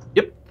door?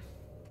 Yep.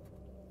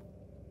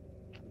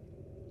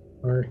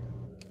 Sorry.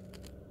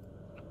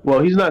 Well,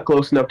 he's not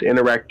close enough to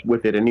interact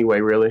with it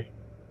anyway, really.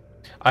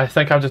 I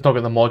think I've just not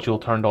got the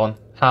module turned on.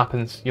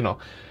 Happens,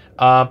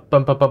 But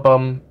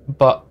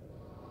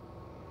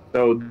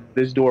So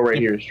this door right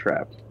here is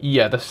trapped.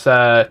 yeah, this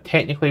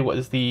technically what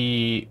is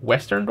the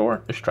western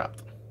door is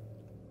trapped.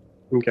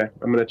 Okay,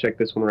 I'm gonna check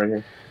this one right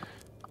here.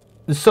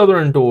 The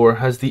southern door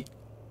has the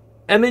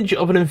image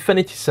of an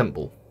infinity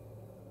symbol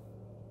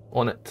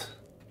on it.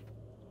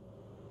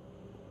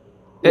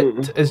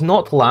 It is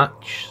not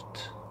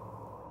latched,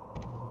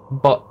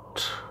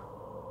 but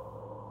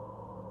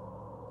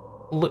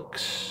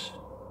looks...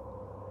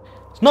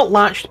 It's not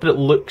latched, but it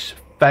looks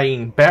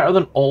fine. Better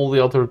than all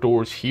the other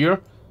doors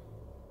here,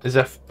 as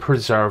if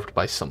preserved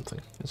by something,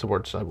 is the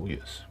words I will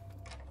use.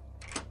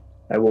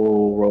 I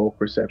will roll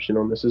perception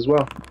on this as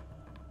well.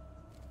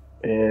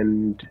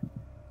 And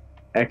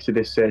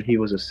Exodus said he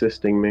was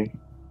assisting me,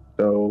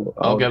 so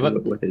I'll give do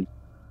it. with it.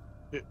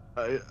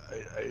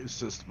 It's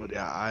just, but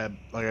yeah,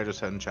 like I just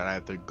said in chat, I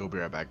have to go be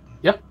right back.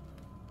 Yeah.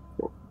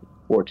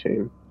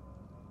 14.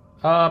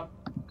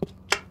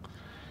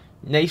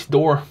 Nice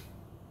door.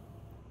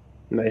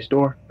 Nice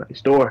door.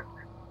 Nice door.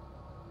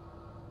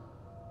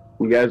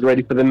 You guys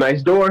ready for the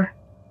nice door?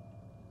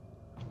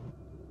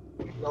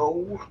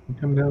 No.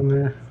 Come down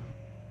there.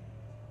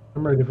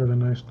 I'm ready for the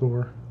nice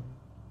door.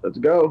 Let's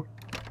go.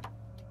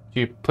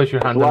 You place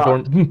your hand on the door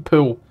and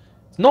pull.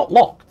 It's not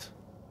locked.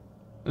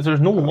 There's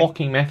no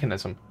locking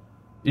mechanism.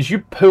 As you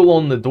pull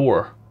on the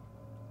door,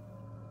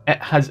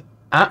 it has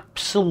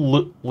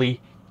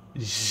absolutely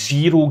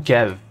zero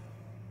give.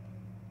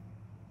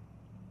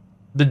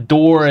 The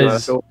door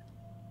is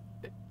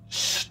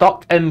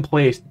stuck in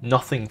place.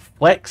 Nothing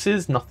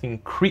flexes, nothing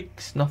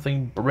creaks,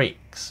 nothing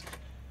breaks.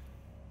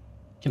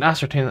 You can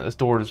ascertain that this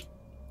door is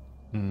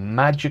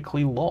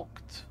magically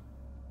locked.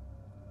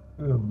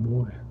 Oh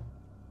boy.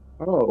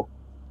 Oh.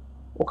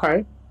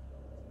 Okay.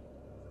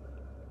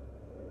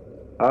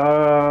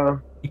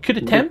 You could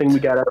Good attempt. thing we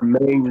got our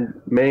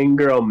main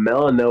girl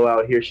Melano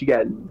out here. She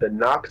got the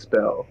knock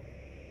spell.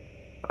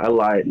 I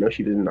lied. No,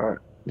 she did not.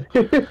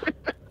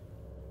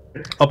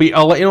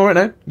 I'll let you know right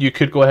now. You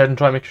could go ahead and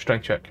try and make your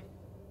strength check.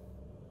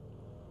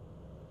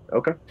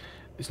 Okay.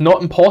 It's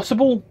not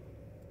impossible,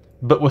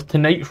 but with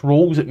tonight's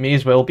rolls, it may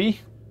as well be.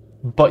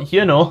 But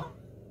you know.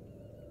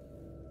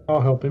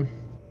 I'll help him.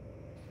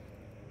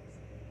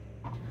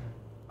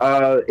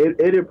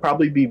 It'd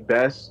probably be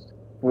best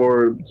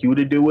for you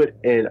to do it,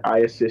 and I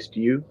assist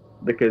you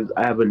because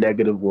I have a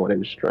 -1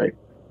 in strength.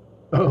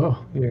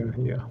 Oh,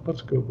 yeah.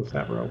 Let's go with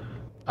that route.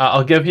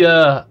 I'll give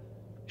you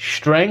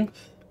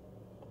strength,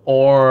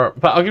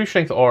 but I'll give you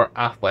strength or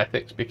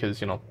athletics because,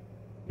 you know,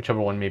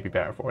 whichever one may be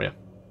better for you.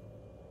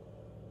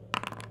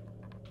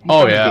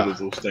 Oh, Sounds yeah. good as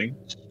those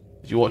things.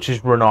 You watch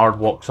as Renard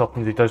walks up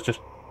and he does just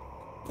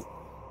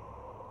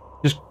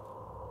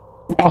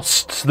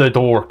busts the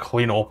door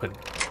clean open.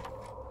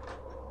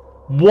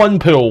 One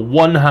pull,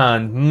 one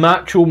hand,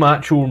 macho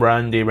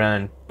Randy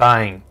ran,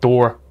 bang,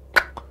 door.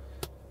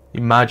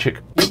 The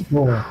magic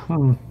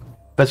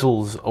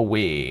fizzles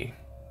away.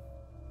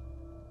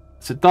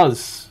 As it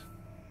does,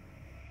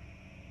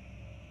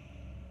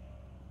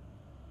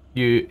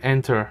 you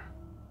enter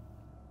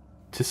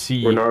to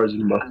see Renard's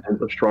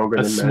muscles are stronger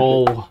a than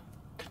small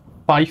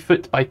 5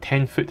 foot by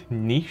 10 foot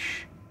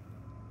niche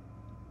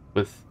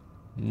with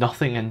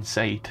nothing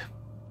inside.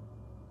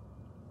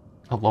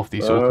 I love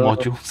these old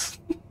modules.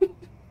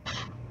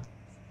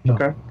 No.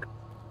 Okay.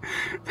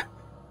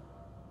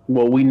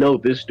 Well, we know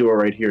this door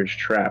right here is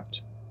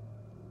trapped.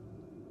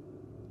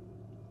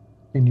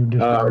 Can you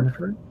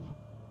dismantle it?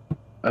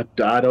 I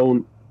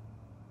don't.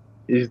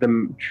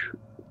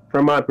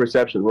 From my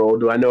perception roll,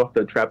 do I know if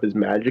the trap is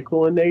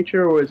magical in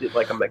nature or is it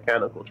like a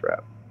mechanical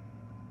trap?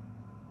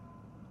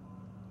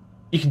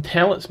 You can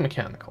tell it's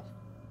mechanical.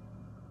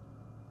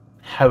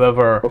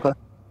 However, Okay.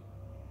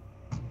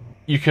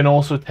 you can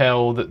also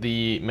tell that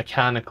the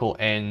mechanical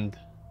end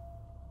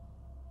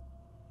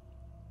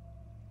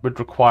would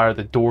require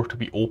the door to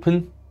be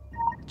open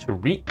to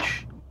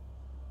reach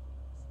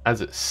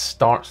as it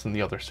starts on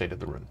the other side of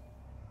the room.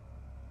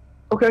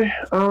 Okay.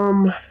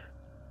 I'm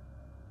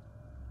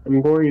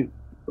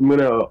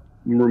gonna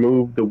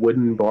remove the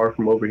wooden bar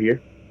from over here.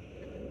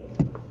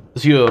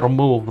 As you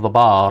remove the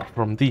bar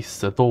from this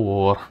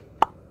door,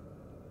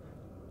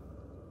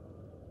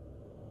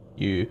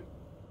 you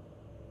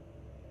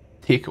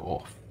take it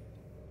off.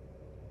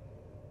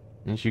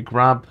 As you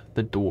grab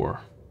the door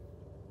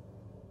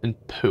and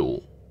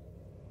pull.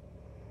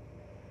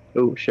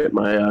 Oh shit!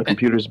 My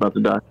computer's about to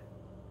die.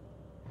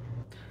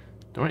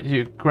 Alright,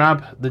 you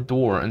grab the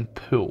door and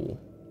pull.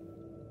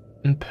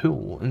 And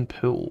pull and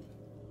pull.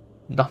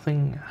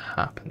 Nothing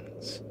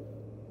happens.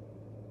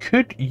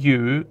 Could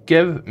you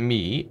give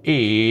me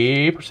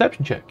a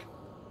perception check?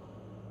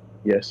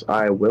 Yes,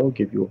 I will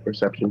give you a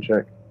perception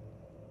check.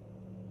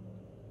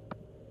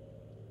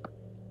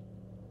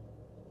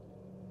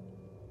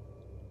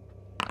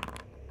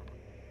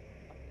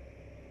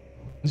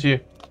 As you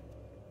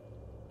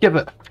give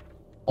it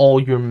all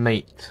your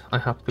might. I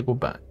have to go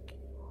back.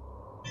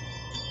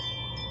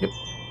 Yep.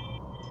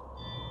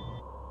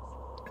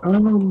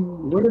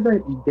 Where did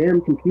that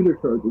damn computer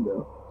charger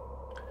go?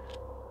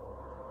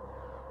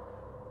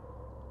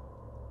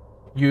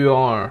 You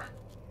are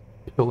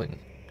pulling.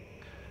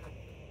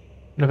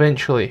 And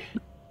eventually,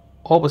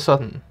 all of a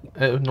sudden,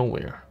 out of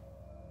nowhere,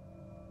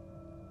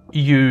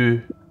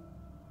 you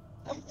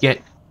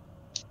get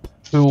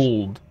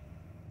pulled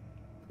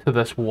to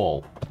this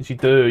wall. As you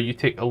do, you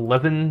take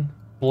 11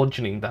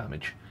 bludgeoning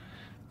damage.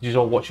 You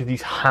all watch as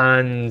these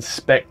hands,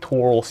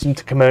 spectral, seem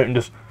to come out and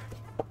just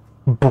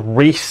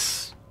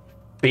brace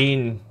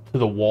Bane to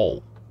the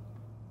wall.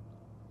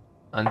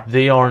 And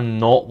they are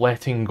not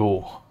letting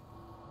go.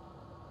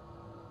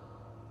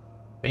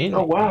 Bane,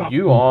 Oh, wow.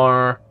 you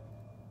are...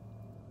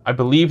 I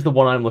believe the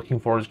one I'm looking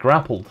for is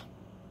grappled.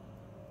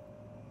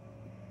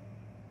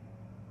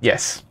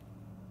 Yes.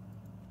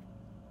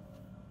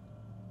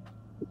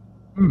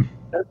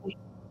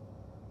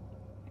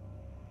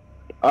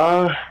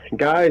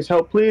 Guys,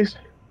 help please.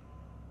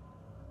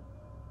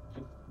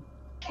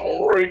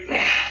 All right.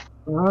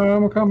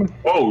 I'm coming.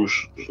 Oh,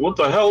 what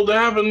the hell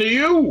happened to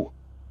you?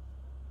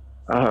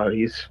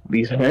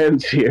 These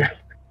hands here.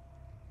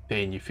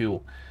 Bane, you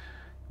feel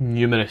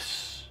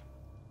numerous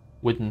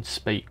wooden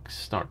spikes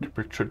start to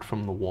protrude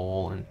from the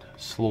wall and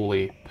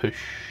slowly push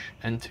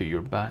into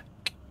your back.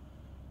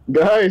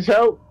 Guys,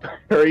 help!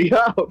 Hurry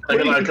up! I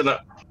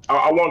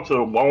want to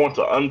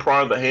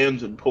unpry the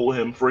hands and pull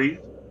him free.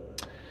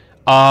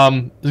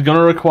 It's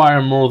gonna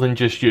require more than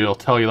just you, I'll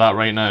tell you that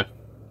right now.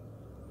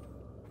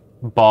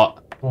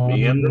 But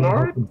Me and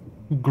Bernard?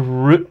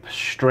 group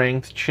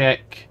strength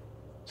check,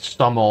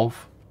 some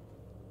of.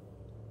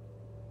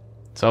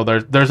 So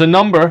there's a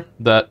number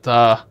that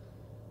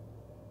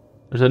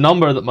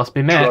must be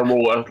Should met. I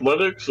roll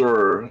athletics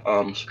or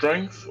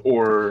strength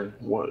or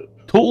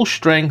what? Total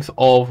strength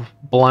of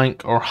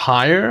blank or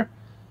higher.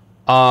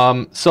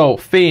 So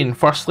Fane,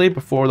 firstly,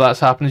 before that's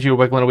happened as you're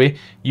wiggling away,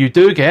 you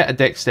do get a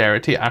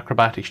dexterity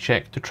acrobatics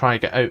check to try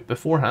and get out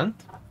beforehand.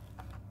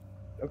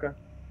 Okay.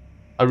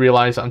 I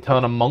realise that I'm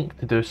telling a monk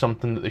to do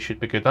something that they should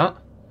be good at.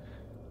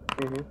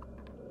 Mhm.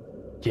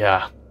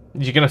 Yeah.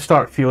 You're going to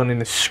start feeling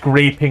the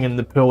scraping and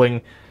the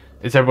pulling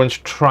as everyone's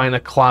trying to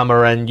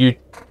clamber in. You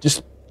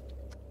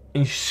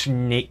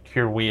snake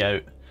your way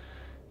out.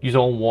 You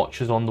all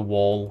watch as on the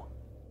wall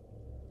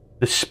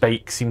the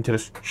spikes seem to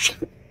just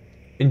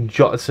and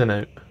jettison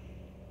out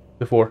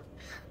before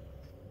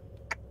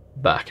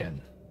back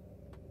in.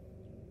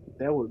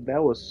 That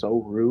was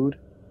so rude.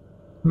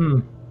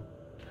 You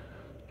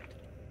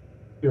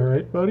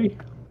alright, buddy?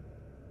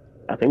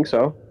 I think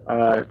so.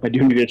 I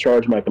do need to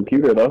charge my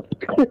computer though.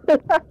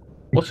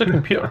 What's a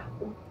computer?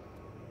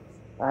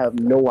 I have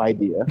no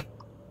idea.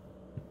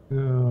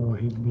 Oh,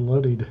 he's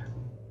bloodied.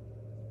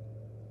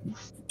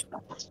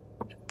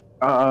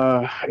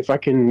 If I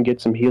can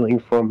get some healing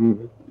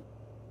from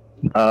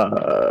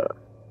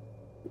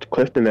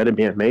Clifton, that'd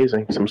be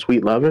amazing. Some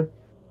sweet loving.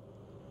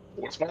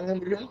 What's my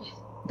name again?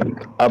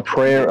 A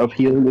prayer of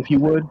healing, if you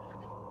would.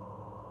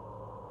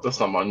 That's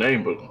not my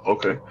name, but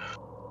okay.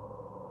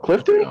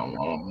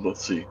 Clifton?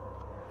 Let's see.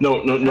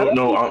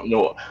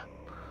 No.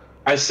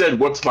 I said,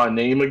 "What's my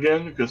name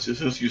again?" Because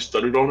since you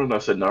stuttered on it, I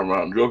said, "No,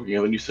 I'm joking,"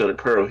 and then you said a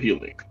prayer of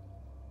healing.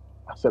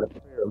 I said a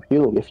prayer of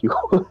healing, if you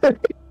would.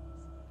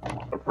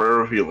 A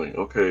prayer of healing.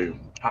 Okay.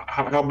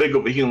 How big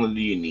of a healing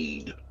do you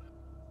need?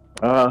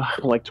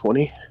 Like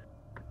 20.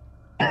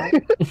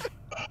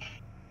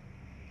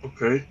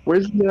 Okay.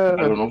 Where's the?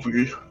 I don't know if we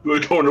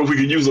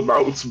can use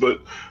amounts,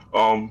 but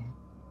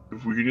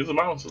if we can use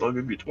amounts, I'll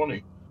give you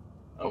 20.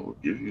 I will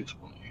give you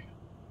 20.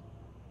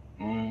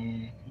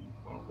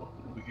 What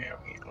do we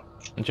have here?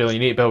 Angela, you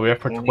need to be aware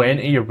for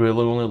 20, you're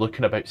really only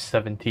looking at about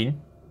 17.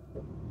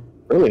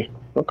 Really?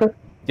 Okay.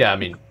 Yeah, I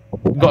mean,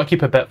 you've got to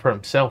keep a bit for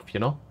himself, you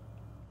know?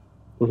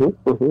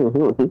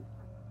 Mm-hmm.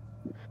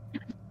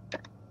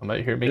 I'm out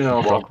here making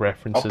Yeah, drug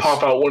references. I'll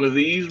pop out one of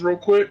these real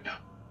quick.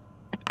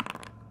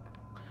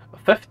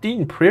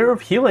 15, Prayer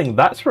of Healing,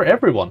 that's for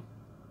everyone.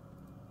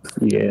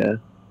 Yeah,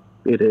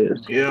 it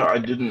is. Yeah, I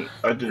didn't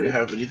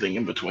have anything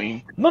in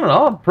between.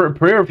 No.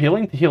 Prayer of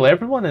Healing to heal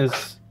everyone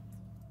is...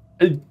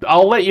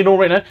 I'll let you know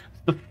right now, it's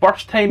the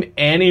first time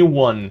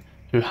anyone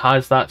who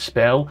has that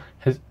spell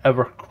has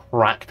ever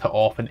cracked it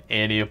off in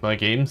any of my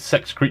games.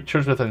 6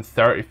 creatures within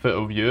 30 foot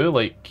of you,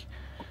 like,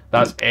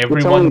 that's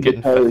everyone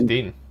getting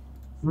 15.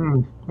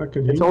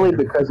 It's only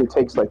because it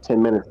takes like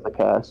 10 minutes to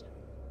cast.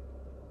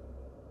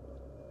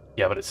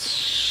 Yeah, but it's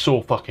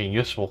so fucking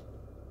useful.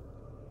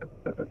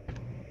 So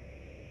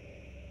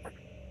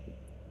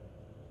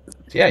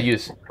yeah, you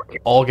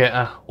all get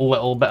a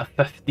little bit of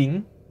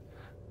 15.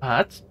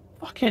 That's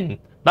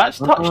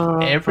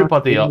touched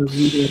everybody up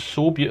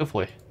so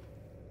beautifully.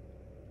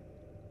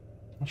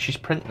 She's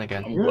printing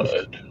again. I'm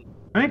glad.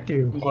 Thank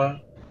you. I'm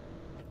glad.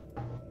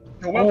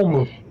 You're welcome.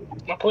 Almost.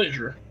 It's my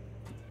pleasure.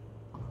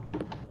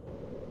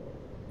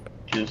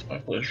 It is my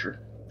pleasure.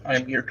 I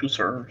am here to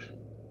serve.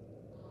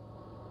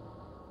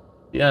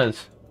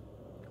 Yes.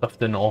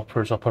 Clifton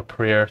offers up a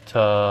prayer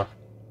to...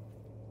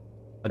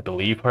 I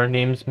believe her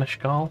name's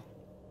Mishgal.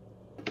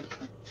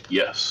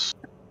 Yes.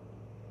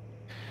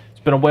 It's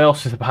been a while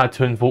since I've had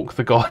to invoke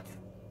the god.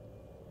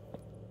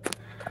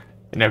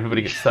 And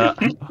everybody gets that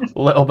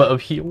little bit of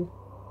heal.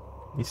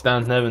 He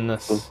stands now in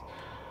this...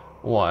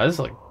 What is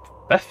it, like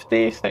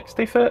 50,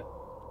 60 foot?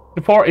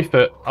 40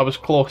 foot, I was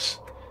close.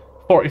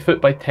 40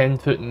 foot by 10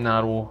 foot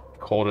narrow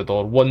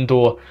corridor. One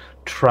door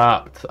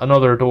trapped.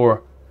 Another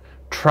door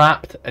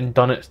trapped and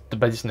done its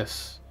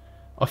business.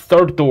 A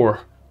third door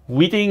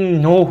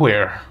leading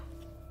nowhere.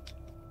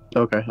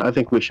 Okay, I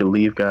think we should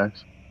leave,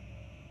 guys.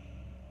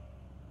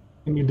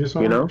 Can you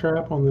disarm the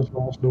trap on this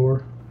last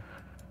door?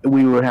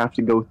 We would have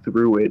to go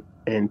through it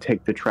and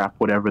take the trap,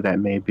 whatever that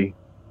may be.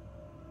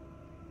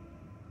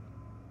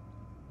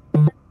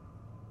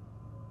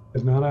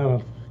 It's not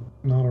a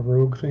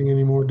rogue thing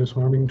anymore,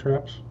 disarming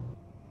traps?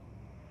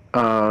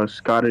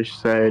 Scottish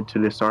said to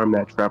disarm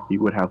that trap,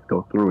 you would have to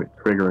go through it,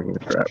 triggering the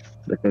trap,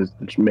 because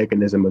the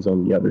mechanism is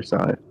on the other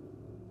side.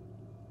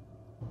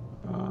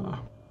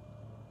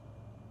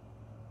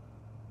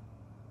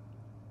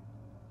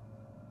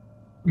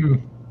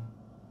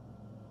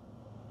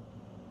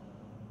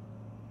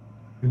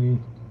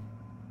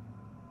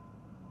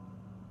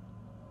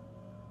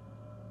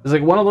 It's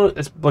like one of those.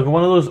 It's like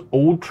one of those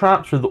old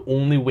traps where the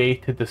only way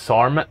to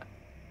disarm it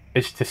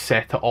is to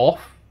set it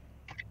off.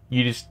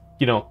 You just,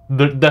 you know,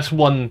 this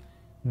one,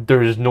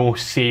 there's no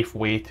safe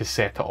way to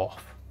set it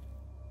off.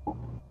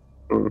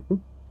 Mm-hmm.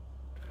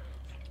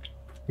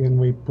 Can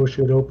we push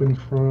it open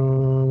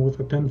with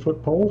a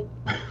 10-foot pole?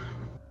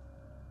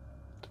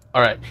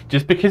 All right,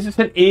 just because it's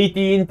an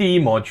AD&D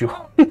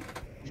module.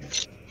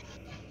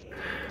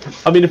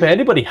 I mean, if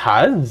anybody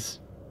has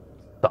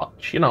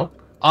such, you know,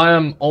 I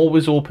am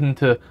always open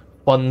to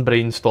fun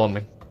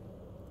brainstorming.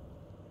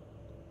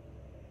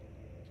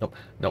 No.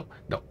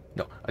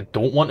 I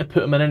don't want to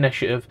put him in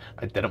initiative.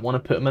 I didn't want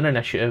to put him in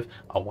initiative.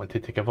 I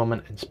wanted to give him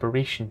an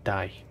inspiration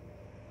die.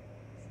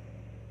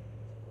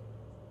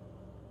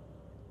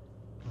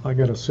 I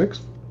got a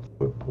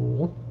 6-foot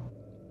pole.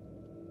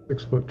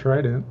 6-foot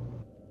trident.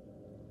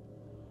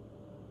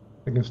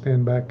 I can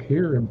stand back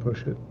here and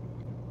push it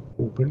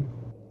open.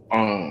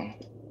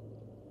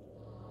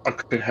 I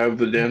could have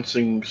the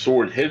dancing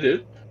sword hit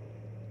it.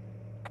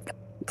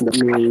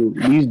 I mean,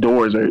 these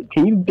doors are...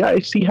 Can you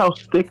guys see how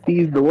thick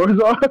these doors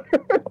are?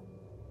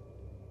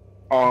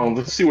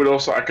 Let's see what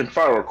else. I can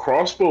fire a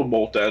crossbow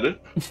bolt at it.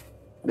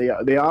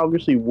 They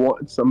obviously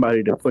want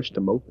somebody to push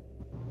them open.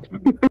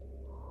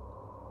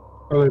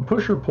 Are they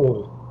push or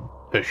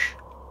pull? Push.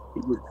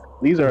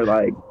 These are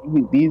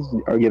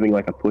giving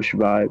like a push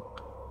vibe.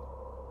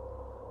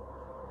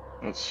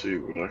 Let's see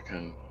what I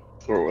can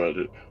throw at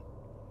it.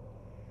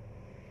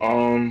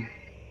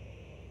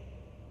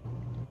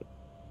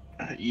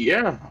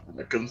 Yeah,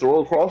 I can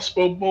throw a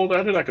crossbow bolt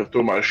at it. I can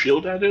throw my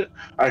shield at it.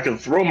 I can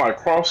throw my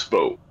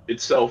crossbow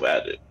itself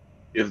at it,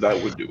 if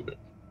that would do it.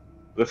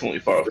 Definitely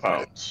 5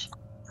 pounds.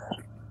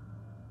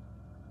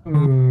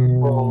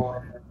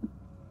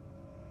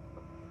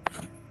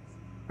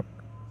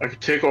 I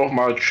could take off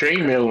my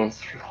chainmail and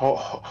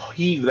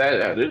heave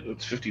that at it.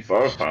 That's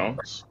 55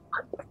 pounds.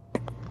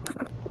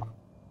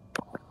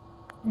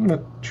 I'm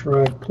gonna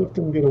try. Cliff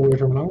didn't get away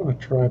from it. I'm gonna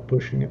try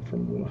pushing it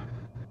from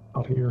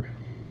out here.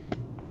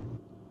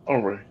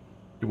 Alright.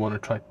 You want to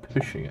try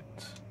pushing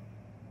it?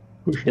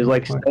 Is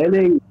like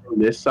standing from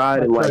this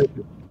side and like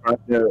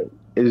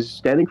is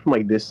standing from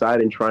like this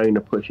side and trying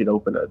to push it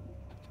open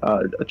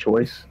a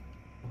choice?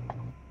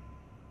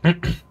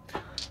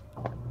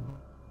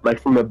 Like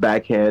from the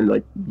backhand,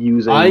 like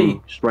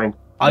using strength.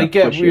 I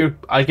get where you're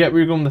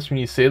going with this when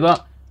you say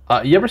that.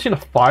 You ever seen a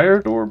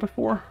fire door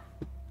before?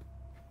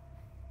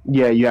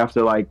 Yeah, you have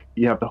to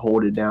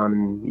hold it down,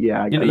 and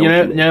yeah. You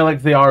know,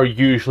 like they are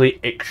usually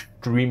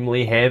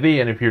extremely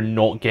heavy, and if you're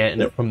not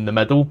getting it from the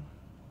middle,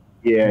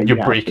 yeah,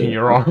 you're breaking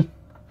your arm.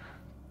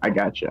 I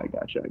got you.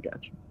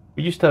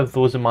 We used to have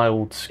those in my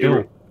old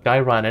school. Guy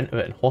ran into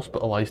it and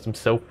hospitalized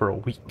himself for a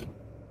week.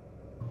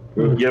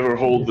 You ever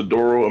hold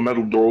a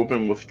metal door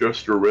open with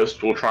just your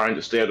wrist while trying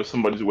to stay out of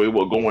somebody's way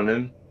while going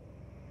in?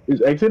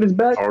 His exit is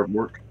back. Hard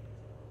work.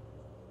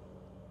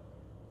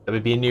 That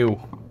would be new.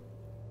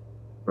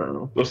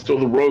 Let's throw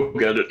the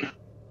rogue at it.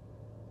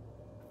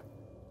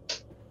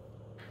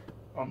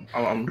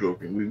 I'm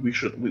joking. We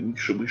shouldn't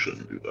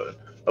do that.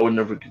 I would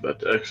never do that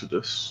to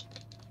Exodus.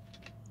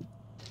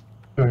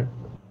 Alright.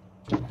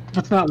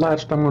 That's not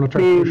latched. I'm gonna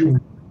try pushing.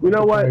 You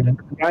know what?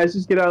 Guys,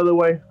 just get out of the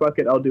way. Fuck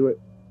it, I'll do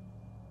it.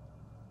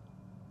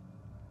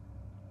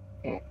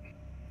 Oh,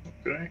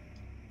 okay.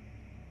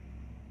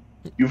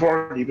 You've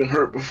already been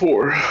hurt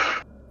before.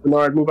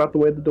 Bernard, move out the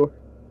way of the door.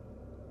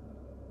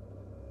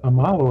 I'm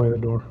out of the way of the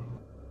door.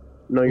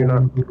 No, you're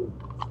not.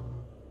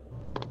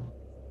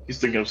 He's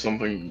thinking of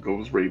something and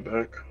goes right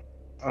back.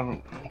 I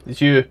don't know.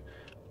 As you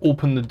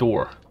open the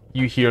door,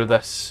 you hear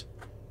this.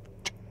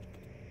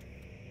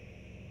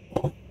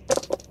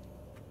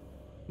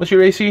 What's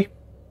your AC?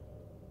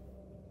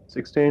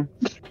 16,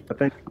 I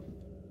think.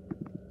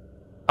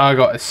 I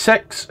got a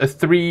 6, a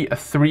 3, a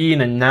 3,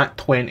 and a nat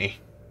 20.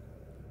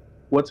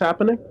 What's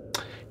happening?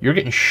 You're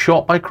getting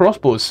shot by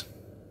crossbows.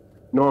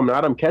 No, I'm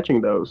not. I'm catching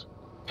those.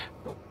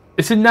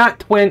 It's a nat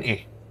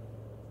 20.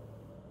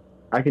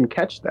 I can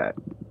catch that.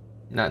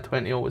 Nat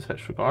 20 always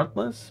hits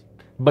regardless.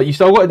 But you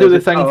still got to do the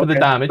thing for the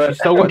damage. You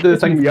still got to do the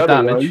thing for the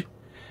damage.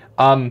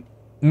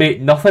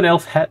 Mate, nothing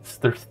else hits.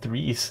 There's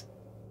 3s.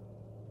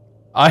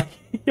 I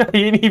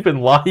ain't even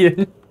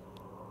lying.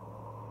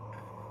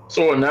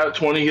 So a nat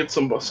 20 hits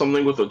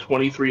something with a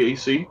 23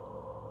 AC?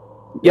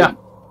 Yeah.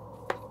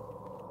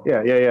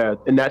 Yeah.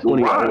 And nat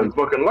 20 always,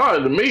 Fucking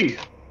lying to me.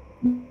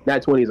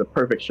 nat 20 is a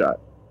perfect shot.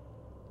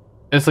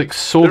 It's like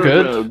so There's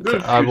been a good.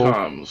 good I few will.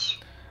 times.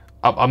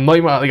 I'm not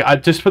even like I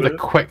just for the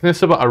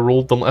quickness of it. I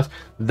rolled the list.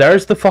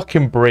 There's the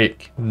fucking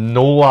break.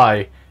 No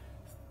lie.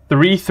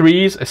 3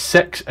 threes, a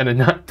 6, and a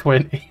nat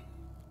 20.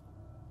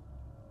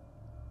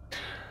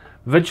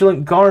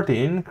 Vigilant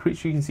Guardian,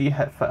 creature you can see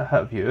hit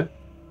you.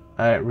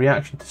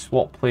 Reaction to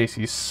swap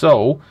places.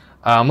 So,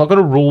 I'm not going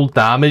to roll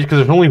damage because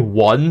there's only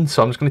one,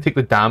 so I'm just going to take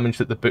the damage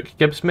that the book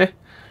gives me.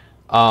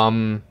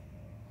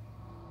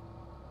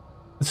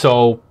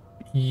 So,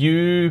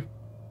 you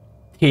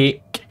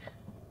take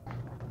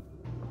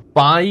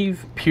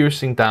 5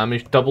 piercing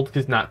damage, doubled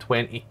because nat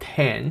 20,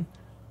 10.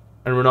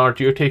 And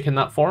Renard, you're taking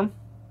that form?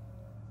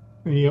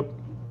 Yep.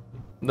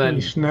 Then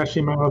He snatched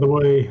him out of the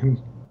way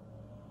and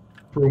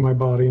threw my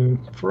body in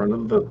front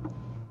of the...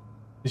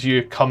 as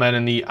you come in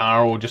and the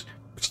arrow just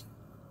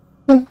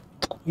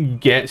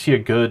gets you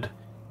good.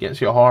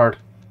 Gets you hard.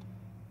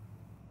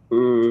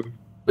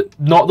 But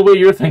not the way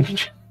you're thinking.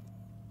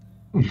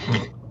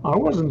 I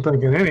wasn't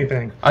thinking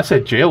anything. I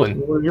said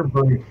Jalen. Where your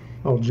brain?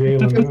 Oh,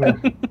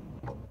 Jalen.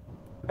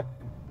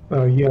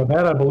 Oh, yeah,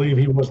 that I believe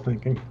he was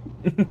thinking.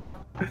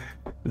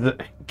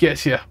 That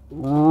gets you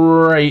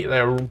right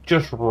there,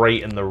 just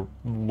right in the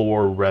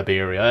lower rib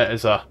area. It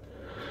is a...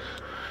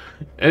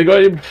 It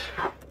got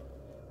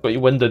you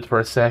winded for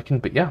a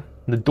second, but yeah.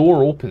 The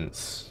door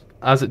opens,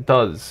 as it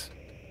does.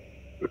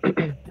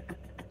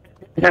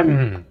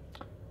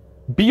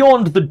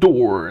 Beyond the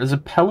door is a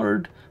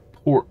pillared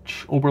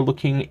porch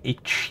overlooking a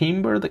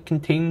chamber that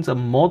contains a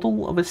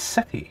model of a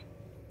city.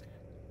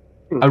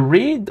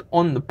 Arrayed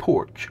on the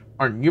porch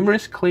are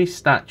numerous clay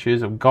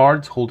statues of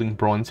guards holding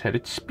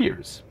bronze-headed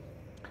spears.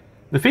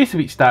 The face of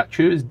each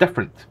statue is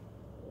different,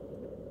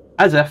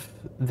 as if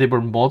they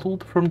were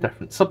modelled from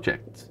different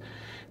subjects.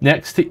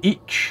 Next to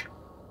each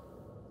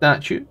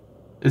statue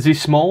is a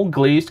small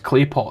glazed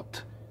clay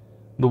pot.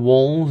 The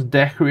walls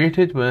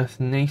decorated with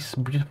nice,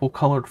 beautiful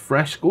coloured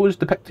frescoes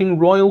depicting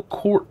royal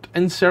court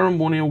and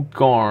ceremonial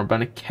garb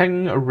and a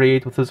king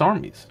arrayed with his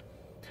armies.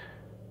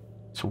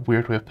 It's a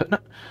weird way of putting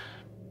it.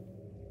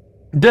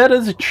 There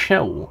is a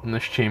chill in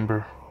this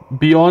chamber,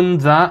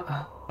 beyond that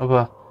of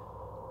a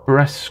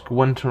brisk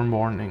winter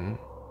morning.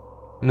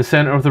 In the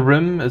centre of the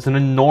room is an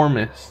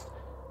enormous,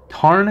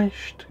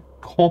 tarnished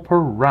copper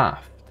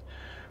raft,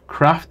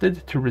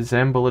 crafted to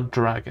resemble a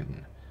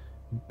dragon,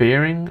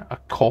 bearing a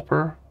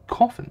copper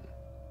coffin.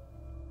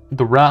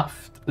 The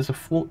raft is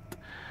afloat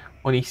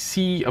on a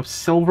sea of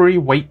silvery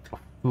white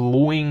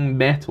flowing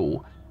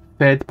metal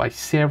fed by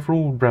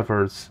several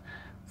rivers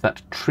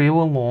that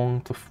trail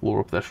along the floor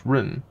of this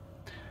room.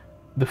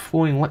 The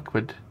flowing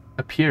liquid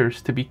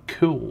appears to be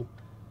cool.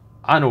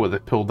 I know where they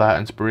pulled that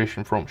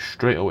inspiration from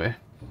straight away.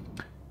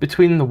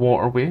 Between the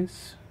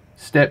waterways,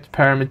 stepped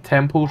pyramid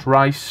temples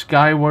rise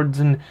skywards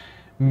in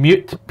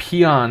mute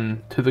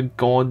paean to the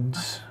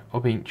gods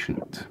of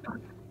ancient.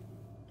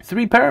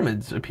 3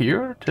 pyramids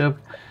appear to have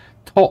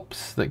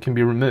tops that can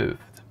be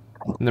removed.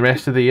 In the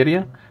rest of the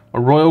area,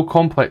 a royal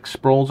complex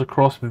sprawls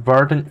across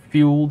verdant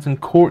fields and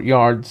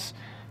courtyards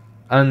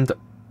and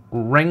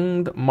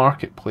ringed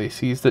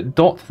marketplaces that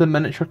dot the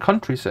miniature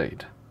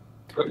countryside.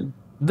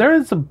 There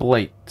is a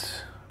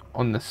blight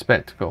on the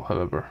spectacle,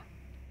 however.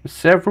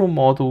 Several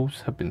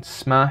models have been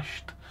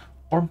smashed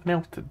or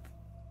melted.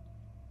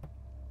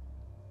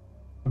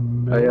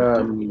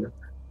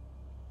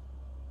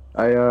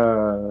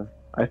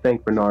 I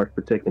thank Bernard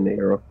for taking the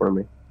arrow for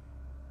me,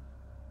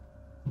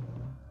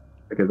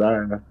 because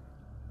that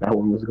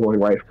one was going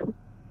right for me.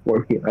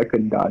 I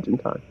couldn't dodge in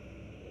time.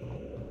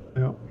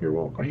 Yeah, you're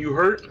welcome. Are you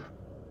hurt?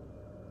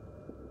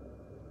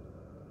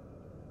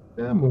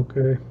 Yeah, I'm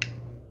okay.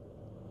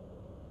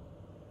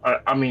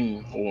 I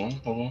mean,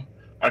 hold on.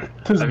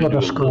 Tis I but need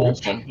a to roll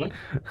scratch. something.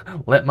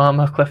 Let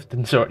Mama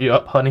Clifton sort you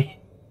up, honey.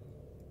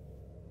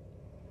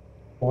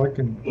 Well, I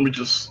can Let me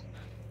just.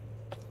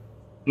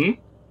 do it.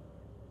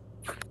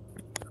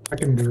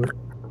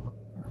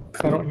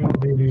 I don't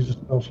need to use a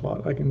spell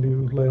slot. I can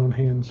do lay on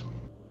hands.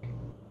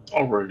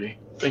 Alrighty.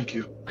 Thank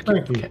you.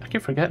 Thank you. I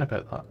keep forgetting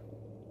about that.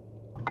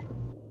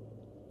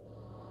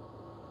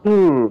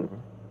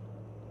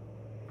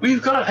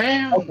 We've got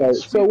hands. Okay,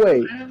 so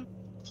wait.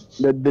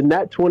 The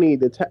nat 20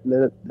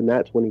 the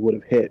nat 20 would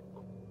have hit,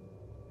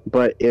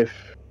 but if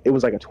it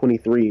was like a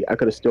 23, I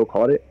could have still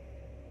caught it.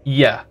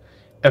 Yeah,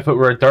 if it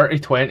were a dirty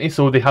 20,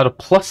 so they had a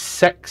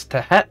 +6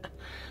 to hit.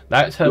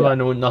 That's how I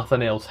know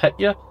nothing else hit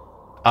you.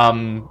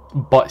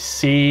 But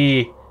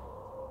say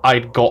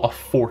I'd got a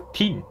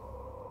 14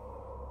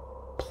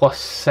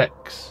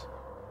 +6,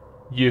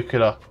 you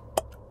could have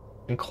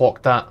and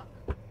clocked that.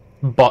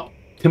 But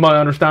to my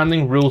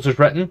understanding, rules as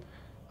written,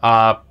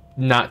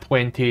 nat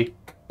 20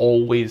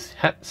 always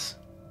hits.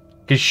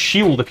 Because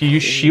shield, if you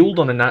use shield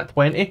on a nat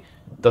 20,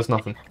 does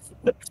nothing.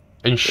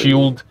 And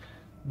shield,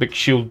 the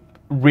shield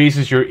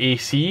raises your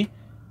AC,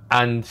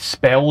 and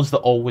spells that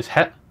always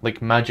hit,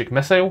 like magic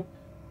missile,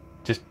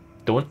 just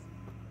don't.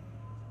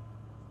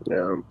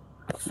 Yeah.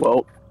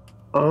 Well,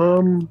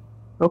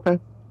 okay.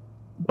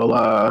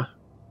 Well,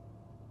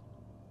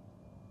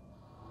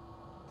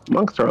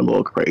 monks are a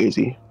little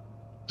crazy.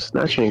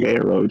 Snatching an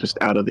arrow just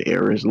out of the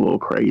air is a little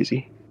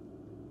crazy.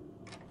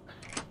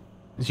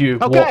 As you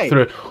walk Okay.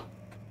 through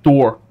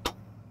door.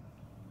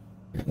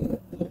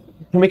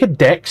 Make a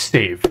dex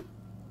save.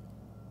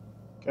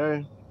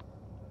 Okay.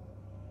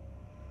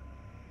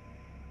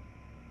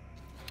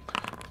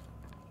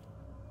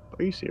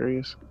 Are you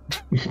serious?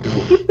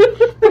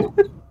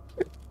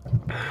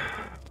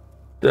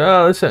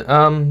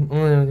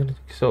 Listen,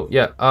 so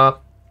yeah,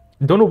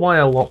 don't know why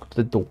I locked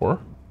the door.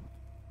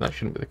 That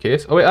shouldn't be the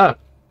case. Oh wait,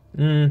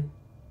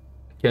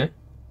 okay.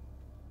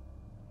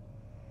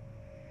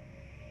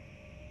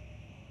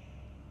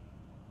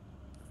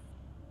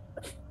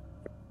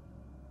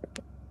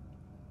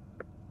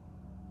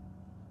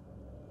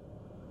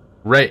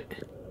 Right.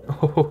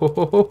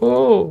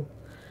 So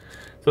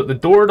the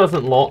door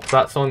doesn't lock,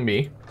 that's on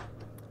me.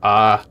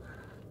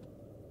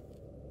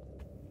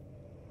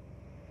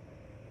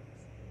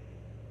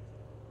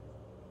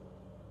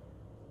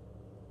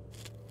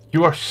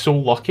 You are so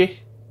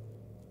lucky.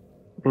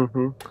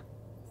 Mm-hmm.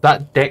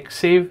 That deck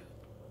save,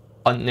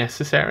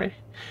 unnecessary.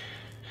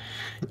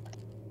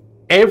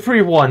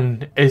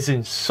 Everyone is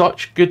in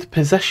such good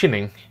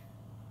positioning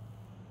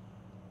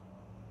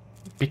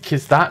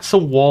because that's a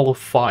wall of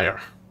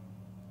fire.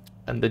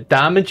 And the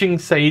damaging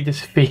side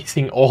is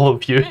facing all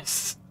of you.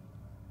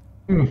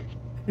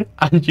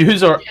 And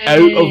yous are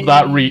out of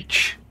that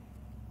reach.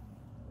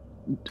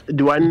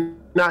 Do I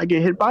not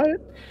get hit by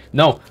it?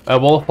 No, a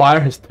wall of fire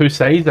has two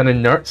sides, an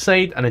inert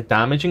side and a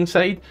damaging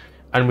side.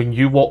 And when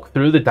you walk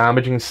through, the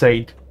damaging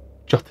side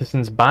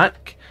jettisons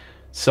back.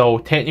 So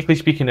technically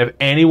speaking, if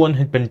anyone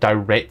had been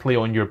directly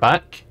on your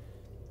back,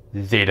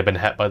 they'd have been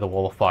hit by the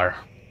wall of fire.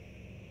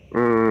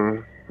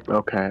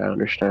 Okay, I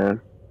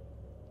understand.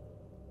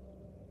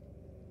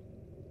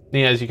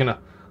 Yeah, as you kind of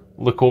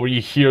look over,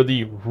 you hear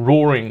the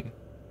roaring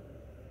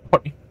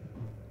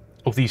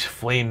of these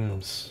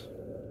flames.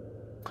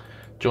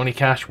 Johnny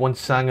Cash once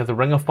sang of the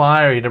Ring of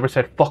Fire. He never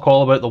said fuck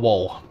all about the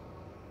wall.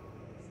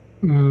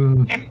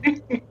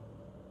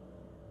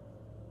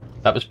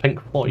 That was Pink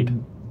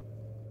Floyd.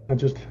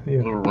 The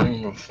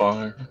Ring of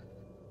Fire.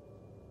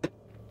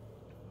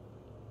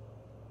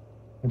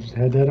 I just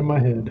had that in my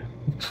head.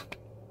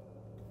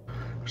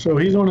 So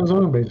he's on his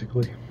own,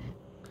 basically.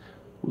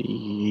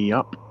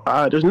 Yep.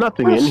 There's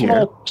nothing For a in here,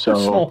 for a so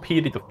small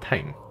period of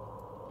time.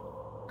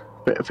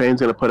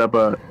 Fane's gonna put up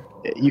a.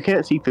 You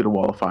can't see through the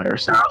wall of fire,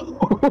 so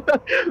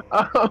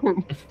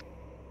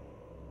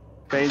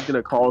Fane's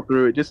gonna call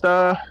through it. Just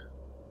I'm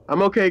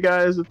okay,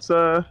 guys. It's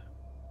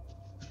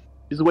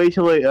just wait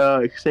till it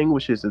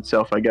extinguishes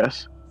itself, I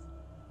guess.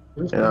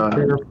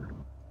 I'm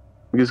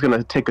just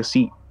gonna take a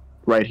seat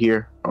right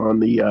here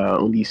on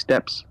these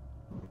steps.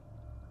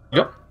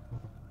 Yep.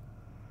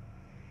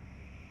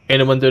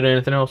 Anyone doing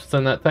anything else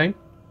within that time?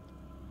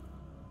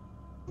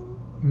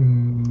 I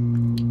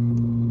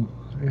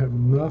have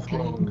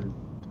nothing.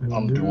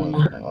 I'm doing.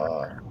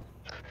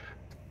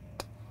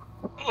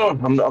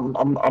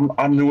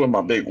 I'm doing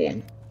my big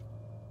one.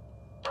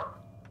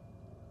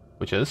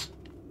 Which is?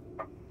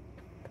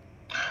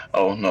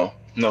 Oh no,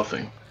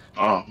 nothing.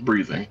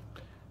 Breathing,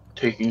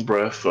 taking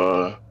breath.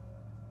 Oh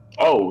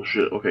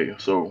shit. Okay,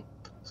 so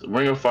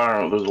Ring of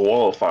Fire. There's a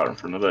wall of fire in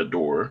front of that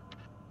door,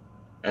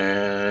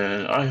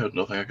 and I have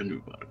nothing I can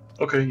do about it.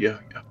 Okay, yeah.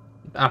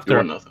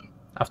 After nothing.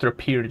 After a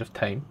period of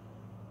time,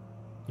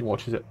 he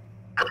watches it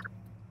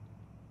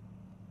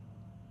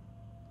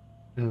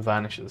and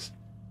vanishes.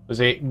 There's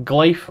a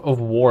glyph of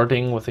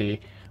warding with a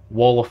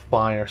wall of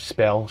fire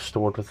spell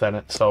stored within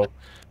it, so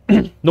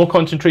no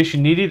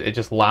concentration needed. It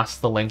just lasts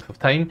the length of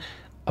time.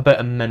 About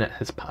a minute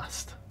has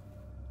passed.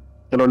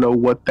 I don't know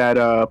what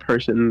that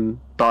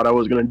person thought I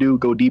was gonna do.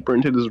 Go deeper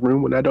into this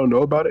room when I don't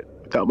know about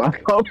it. Tell my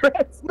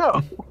comrades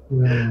no.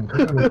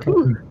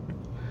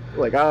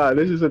 Like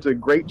this is such a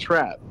great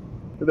trap.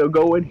 They'll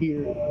go in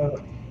here.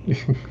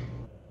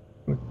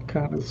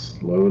 Kind of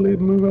slowly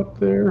move up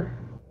there,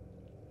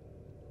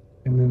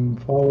 and then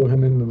follow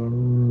him into the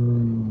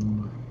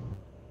room.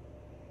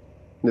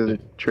 Does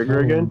it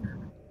trigger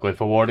again?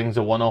 Glyph of warding's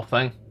a one-off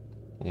thing.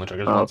 Only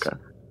triggers once. Okay.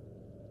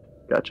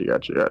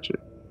 Gotcha.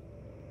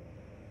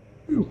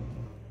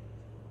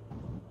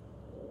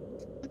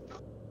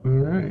 All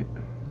right.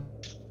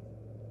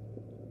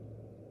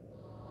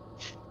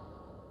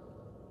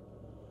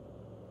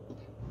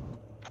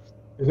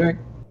 Is that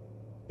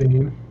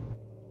Dean?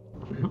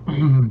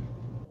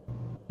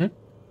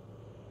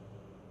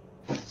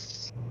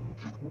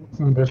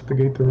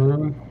 Investigate the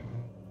room.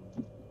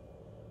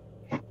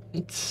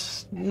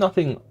 It's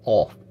nothing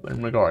off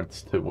in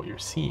regards to what you're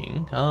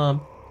seeing.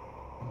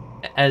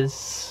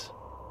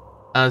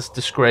 As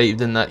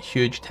described in that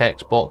huge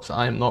text box,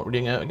 I am not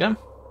reading out again.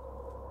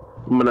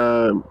 I'm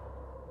gonna.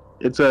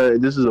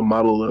 This is a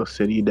model of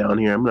city down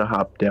here. I'm gonna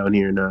hop down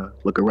here and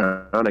look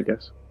around, I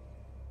guess.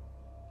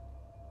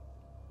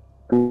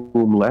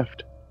 Room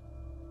left.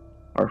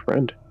 Our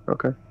friend.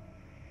 Okay.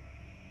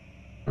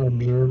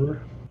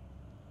 Observer.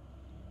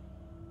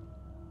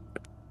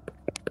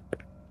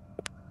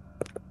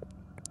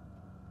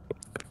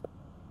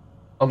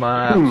 Oh man,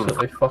 I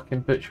absolutely fucking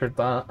butchered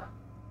that.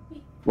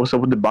 What's up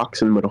with the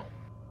box in the middle?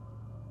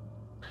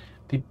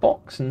 The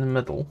box in the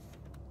middle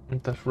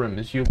of this room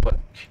is you look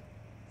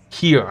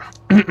here.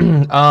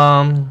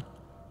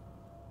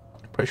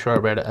 Pretty sure I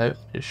read it out.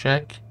 Just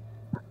check.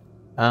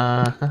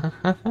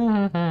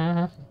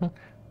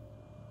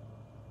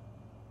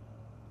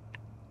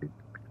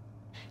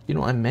 You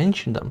know, I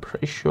mentioned it, I'm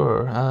pretty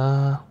sure.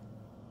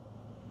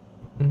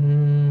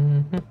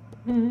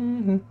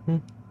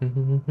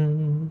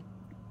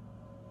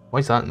 Why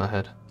is that in my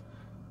head?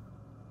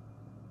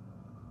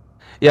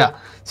 Yeah,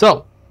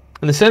 so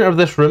in the center of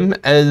this room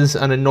is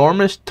an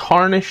enormous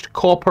tarnished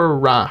copper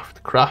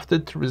raft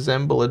crafted to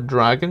resemble a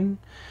dragon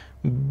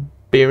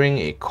bearing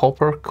a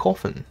copper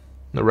coffin.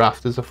 The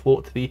raft is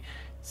afloat to the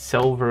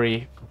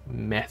silvery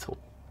metal.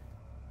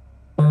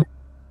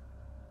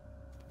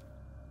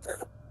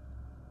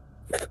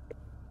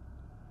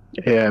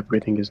 Yeah,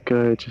 everything is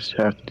good. Just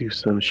have to do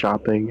some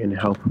shopping and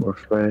help for a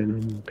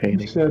friend and You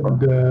painting. said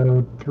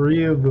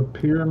 3 of the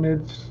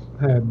pyramids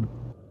had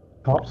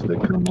tops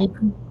that come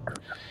open?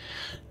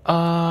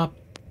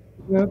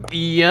 Yep.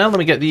 Yeah, let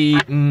me get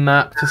the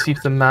map to see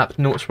if the map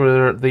notes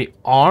where they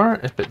are.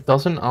 If it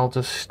doesn't, I'll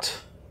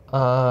just...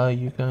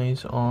 you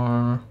guys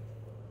are...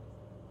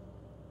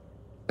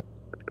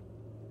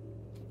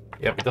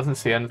 Yep, it doesn't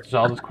say anything, so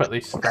I'll just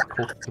quickly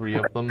circle 3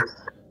 of them.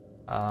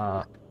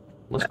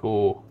 Let's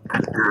go.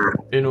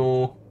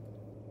 Uno.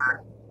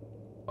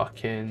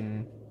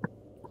 Fucking...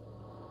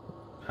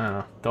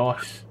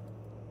 dos.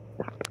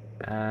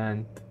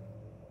 And...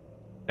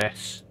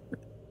 this.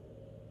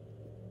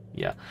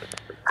 Yeah.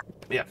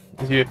 Yeah,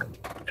 as you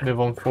move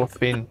on fourth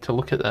vein to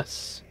look at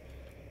this,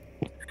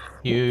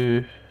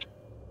 you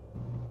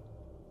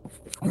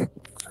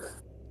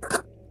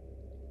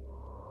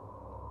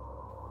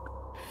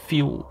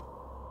feel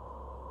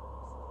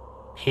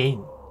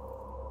pain.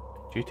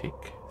 You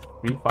take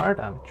 3 fire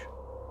damage.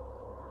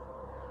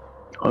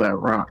 Oh, that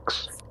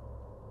rocks.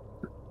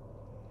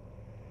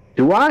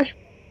 Do I?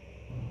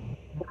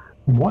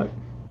 What?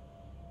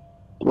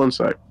 One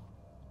sec.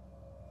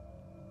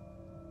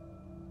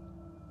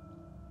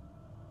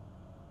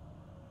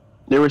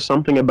 There was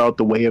something about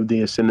the Way of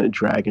the Ascendant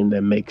Dragon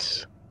that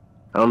makes...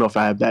 I don't know if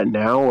I have that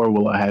now or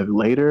will I have it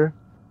later.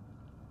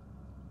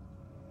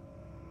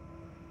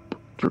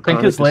 I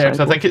think it's later,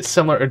 'cause I think it's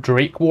similar to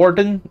Drake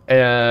Warden,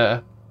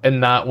 in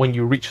that when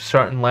you reach a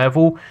certain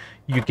level,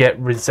 you get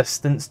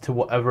resistance to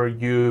whatever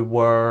you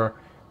were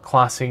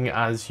classing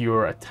as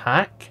your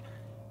attack.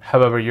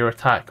 However, your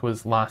attack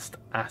was last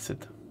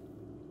acid.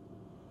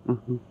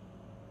 Mm-hmm.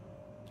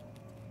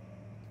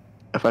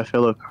 If I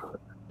feel a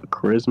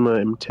charisma,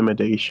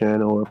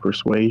 intimidation, or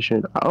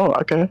persuasion... Oh,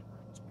 okay.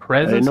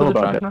 Presence know of the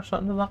about dragon or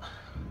something like that.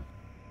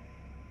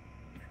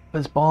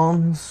 Fizz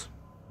bombs.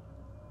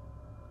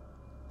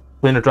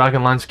 Playing a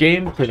Dragonlance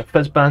game, playing a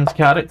Fizzband's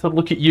character.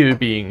 Look at you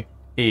being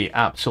a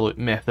absolute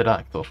method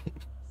actor.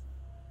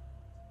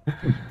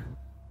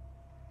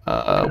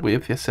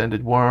 Wave the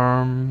Ascended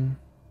Worm.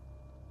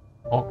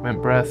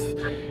 Augment Breath.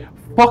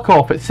 Fuck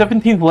off, at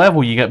 17th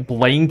level you get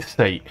Blind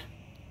Sight.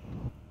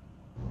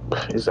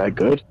 Is that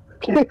good?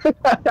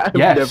 I've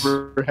Yes.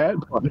 never had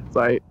blind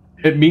sight.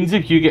 It means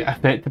if you get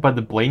affected by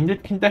the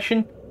blinded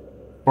condition,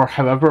 for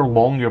however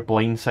long your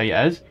blind sight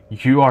is,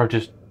 you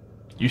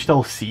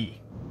still see.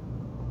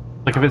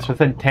 Like if it's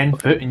within 10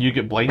 foot and you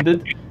get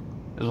blinded,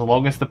 as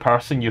long as the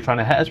person you're trying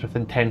to hit is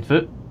within 10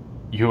 foot,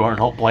 you are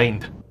not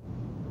blind.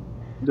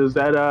 Does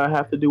that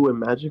have to do with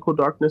magical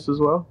darkness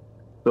as well?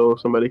 So if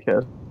somebody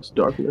casts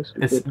darkness?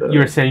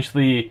 You're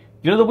essentially...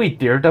 You know the way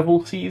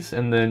Daredevil sees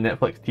in the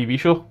Netflix TV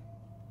show?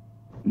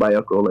 By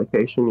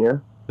echolocation, yeah.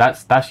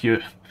 That's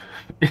you.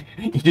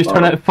 You just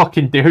turn out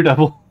fucking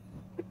Daredevil.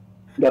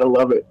 Gotta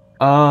love it.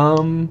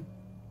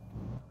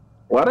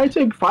 Why'd I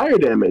take fire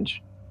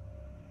damage?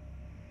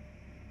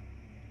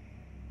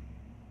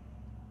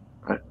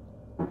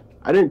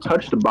 I didn't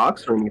touch the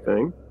box or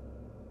anything.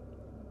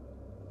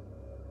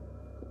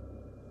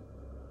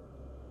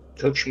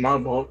 Touch my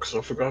box.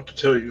 I forgot to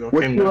tell you. I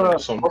What, came down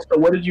with some. also,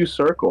 what did you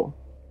circle?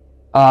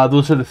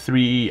 Those are the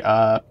 3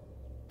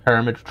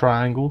 pyramid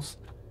triangles.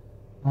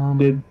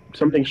 Did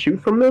something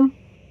shoot from them?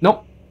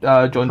 Nope.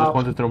 John just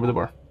wanted to know where they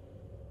were.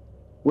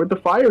 Where'd the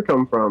fire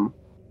come from?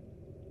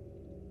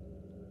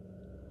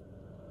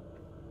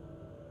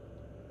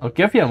 I'll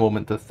give you a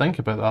moment to think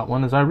about that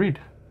one as I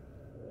read.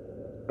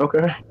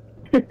 Okay.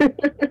 Well,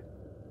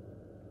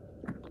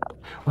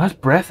 that's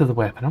breath of the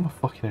weapon. I'm a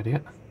fucking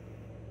idiot.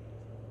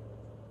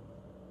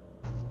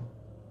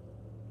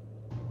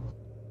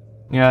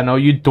 Yeah, no,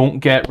 you don't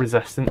get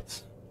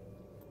resistance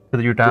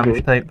to your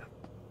damage type.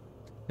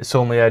 It's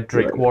only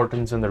Drake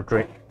Wardens and their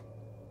Drake.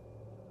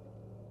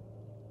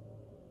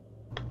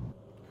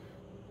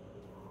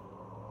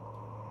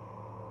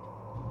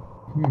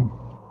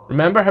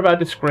 Remember how I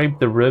described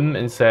the room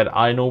and said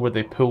I know where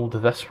they pulled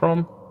this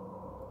from?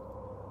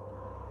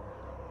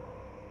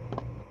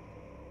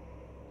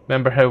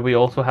 Remember how we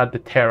also had the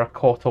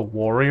terracotta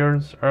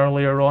warriors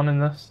earlier on in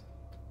this?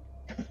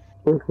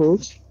 Mm-hmm.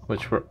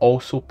 Which were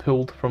also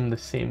pulled from the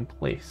same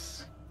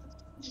place.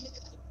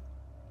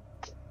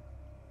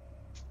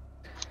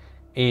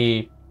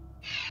 a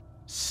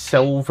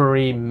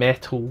silvery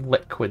metal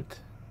liquid.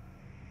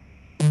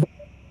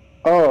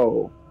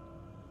 Oh.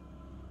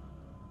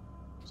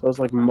 So it's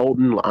like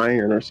molten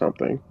iron or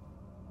something.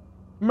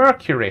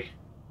 Mercury.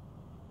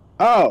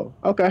 Oh,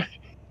 okay.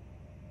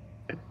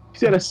 You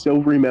said a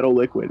silvery metal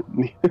liquid.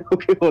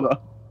 Okay, hold on.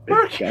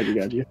 Mercury.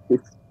 Gotcha.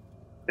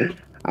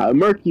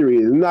 Mercury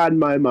is not in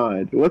my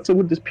mind. What's up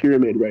with this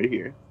pyramid right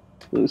here?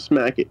 Let's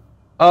smack it.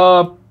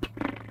 Roll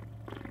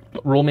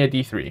me a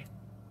d3.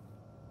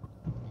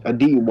 A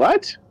D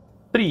what?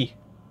 3.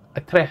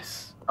 A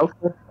tres.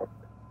 Okay.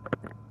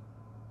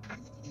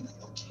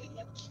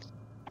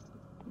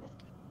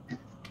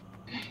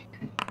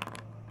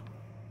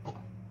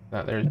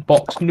 That there's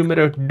box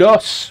numero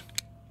dos.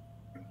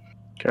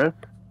 Okay.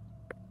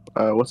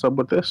 What's up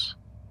with this?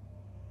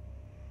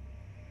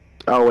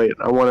 Oh wait,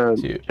 I want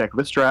to check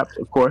the straps.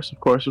 Of course.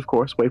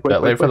 Wait.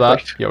 Bit late for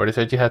that. You already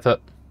said you hit it.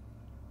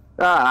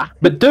 Ah.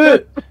 But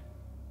do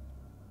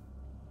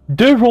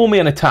roll me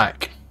an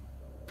attack.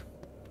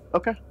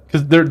 Okay.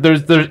 Because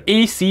there's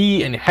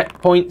AC and hit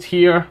points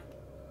here.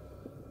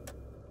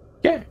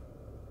 Yeah.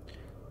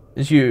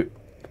 As you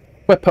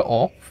whip it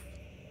off,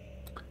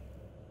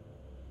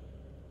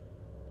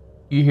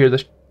 you hear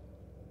this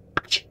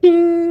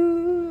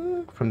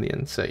ching from the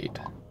inside.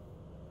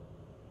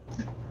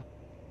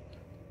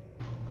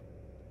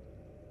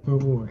 Oh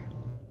boy.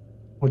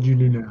 What'd you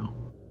do now?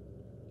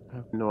 I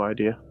have no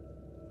idea.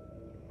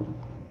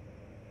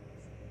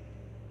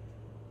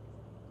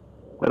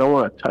 I don't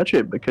want to touch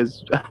it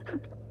because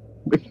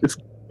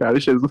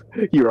Scottish says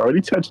you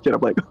already touched it.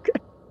 I'm like, okay.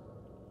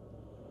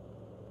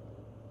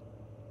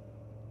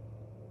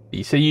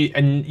 So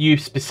you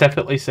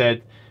specifically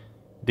said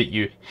that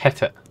you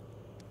hit it.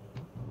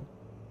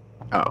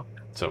 Oh.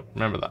 So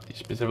remember that. You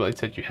specifically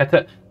said you hit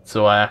it,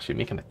 so I actually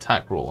make an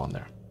attack roll on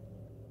there.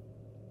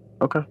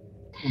 Okay.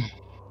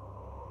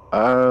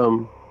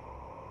 I'm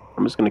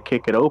just gonna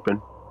kick it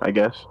open, I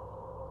guess.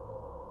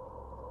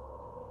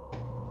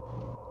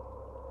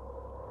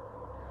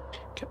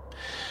 Okay.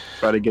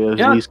 Try to get as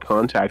least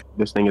contact with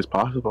this thing as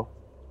possible.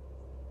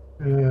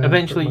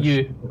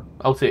 Eventually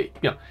I'll say,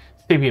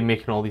 say we're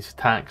making all these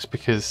attacks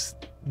because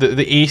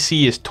the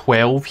AC is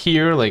 12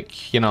 here,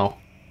 like,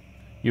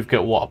 you've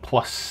got what, a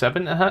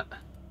 +7 to hit?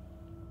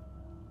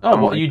 Oh,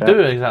 what you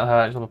do exactly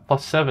actually, a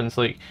 +7, it's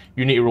like,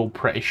 you need to roll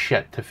pretty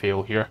shit to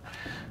fail here.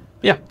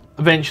 Yeah,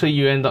 eventually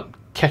you end up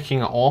kicking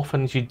it off,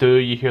 and as you do,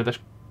 you hear this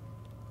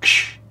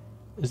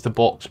as the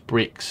box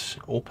breaks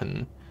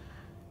open.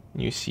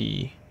 You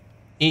see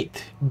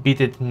 8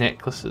 beaded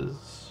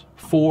necklaces,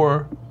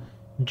 4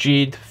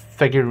 jade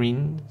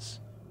figurines,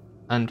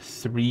 and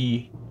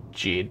 3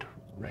 jade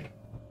rings.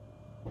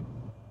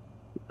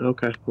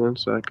 Okay, one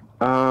sec.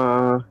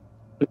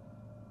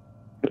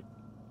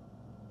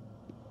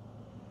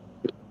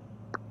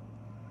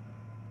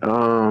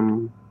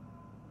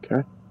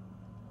 Okay.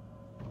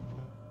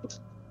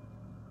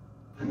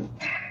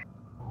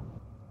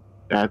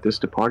 Add this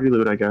to party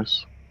loot, I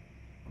guess.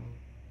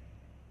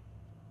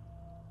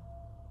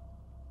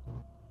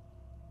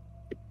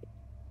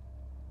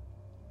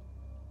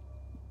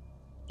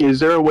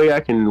 Is there a way I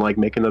can, like,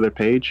 make another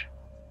page?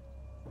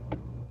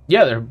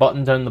 Yeah, there's a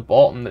button down the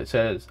bottom that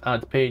says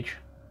add page.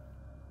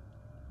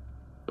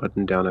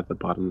 Button down at the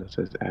bottom that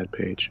says add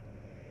page.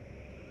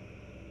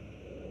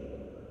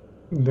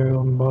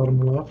 Down bottom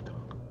left.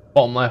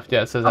 Bottom left,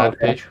 yeah, it says add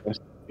page.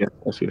 Yes,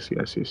 I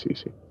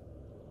see.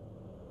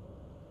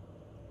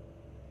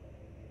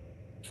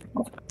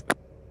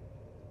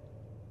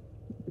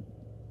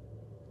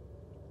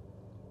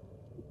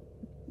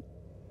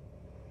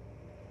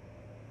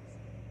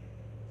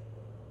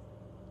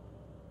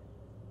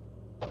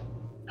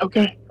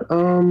 Okay,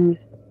 oops.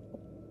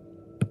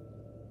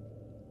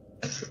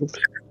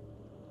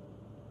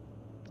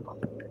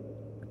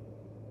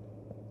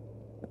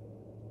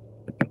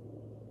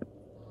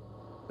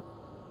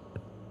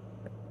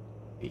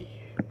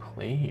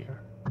 Play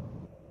here.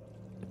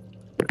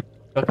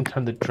 I can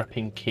turn the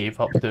dripping cave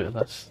up to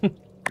this.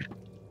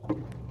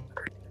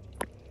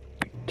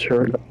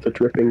 Turn up the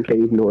dripping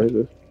cave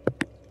noises.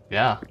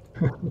 Yeah.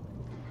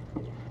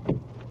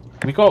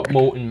 We got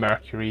molten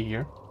mercury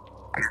here.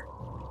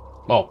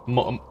 Well,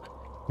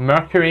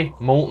 mercury,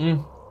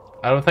 molten.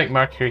 I don't think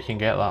mercury can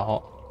get that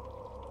hot.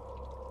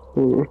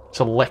 It's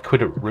a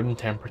liquid at room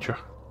temperature.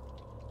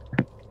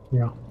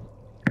 Yeah.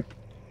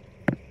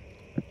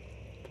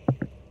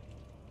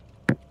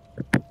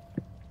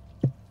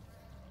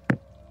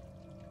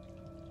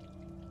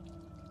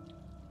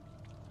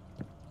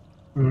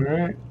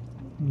 Alright.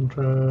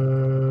 Try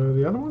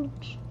the other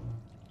ones?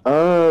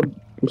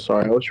 I'm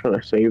sorry, I was trying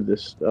to save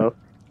this stuff.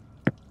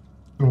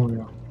 Oh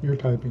yeah, you're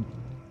typing.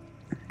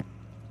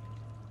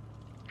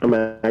 I'm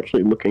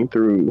actually looking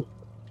through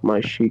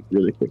my sheet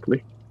really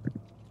quickly.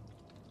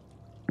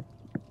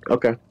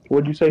 Okay.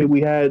 What'd you say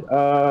we had,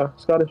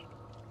 Scottish?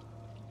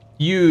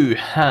 You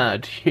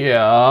had here...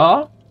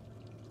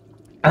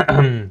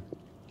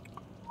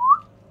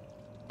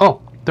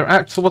 Oh, there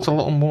actually was a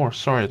little more.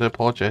 Sorry, I do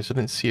apologize. I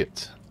didn't see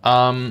it.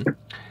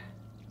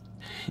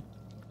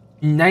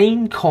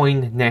 9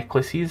 coin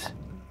necklaces,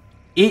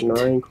 8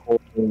 9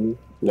 coin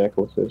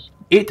necklaces.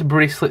 8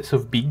 bracelets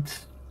of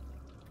beads,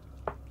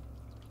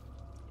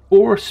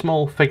 4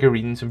 small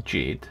figurines of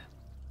jade,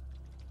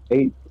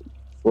 8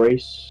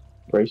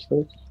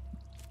 bracelets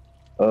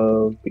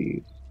of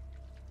beads.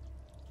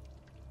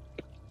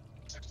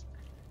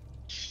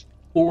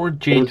 4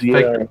 jade,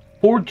 yeah.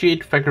 4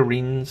 jade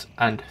figurines,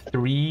 and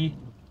 3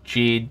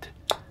 jade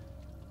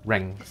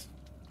rings.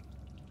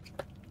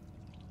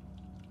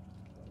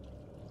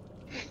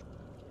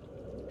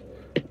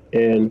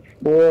 And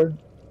 4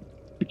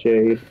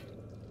 jade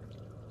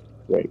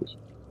rings.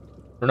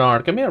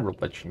 Bernard, give me a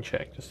religion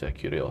check, just out of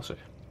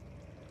curiosity.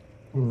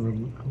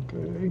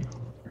 Okay.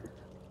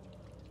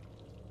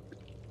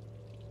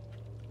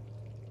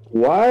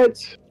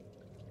 What?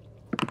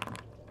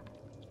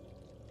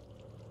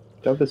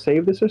 Do I have to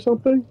save this or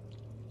something?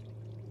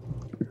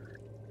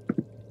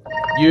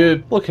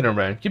 You looking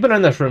around. You've been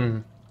in this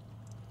room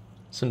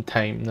some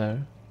time now.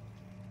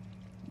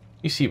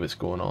 You see what's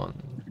going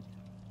on.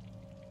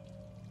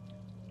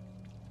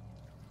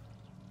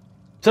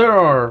 There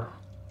are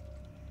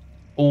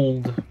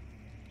old,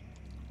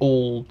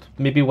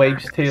 maybe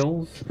wives'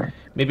 tales,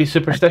 maybe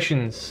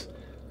superstitions,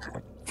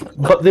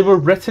 but they were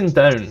written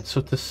down, so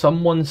to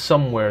someone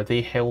somewhere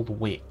they held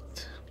weight.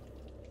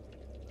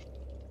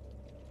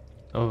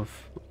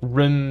 Of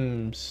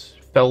rooms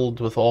filled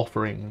with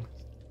offerings,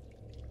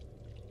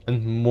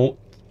 and moat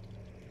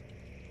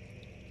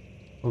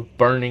of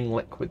burning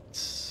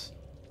liquids,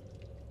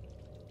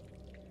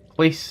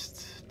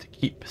 placed to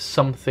keep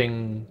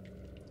something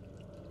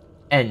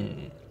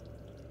in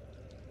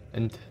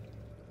and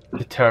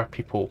deter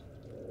people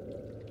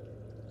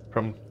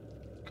from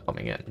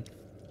coming in.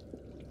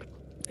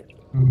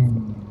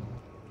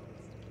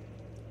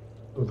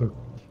 So the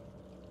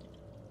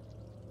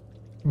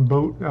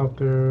boat out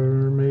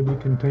there maybe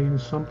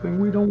contains something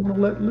we don't want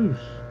to let loose.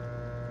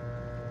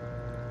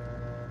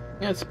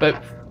 Yeah, it's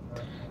about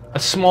a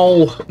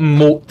small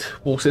moat,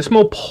 we'll say a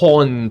small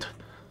pond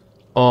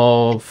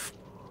of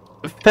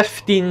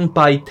 15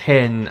 by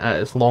 10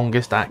 at its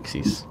longest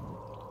axis.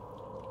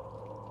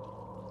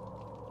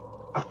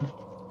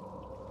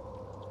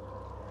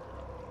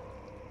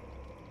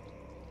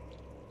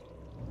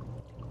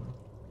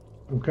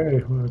 Okay,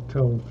 I'm gonna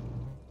tell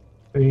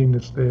Thane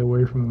to stay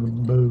away from the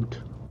boat.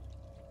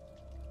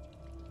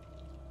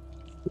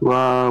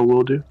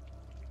 Will do.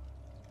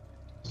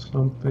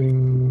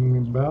 Something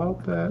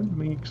about that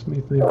makes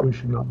me think we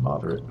should not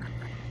bother it.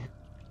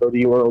 So do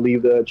you want to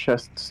leave the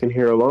chests in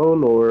here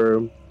alone,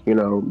 or, you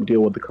know,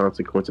 deal with the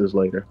consequences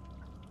later?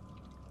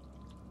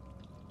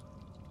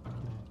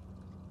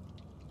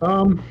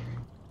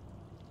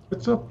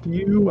 It's up to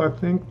you. I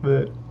think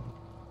that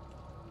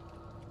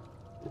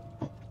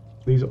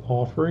these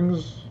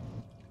offerings,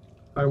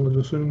 I would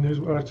assume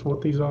that's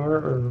what these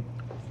are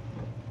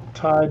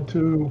tied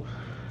to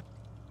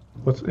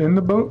what's in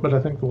the boat, but I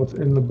think what's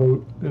in the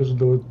boat is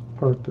the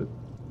part that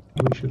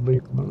we should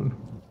leave alone.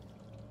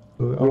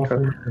 So the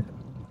offering,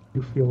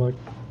 you feel like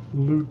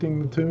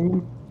looting the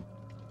tomb?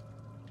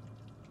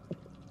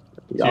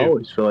 Yeah, I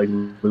always feel like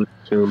loot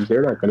tombs,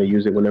 they're not going to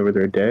use it whenever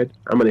they're dead.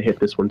 I'm going to hit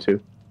this one too.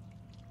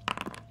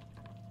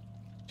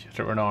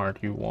 Renard,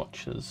 you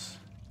watch as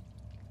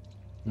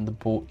the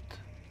boat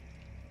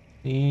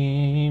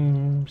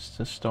seems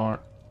to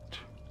start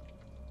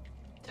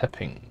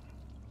tipping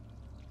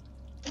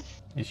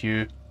as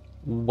you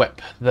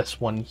whip this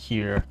one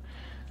here.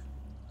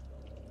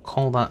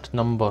 Call that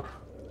number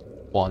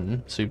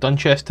 1. So you've done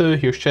chest 2,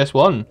 here's chest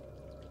 1.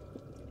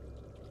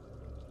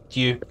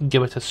 You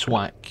give it a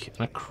swack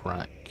and a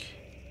crack.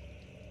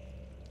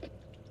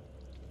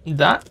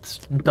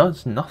 That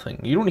does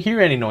nothing. You don't hear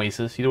any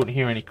noises, you don't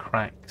hear any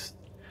cracks.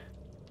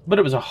 But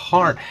it was a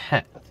hard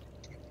hit.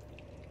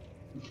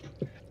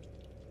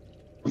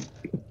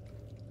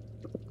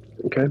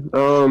 Okay.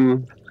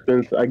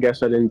 Since I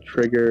guess I didn't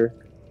trigger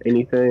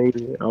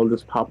anything, I'll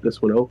just pop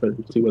this one open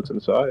and see what's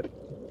inside.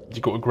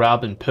 You go to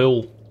grab and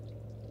pull.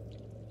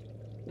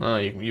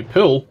 You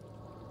pull,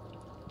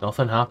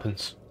 nothing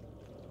happens.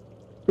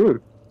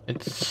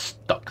 It's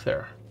stuck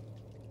there.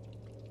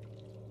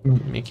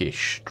 Make a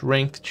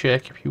strength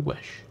check if you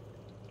wish.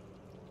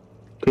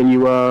 Can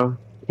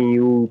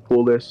you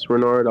pull this,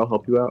 Renard? I'll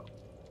help you out.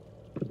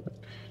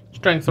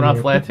 Strength or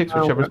athletics,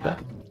 whichever's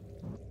best.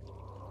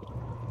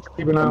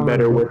 I'm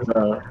better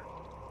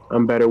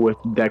with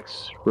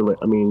dex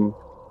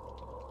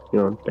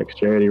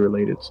dexterity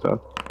related stuff.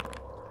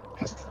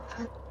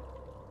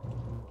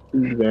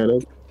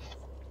 Advantage.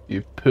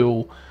 You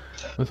pull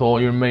with all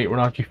your might,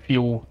 Renard. You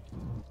feel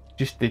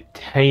just the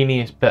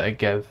tiniest bit of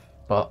give,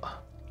 but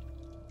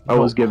I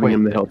was giving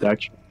him the health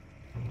action.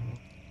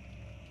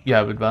 You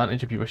have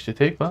advantage if you wish to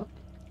take that.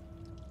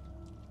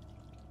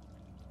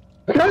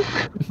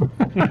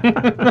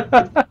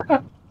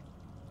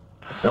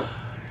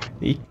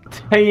 The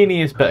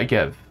tiniest bit of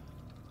give,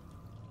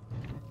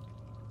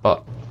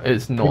 but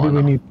it's not Maybe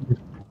enough. we need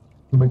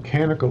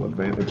mechanical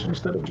advantage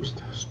instead of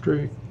just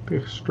straight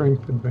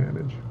strength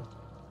advantage.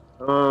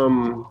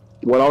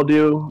 What I'll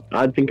do,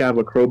 I think I have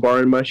a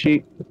crowbar in my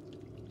sheet.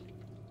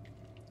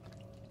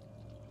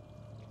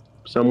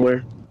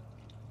 somewhere.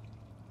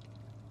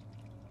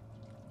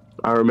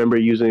 I remember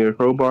using a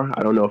crowbar.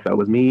 I don't know if that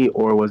was me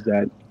or was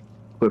that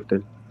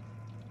Clifton.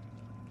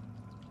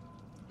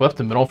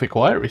 Clifton been awfully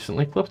quiet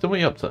recently. Clifton, what are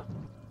you up to?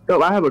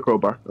 No, I have a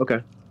crowbar.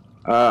 Okay.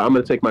 I'm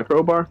gonna take my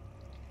crowbar,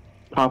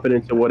 pop it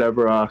into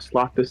whatever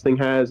slot this thing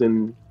has,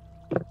 and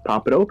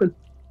pop it open.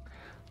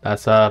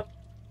 That's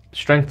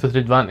strength with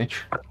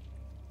advantage.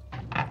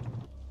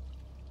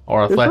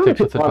 Or There's not athletics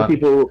with a lot of advantage.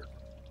 people.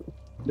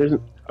 There's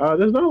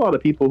not a lot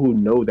of people who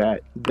know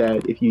that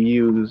if you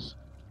use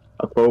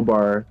a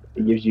crowbar,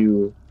 it gives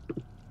you.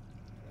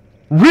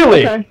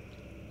 Really? Okay.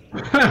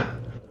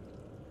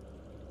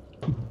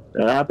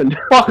 That happened.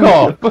 Fuck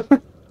off!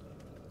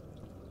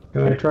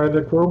 Can I try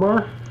the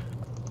crowbar?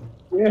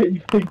 Yeah,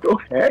 you can go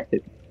ahead.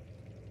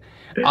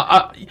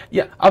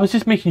 Yeah, I was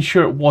just making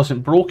sure it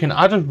wasn't broken.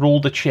 I just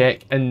rolled a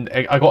check and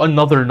I got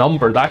another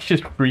number. That's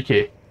just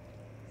freaky.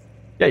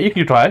 Yeah, you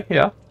can try.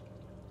 Yeah.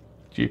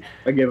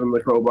 I gave him the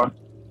crowbar.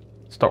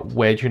 Start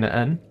wedging it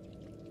in.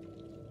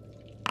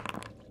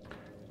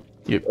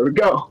 There we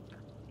go.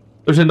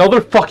 There's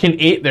another fucking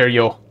 8 there,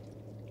 yo.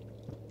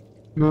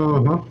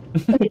 Uh-huh.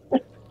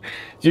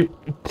 You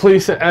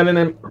place it in and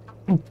then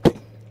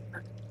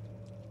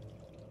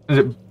as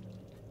it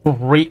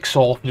breaks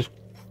off, just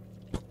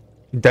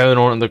down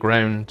onto the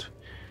ground,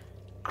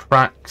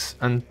 cracks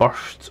and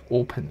bursts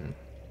open.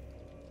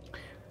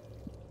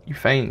 You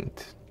find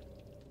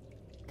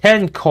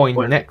 10 coin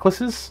What?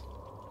 necklaces.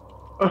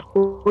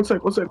 One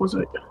sec. I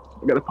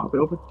gotta pop it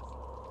open.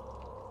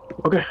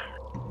 Okay.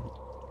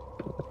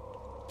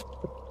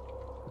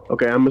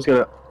 Okay, I'm just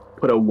gonna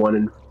put a 1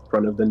 in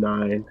front of the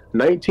 9.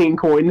 19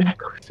 coin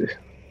necklaces.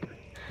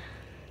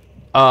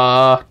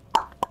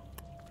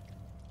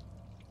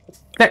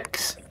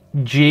 6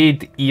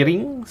 jade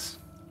earrings.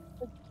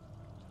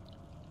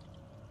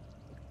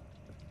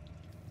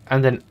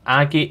 And an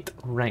agate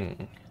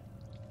ring.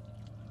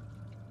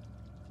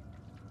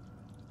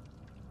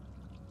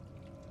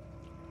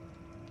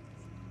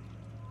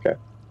 Okay.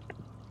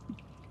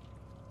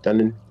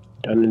 Done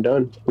and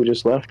done. Who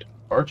just left?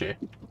 RJ.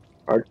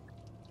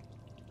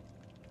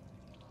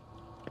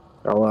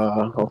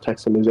 I'll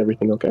text him. Is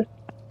everything okay?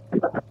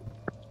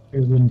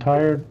 Is the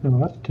entire... No,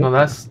 that's tip. No,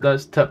 that's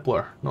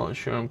Tipler. Not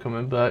sure I'm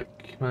coming back.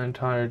 My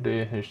entire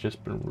day has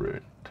just been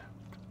ruined.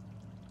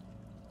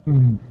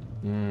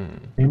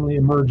 Family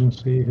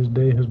emergency. His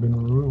day has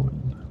been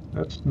ruined.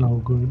 That's no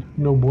good.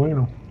 No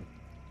bueno.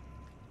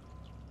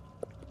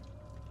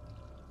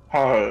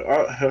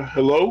 Hi,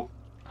 hello?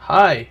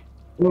 Hi.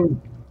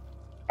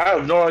 I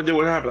have no idea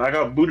what happened. I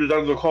got booted out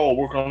of the call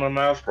working on my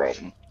math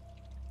problem.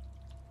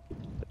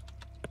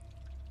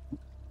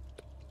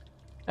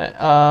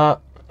 As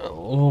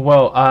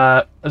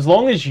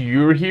long as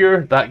you're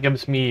here, that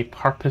gives me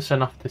purpose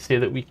enough to say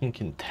that we can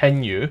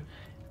continue,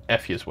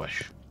 if you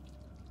wish.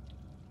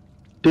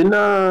 Didn't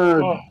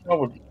Oh, I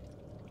would.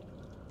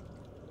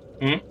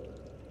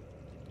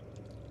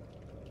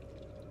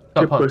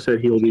 Tipler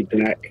said he'll be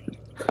back.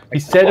 He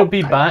said he'll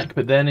be back,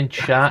 but then in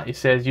chat he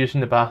says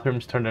using the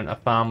bathrooms turned into a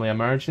family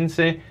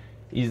emergency.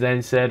 He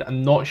then said,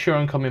 I'm not sure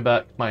I'm coming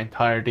back, my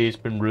entire day's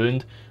been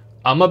ruined.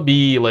 I'ma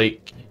be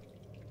like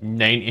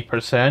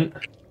 90%.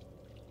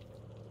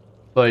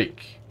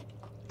 Like,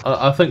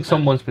 I think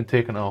someone's been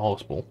taken to a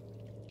hospital.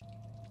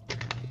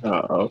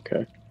 Oh,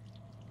 okay.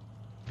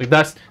 Like,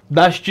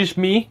 that's just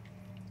me.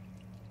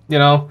 You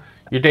know,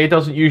 your day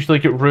doesn't usually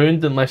get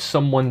ruined unless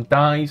someone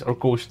dies or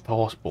goes to the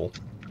hospital.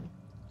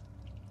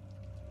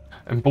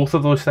 And both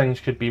of those things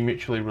could be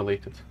mutually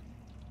related.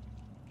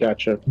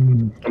 Gotcha.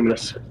 I'm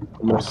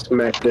gonna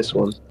smack this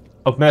one.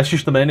 I've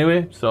messaged them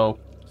anyway, so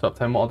it's up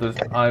to him what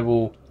I'll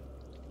do.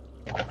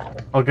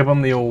 I'll give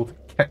him the old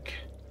kick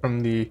from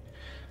the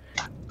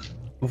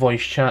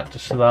voice chat,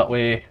 just so that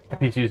way if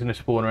he's using his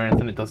phone or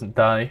anything it doesn't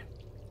die.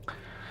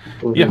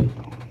 Yeah,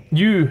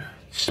 you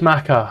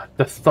smack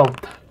the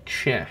third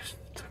chest.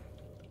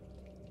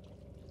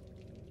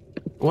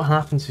 What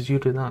happens as you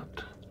do that?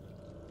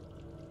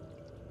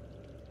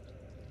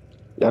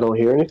 I don't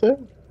hear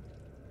anything?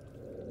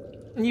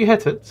 You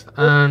hit it,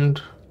 and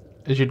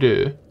as you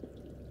do,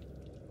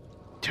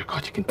 dear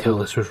God, you can tell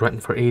this was written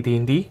for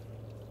AD&D.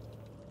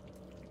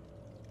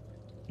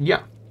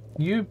 Yeah,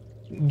 you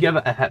give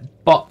it a hit,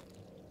 but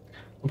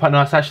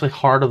no, it's actually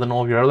harder than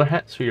all your other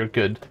hits, so you're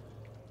good.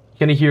 You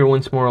kind of hear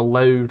once more a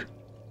loud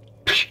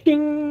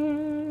ping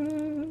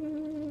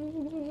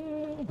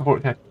before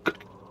it kind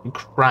of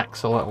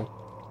cracks a little.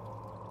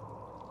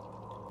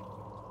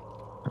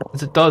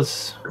 As it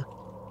does,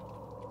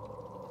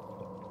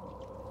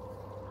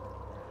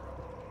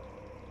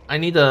 I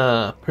need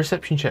a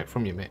perception check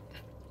from you, mate.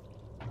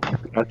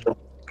 Gotcha.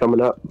 Coming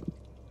up.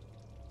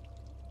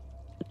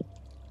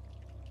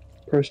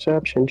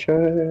 Perception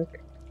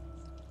check.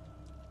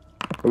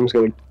 I'm just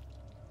gonna.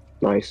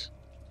 Nice.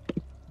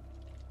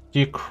 Do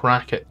you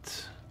crack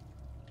it?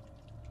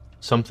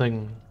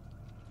 Something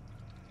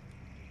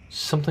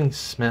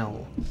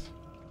smells.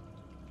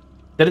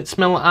 Did it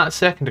smell like that a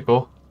second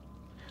ago?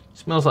 It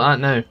smells like that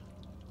now.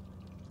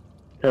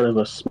 Kind of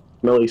a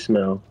smelly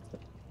smell.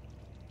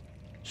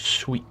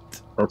 Sweet.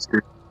 That's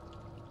good.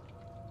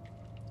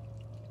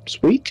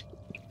 Sweet.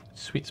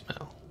 Sweet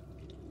smell.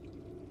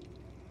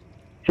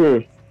 Hmm.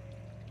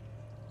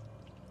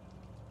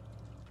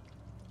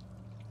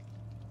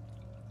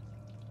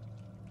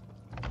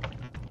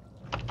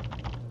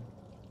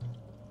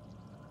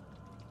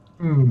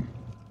 Hmm.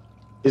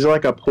 Is it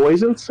like a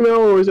poison smell,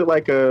 or is it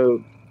like a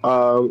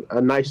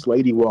nice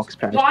lady walks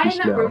past Why you in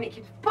that smell? room it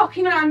keeps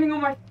fucking landing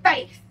on my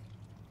face?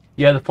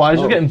 Yeah, the flies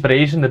Oh. are getting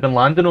brazen. They've been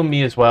landing on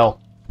me as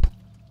well.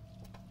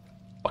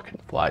 Fucking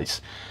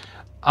flies.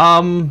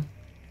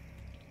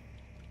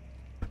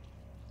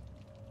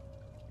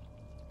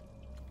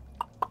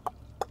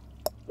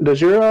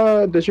 Does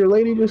your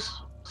lady just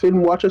sit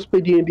and watch us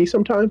play D&D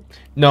sometime?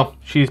 No,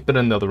 she's been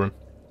in the other room.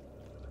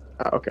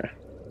 Oh, okay.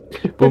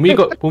 When we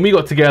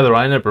got together,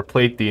 I never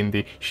played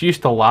D&D. She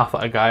used to laugh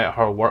at a guy at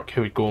her work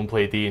who would go and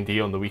play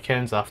D&D on the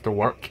weekends after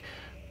work.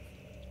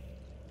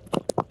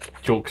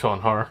 Joke's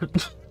on her.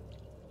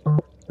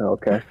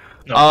 Okay.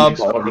 No,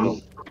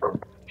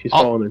 She's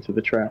Oh. fallen into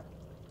the trap.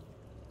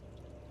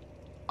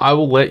 I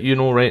will let you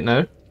know right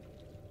now.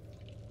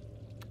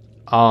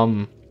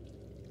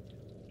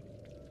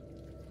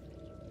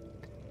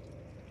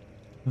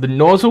 The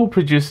nozzle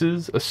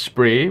produces a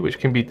spray which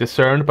can be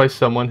discerned by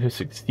someone who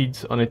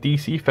succeeds on a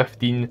DC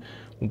 15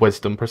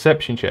 Wisdom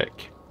Perception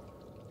check.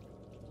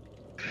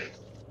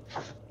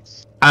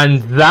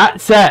 And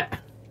that's it.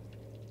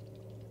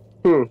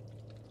 Hmm.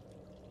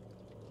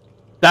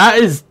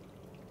 That's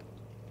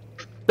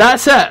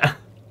it.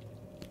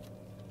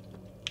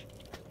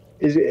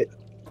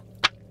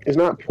 It's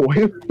not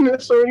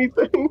poisonous or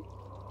anything?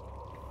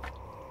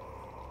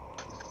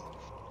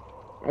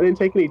 I didn't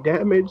take any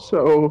damage,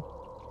 so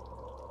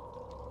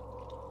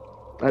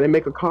I didn't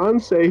make a con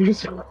save.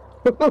 So.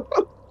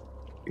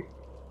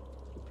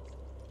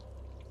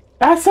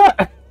 That's it.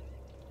 I'm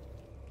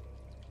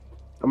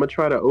gonna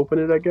try to open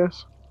it, I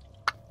guess.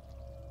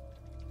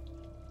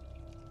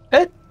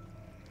 It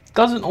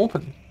doesn't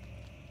open.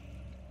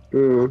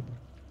 Hmm.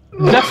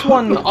 This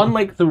one,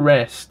 unlike the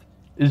rest,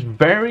 is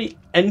very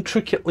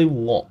intricately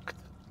locked.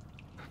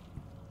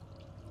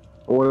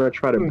 I want to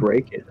try to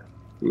break it.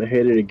 I'm gonna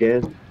hit it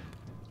again.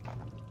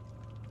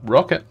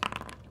 Rocket.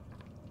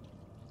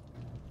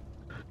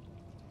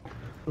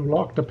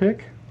 Lock the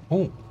pick.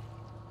 Oh.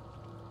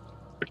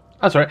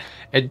 That's right.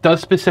 It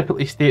does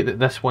specifically state that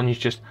this one is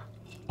just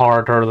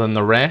harder than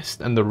the rest,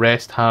 and the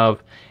rest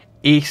have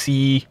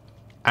AC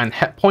and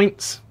hit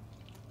points.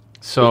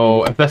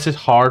 So if this is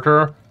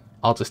harder,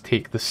 I'll just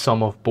take the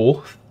sum of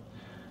both,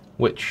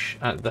 which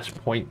at this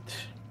point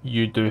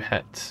you do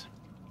hit.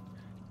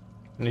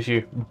 And as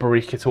you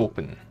break it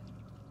open,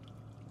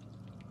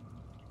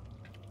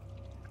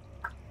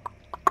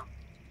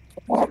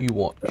 you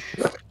watch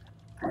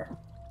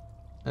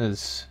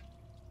as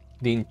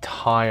the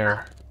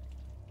entire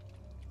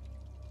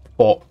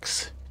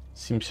box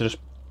seems to just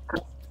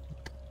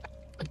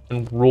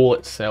enroll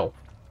itself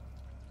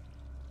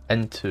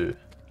into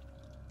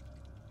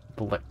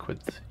the liquid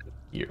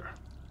here.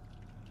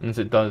 And as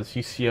it does,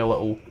 you see a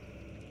little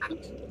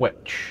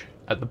switch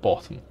at the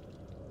bottom.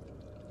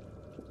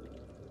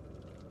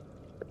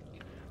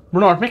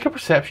 Bernard, make a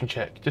perception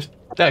check, just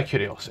out of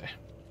curiosity.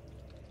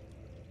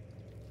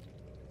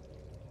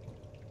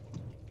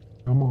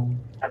 Come on.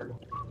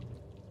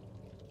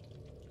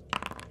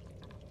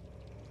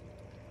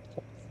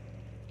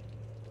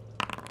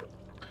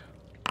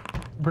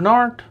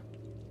 Bernard,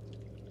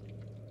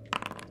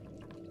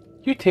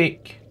 you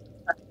take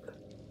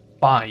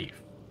 5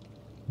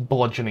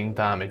 bludgeoning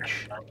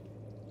damage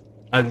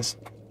as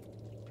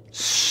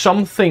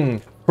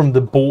something from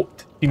the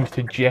boat seems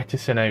to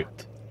jettison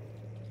out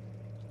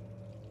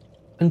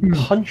and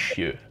punch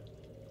you.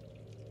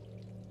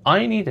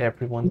 I need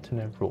everyone to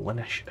now roll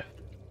initiative.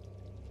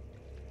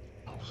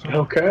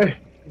 Okay.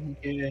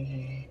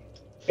 Yay.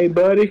 Hey,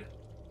 buddy.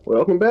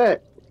 Welcome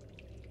back.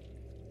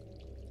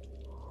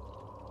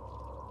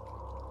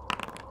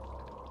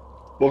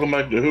 Welcome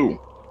back to who?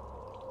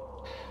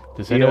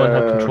 Does anyone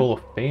have Yeah. control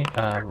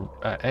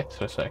of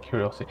Exodus out of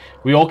curiosity?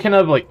 We all kind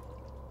of like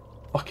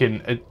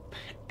fucking.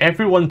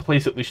 Everyone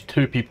plays at least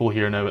 2 people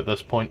here now at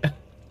this point.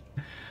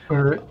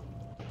 Alright.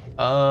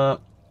 I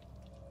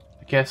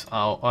guess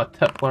I'll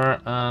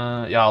Tippler.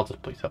 Yeah, I'll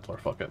just play Tippler.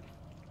 Fuck it.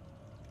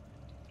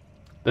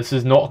 This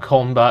is not a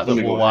combat that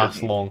Let me will go ahead last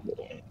and- long.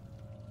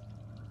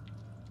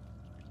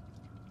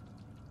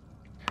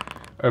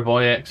 Our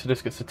boy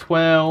Exodus gets a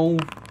 12.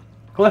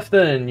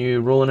 Clifton, you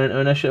rolling into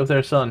initiative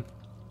there, son?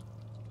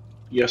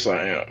 Yes,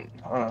 I am.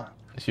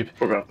 As you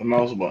Forgot the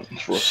mouse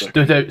buttons for a second.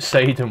 stood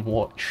outside and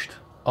watched.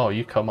 Oh,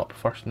 you come up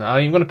first now.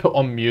 I'm going to put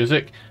on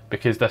music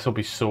because this will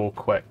be so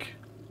quick.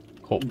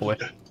 Hopefully.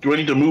 Do I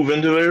need to move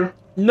into there?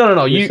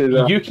 No. This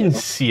is, You can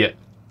see it.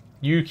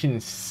 You can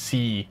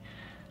see,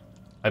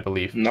 I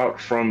believe. Not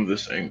from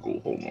this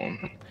angle. Hold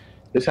on.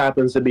 This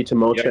happens to be Yeah, I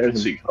Tamaochan. can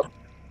see.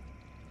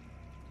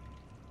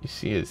 You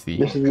see it's the...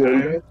 This is the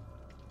end, guys.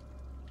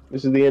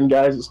 This is the end,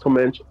 guys. It's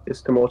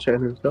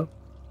Tamaochan himself.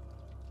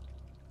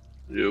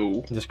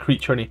 Yo. This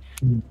creature in a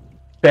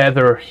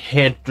feather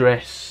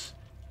headdress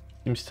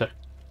seems to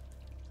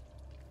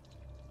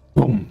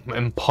boom,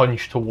 and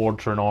punch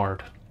towards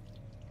Renard.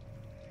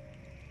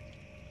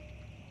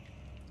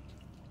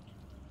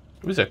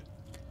 It was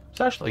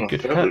actually a A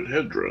good feathered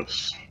hit.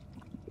 headdress.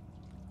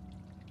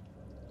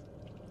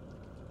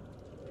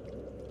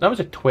 That was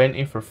a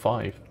 20 for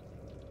 5.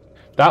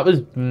 That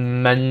was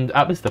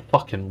that was the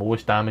fucking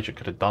lowest damage it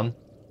could have done.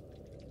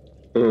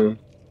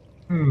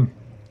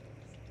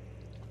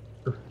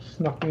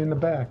 Snuck me in the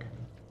back.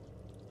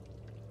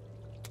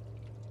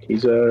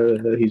 He's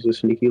a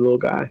sneaky little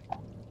guy.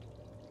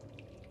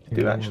 You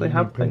do actually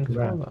have things for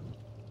that.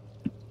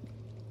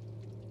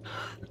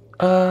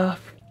 that.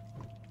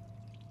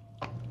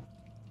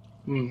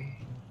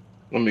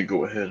 Let me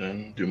go ahead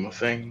and do my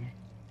thing.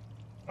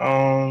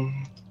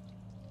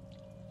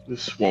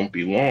 This won't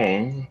be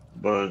long,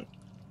 but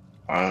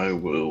I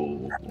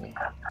will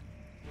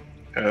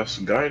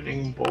cast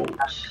guiding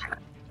bolts.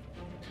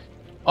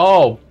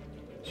 Oh,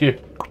 you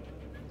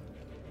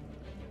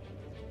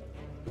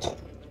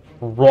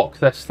rock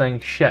this thing.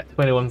 Shit,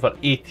 21 for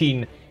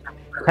 18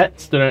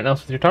 hits. Do anything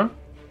else with your turn?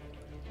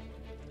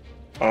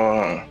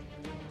 I'm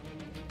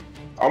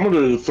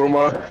gonna throw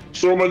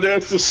my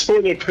dancer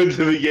sword up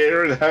into the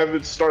air and have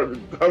it start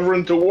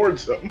hovering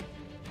towards him.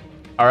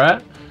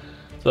 Alright.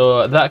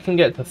 So that can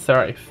get to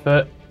 30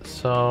 foot.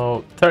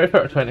 So 30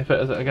 foot or 20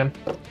 foot is it again?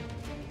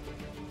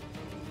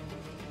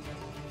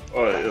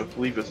 I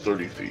believe it's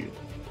 30 feet.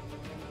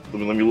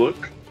 Let me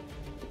look.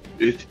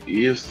 It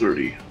is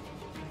 30.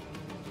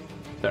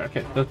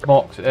 Okay, this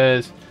box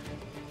is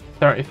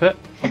 30 foot.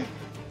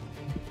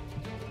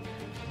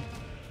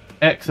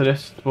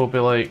 Exodus will be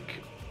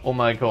like, oh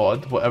my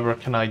god, whatever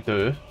can I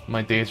do?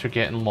 My days are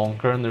getting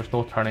longer and there's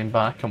no turning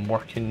back. I'm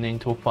working 9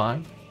 till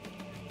 5.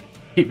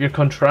 Keep your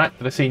contract.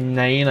 Did I say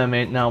 9? I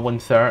meant now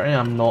 1:30.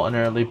 I'm not an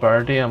early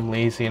birdie. I'm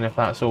lazy, and if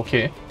that's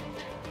okay.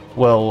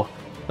 Well,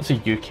 that's a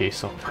UK,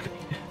 so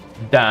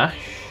dash.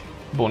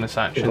 Bonus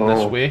action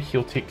this way.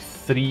 He'll take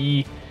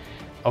 3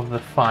 of the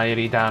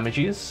fiery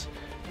damages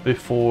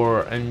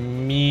before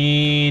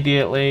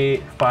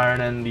immediately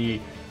firing in the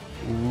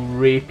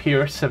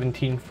rapier.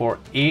 17 for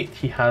 8.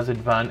 He has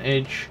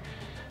advantage.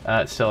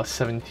 It's still a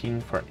 17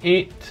 for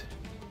 8.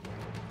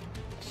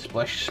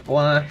 Splish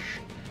splash.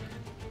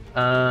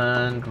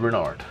 And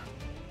Renard.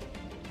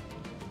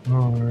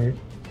 Alright.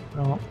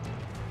 Well,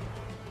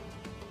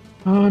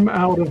 I'm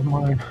out of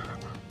my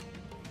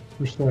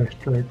precise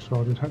strike, so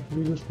I'll just have to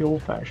do this the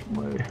old-fashioned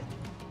way.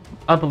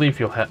 I believe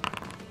you'll hit.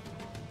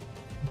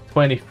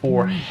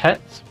 24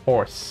 hits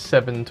for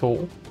 7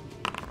 total.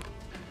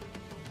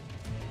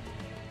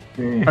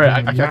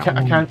 Alright, I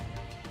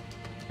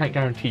can't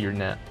guarantee your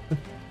net.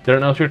 Did it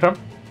know it's your turn?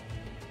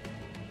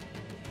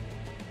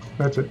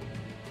 That's it.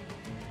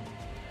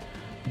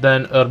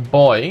 Then our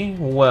boy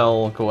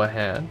will go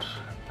ahead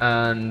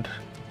and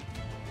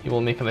you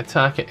will make an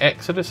attack at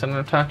Exodus and an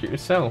attack at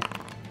yourself.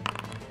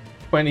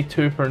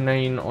 22 for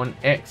 9 on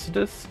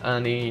Exodus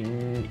and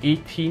an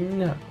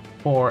 18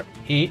 for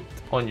 8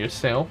 on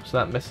yourself, so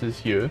that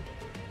misses you.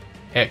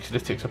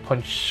 Exodus takes a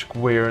punch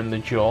square in the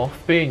jaw.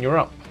 Fane, you're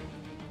up.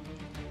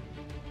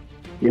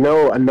 You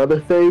know, another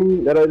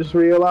thing that I just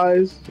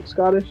realized,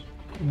 Scottish?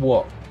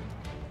 What?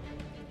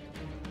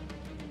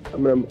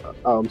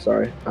 I'm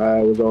sorry.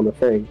 I was on the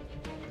thing.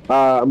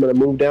 I'm gonna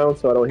move down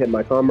so I don't hit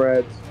my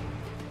comrades.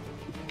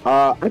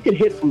 I can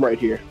hit from right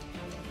here.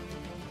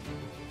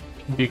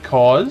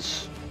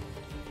 Because?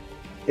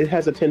 It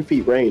has a 10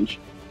 feet range.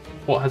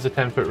 What has a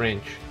 10-foot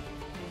range?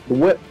 The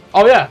whip.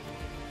 Oh yeah!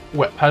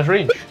 Whip has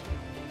range.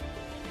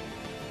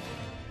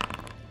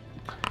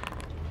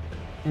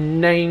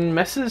 9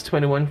 misses,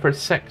 21 for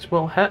 6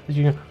 will hit.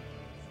 You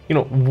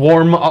know,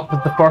 warm up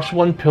with the first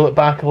one, pull it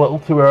back a little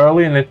too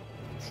early, and then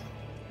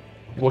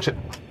watch it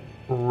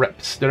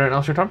rips. Do anything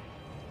else your turn?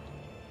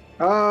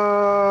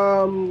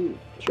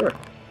 Sure.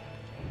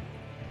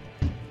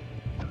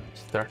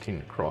 It's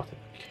 13 necrotic.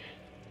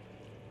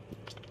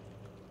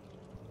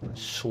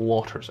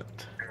 Slaughters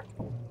it.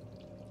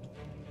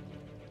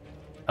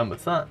 And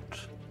with that,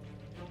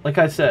 like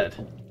I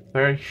said,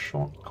 very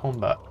short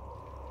combat.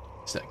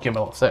 So give me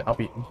a little sec, I'll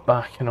be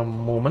back in a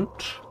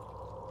moment.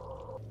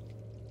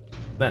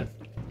 Then,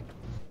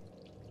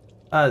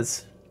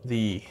 as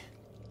the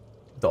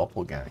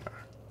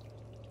doppelganger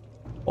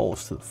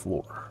falls to the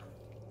floor,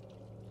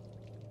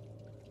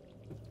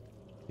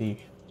 the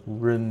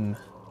room,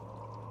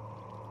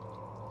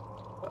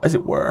 as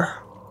it were,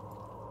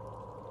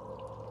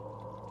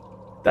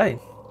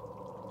 dying,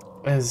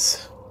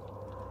 is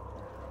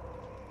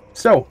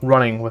still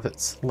running with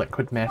its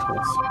liquid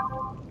metals,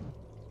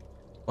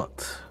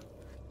 but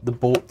the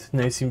boat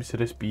now seems to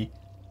just be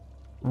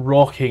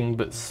rocking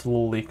but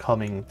slowly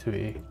coming to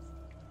a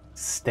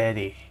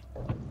steady,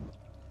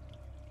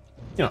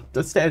 you know,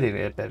 the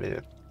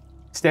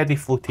steady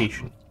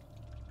flotation,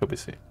 shall we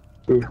say.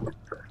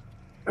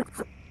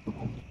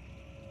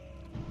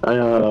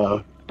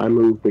 I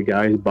moved the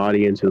guy's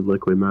body into the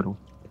liquid metal.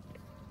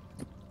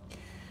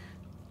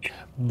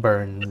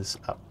 Burns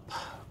up.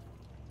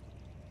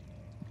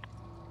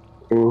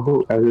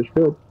 As it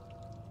should.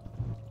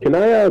 Can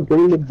I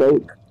bring the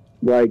boat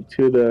like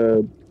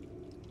to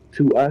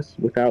to us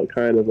without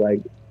kind of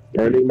like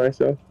burning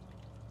myself?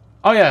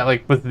 Oh yeah,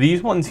 like with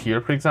these ones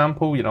here, for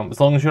example, you know, as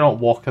long as you're not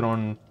walking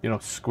on, you know,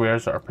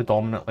 squares that are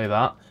predominantly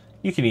that,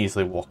 you can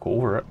easily walk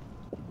over it.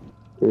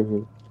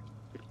 Mm-hmm.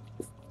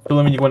 So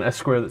then when you go into a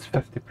square that's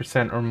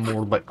 50% or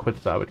more liquid,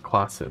 that would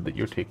class it that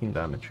you're taking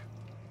damage.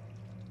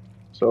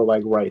 So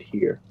like right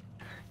here.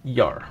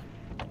 Yar.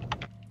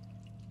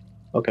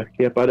 Okay.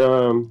 Yeah, but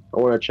I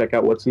want to check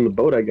out what's in the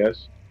boat, I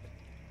guess.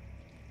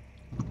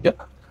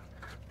 Yep.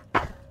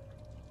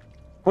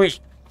 Wait.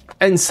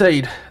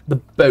 Inside the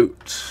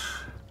boat.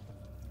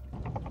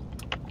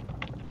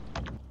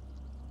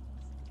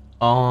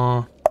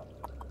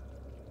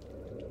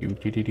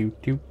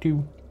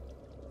 Do.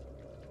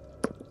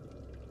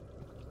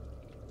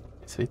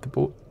 Inside the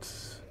boat.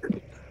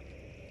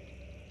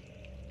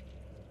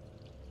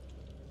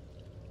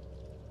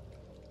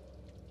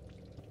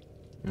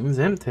 It was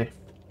empty.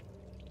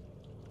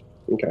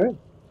 Okay.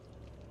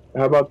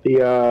 How about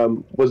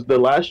the was the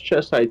last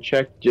chest I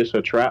checked just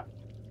a trap?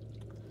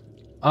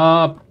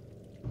 The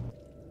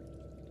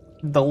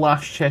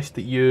last chest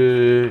that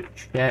you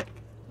checked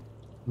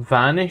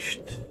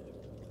vanished,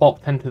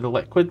 plopped into the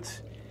liquid.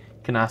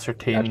 You can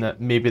ascertain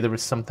that maybe there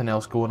was something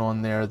else going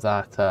on there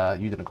that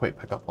you didn't quite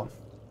pick up on.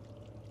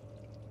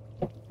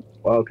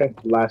 Well, okay.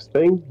 Last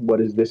thing. What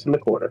is this in the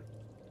corner?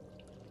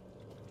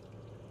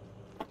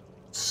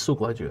 So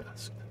glad you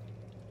asked.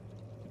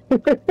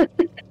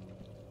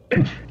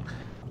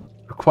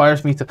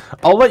 Requires me to.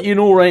 I'll let you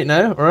know right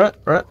now. Alright,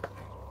 alright.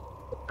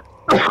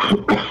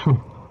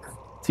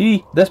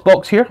 See this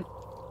box here?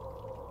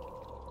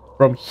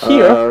 From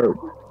here,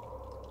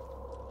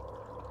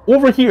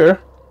 over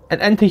here,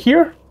 and into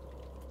here,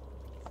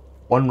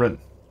 one room.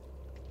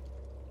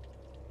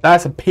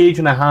 That's a page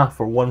and a half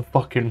for one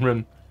fucking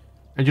room.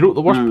 And you know what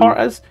the worst part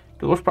is?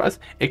 The worst part is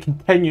it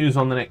continues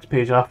on the next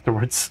page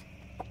afterwards.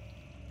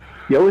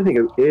 The only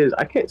thing is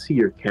I can't see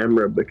your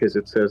camera because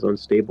it says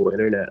unstable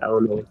internet. I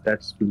don't know if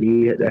that's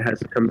me that has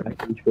to come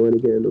back and join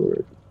again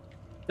or.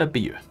 That'd be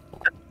you.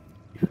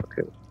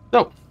 Okay.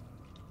 So.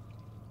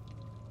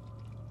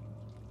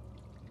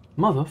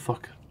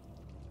 Motherfucker.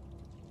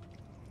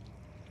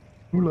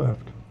 Who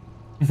left?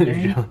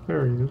 Yeah.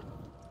 There he is.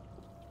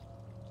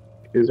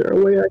 Is there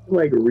a way I can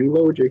like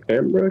reload your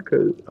camera?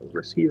 Because I want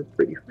to see your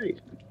pretty face.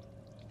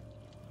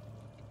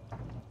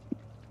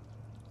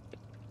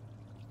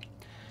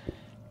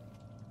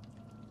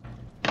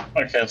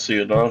 I can't see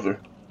it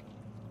either.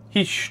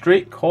 He's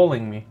straight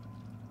calling me.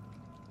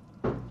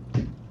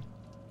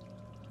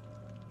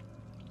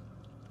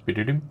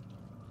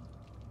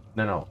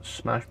 No,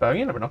 smash bag,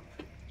 you never know.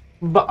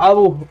 But I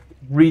will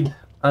read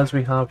as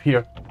we have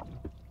here.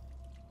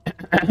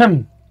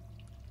 In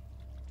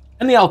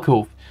the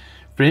alcove,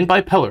 framed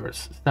by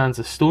pillars, stands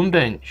a stone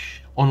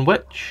bench on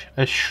which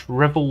a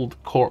shriveled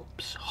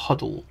corpse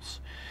huddles.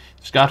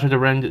 Scattered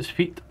around its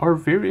feet are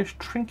various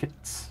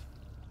trinkets.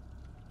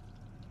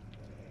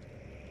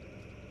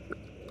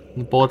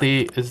 The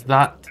body is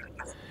that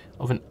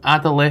of an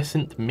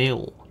adolescent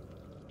male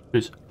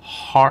whose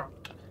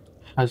heart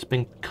has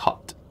been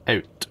cut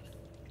out.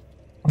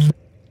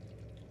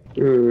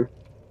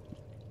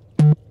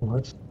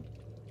 What?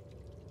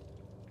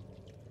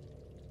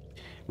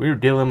 We're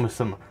dealing with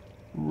some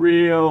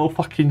real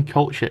fucking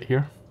cult shit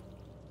here.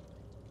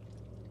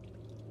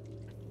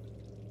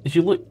 As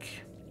you look,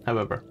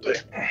 however,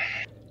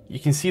 you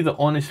can see that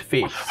on his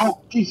face.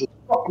 Oh, Jesus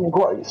fucking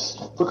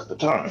Christ. Look at the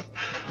time.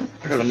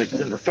 I gotta make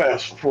dinner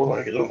fast before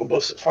I get on the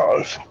bus at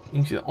 5. You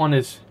can see that on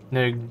his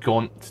now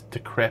gaunt,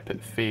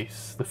 decrepit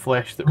face, the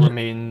flesh that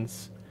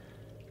remains,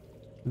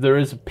 there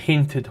is a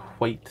painted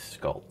white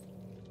skull.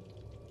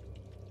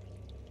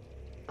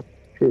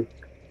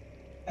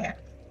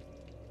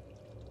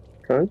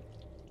 Okay.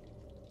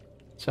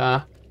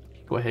 So,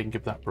 go ahead and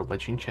give that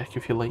religion check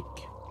if you like.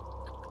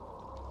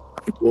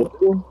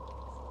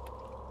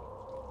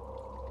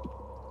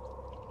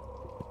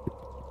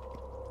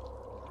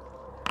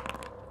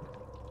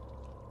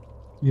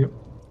 Yep.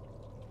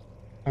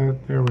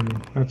 There we go.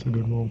 That's a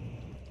good roll.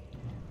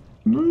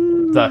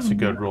 That's a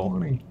good roll.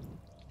 20.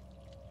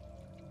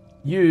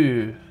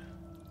 You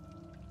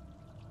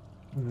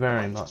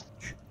very much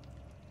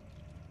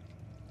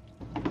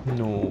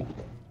know,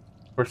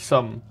 for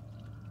some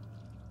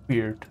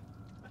weird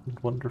and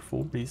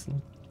wonderful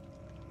reason,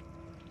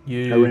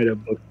 I read a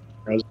book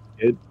when I was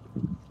a kid.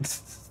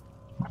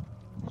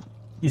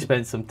 You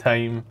spent some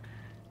time,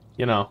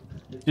 you know,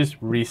 just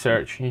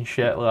researching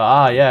shit like,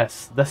 ah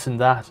yes, this and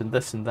that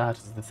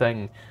is the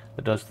thing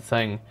that does the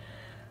thing.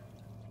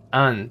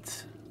 And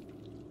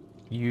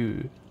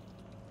you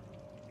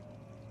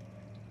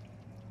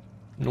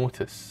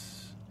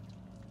notice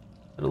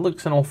that it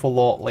looks an awful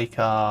lot like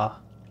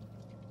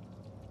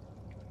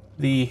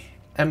the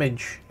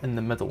image in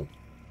the middle.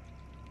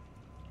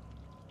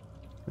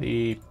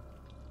 The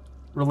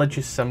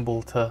religious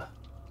symbol to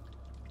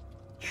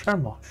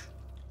Shamash.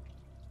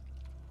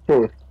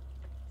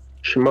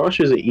 Shamash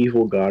is an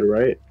evil god,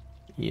 right?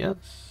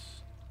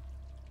 Yes.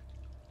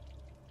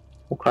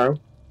 Okay.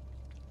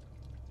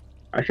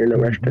 I should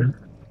know extra.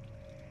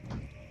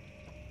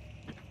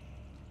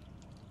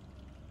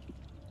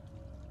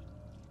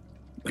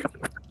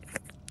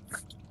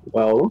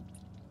 Well,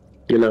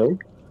 you know.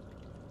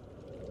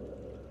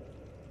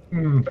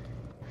 Hmm.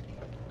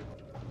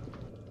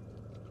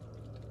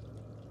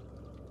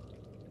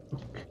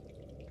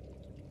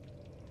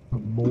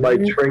 By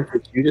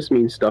trinkets, you just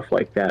mean stuff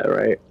like that,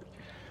 right?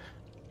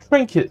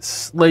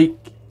 Trinkets, like,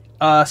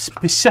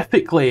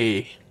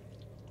 specifically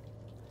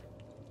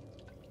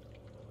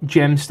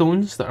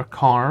gemstones that are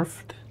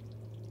carved,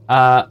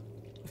 a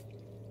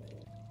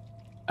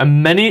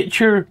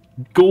miniature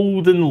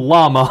golden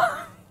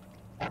llama,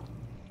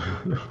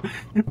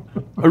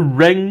 a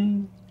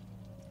ring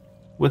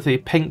with a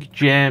pink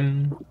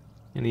gem,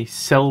 and a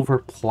silver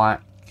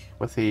plaque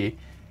with a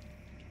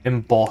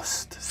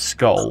embossed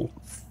skull,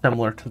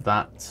 similar to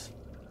that,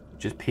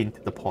 which is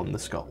painted upon the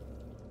skull.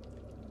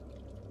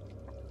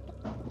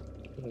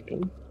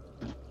 Okay.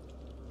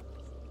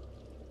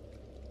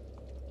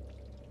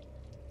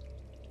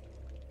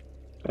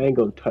 I ain't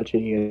gonna touch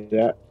any of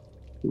that.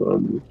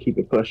 Keep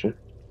it pushing.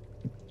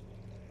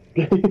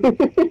 Yeah,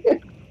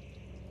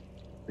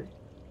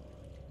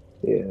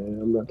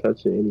 I'm not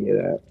touching any of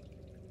that.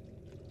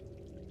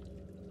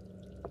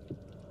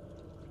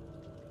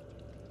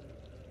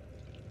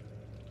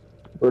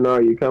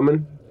 Bernard, you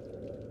coming?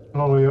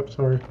 Oh, yep,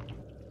 sorry.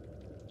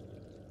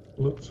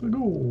 Let's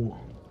go.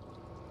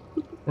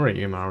 Where are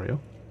you, Mario?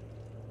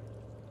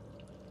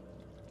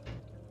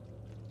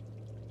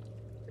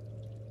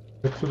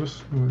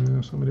 Exodus.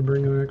 Yeah, somebody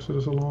bringing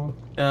Exodus along.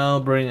 I'll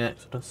bring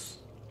Exodus.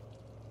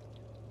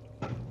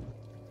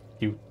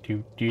 Do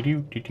do do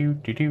do do do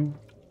do do.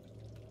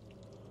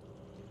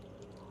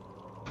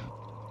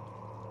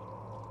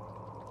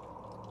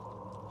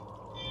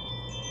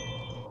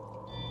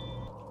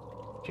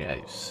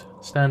 Guys,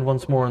 stand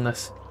once more in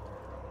this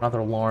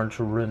rather large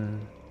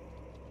room.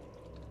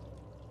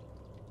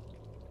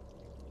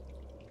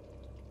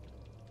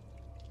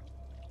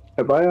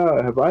 Have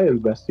I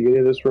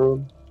investigated this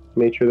room?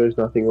 Made sure there's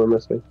nothing we're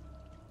missing.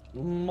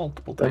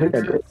 Multiple I think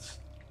times. I did.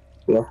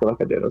 Yeah, I feel like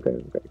I did.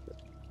 Okay.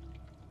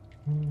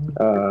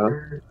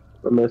 I'm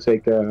gonna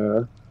take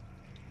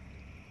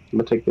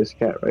this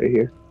cat right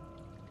here.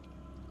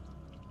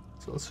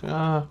 So let's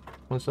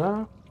what's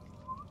that?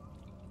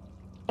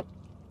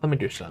 Let me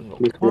do something real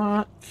This quick.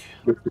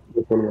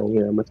 one right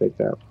here. I'm gonna take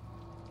that.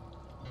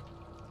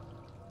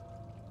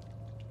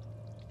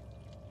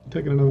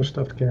 Taking another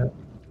stuffed cat.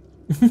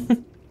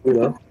 You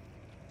know.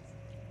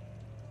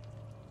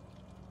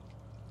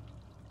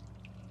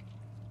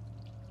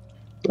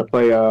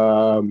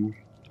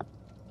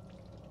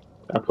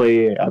 I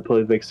play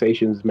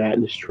Vexation's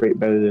Madness trait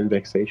better than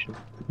Vexation.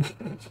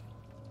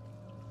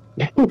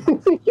 You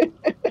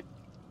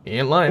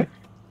ain't lying.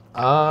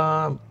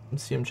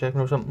 Let's see, I'm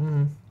checking or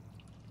something.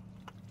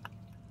 Do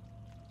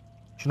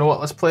you know what?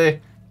 Let's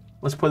play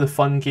the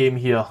fun game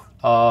here.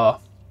 I'm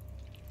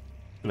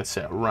gonna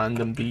set a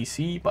random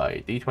DC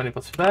by D20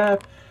 plus 5.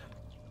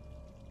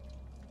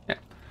 Yeah.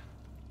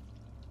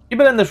 You've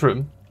been in this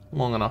room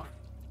long enough.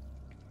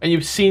 And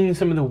you've seen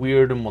some of the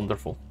weird and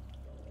wonderful.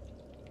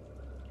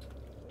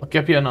 I'll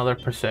give you another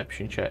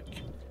perception check.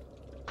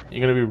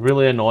 You're gonna be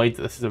really annoyed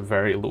that this is a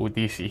very low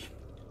DC.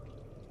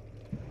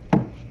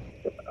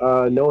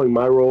 Knowing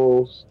my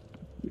rolls,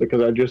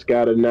 because I just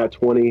got a nat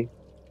 20,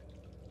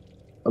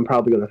 I'm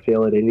probably gonna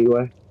fail it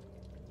anyway.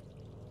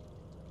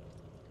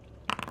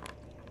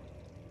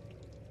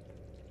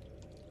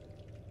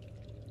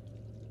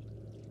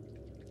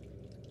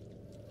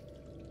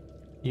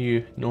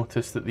 You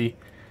notice that the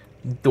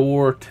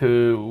door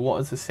to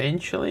what is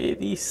essentially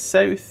the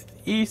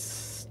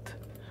southeast,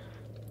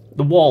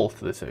 the wall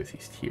to the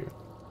southeast here,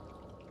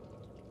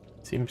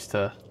 seems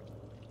to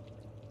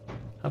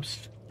have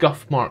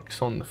scuff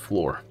marks on the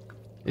floor.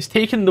 It's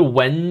taken the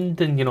wind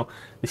and, you know,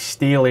 the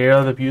stale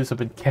air the views have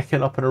been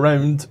kicking up and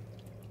around,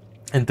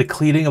 and the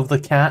clearing of the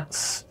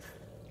cats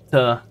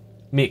to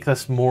make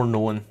this more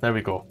known. There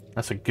we go.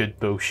 That's a good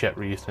bullshit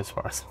reason as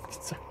far as I'm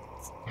concerned.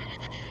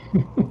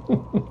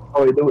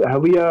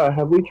 Oh,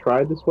 have we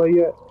tried this way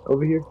yet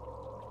over here?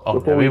 Oh,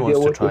 nobody wants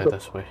to try it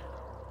this way.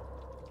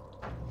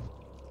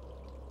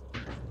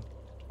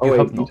 Oh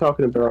wait, you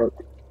talking about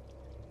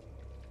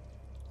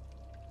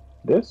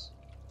this?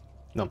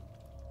 No.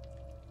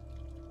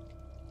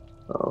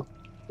 Oh,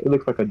 it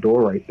looks like a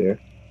door right there.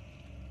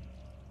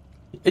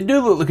 It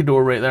do look like a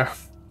door right there.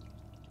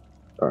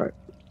 All right.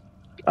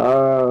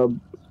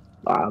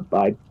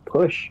 I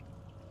push.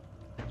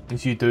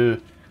 As you do,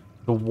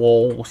 the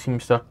wall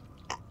seems to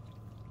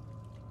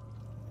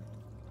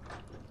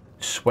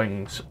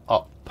swings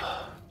up.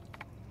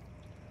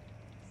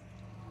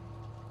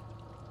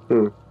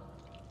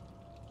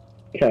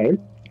 Okay.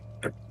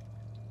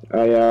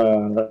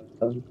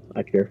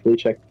 I carefully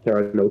check there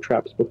are no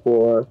traps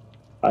before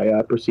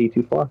I proceed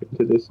too far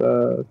into this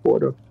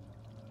corridor.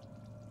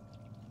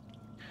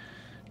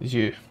 As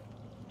you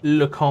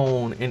look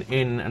on and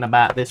in and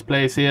about this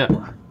place here,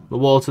 the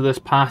walls of this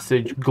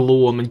passage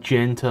glow a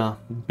magenta,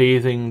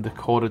 bathing the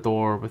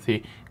corridor with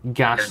a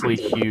ghastly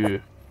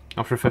hue.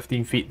 After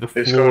 15 feet, the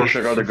Hey, floor... Scottish,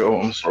 I gotta go,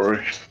 I'm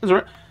sorry. That's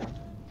right.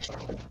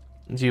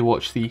 As you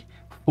watch the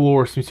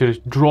floor seems to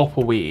just drop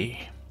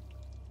away.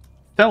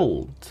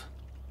 filled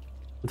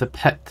with a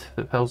pit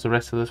that fills the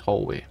rest of this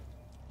hallway.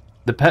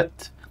 The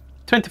pit,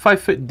 25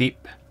 foot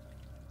deep,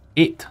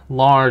 8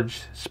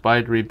 large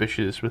spidery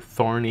bushes with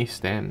thorny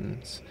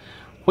stems,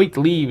 white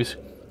leaves,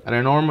 and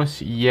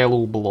enormous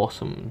yellow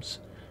blossoms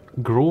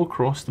grow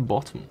across the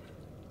bottom.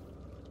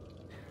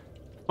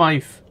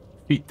 5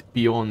 feet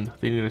beyond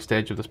the nearest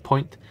edge of this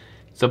point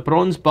is a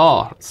bronze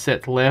bar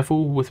set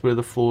level with where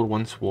the floor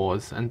once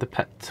was and the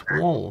pit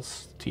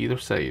walls to either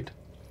side.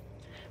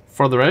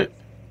 Further out,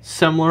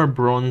 similar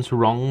bronze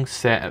rungs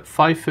set at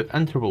 5 foot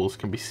intervals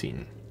can be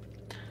seen.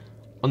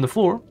 On the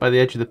floor, by the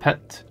edge of the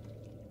pit,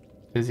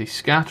 is a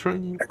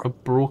scattering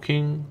of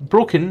broken,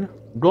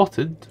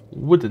 rotted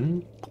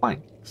wooden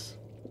planks.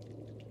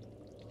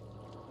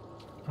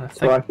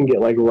 So I can get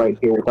like right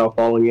here without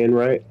falling in,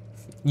 right?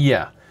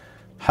 Yeah.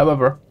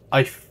 However,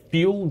 I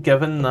feel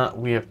given that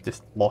we have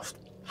just lost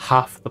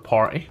half the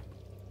party,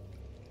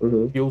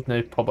 feels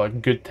now probably a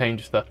good time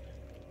just to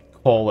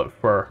call it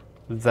for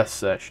this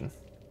session.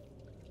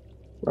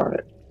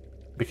 Alright.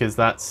 Because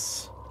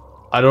that's...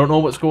 I don't know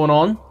what's going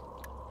on,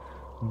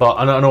 but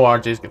I know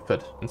RJ's got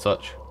food and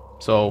such.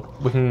 So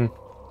we can...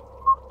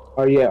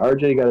 Oh yeah,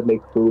 RJ gotta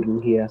make food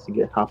and he has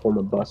to hop on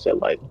the bus at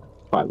like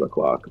 5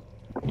 o'clock.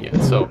 Yeah,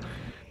 so...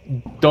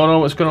 Don't know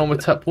what's going on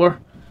with Tipler.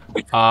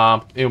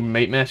 He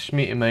might message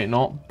me, he might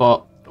not.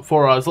 But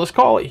for us, let's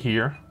call it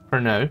here for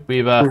now.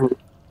 We've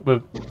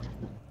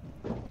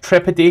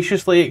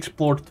trepidatiously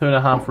explored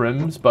 2.5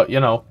 rooms, but you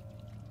know,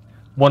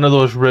 one of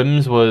those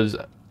rooms was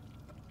a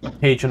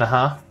page and a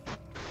half.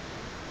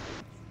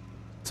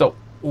 So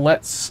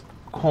let's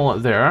call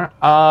it there.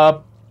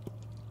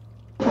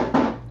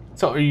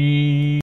 So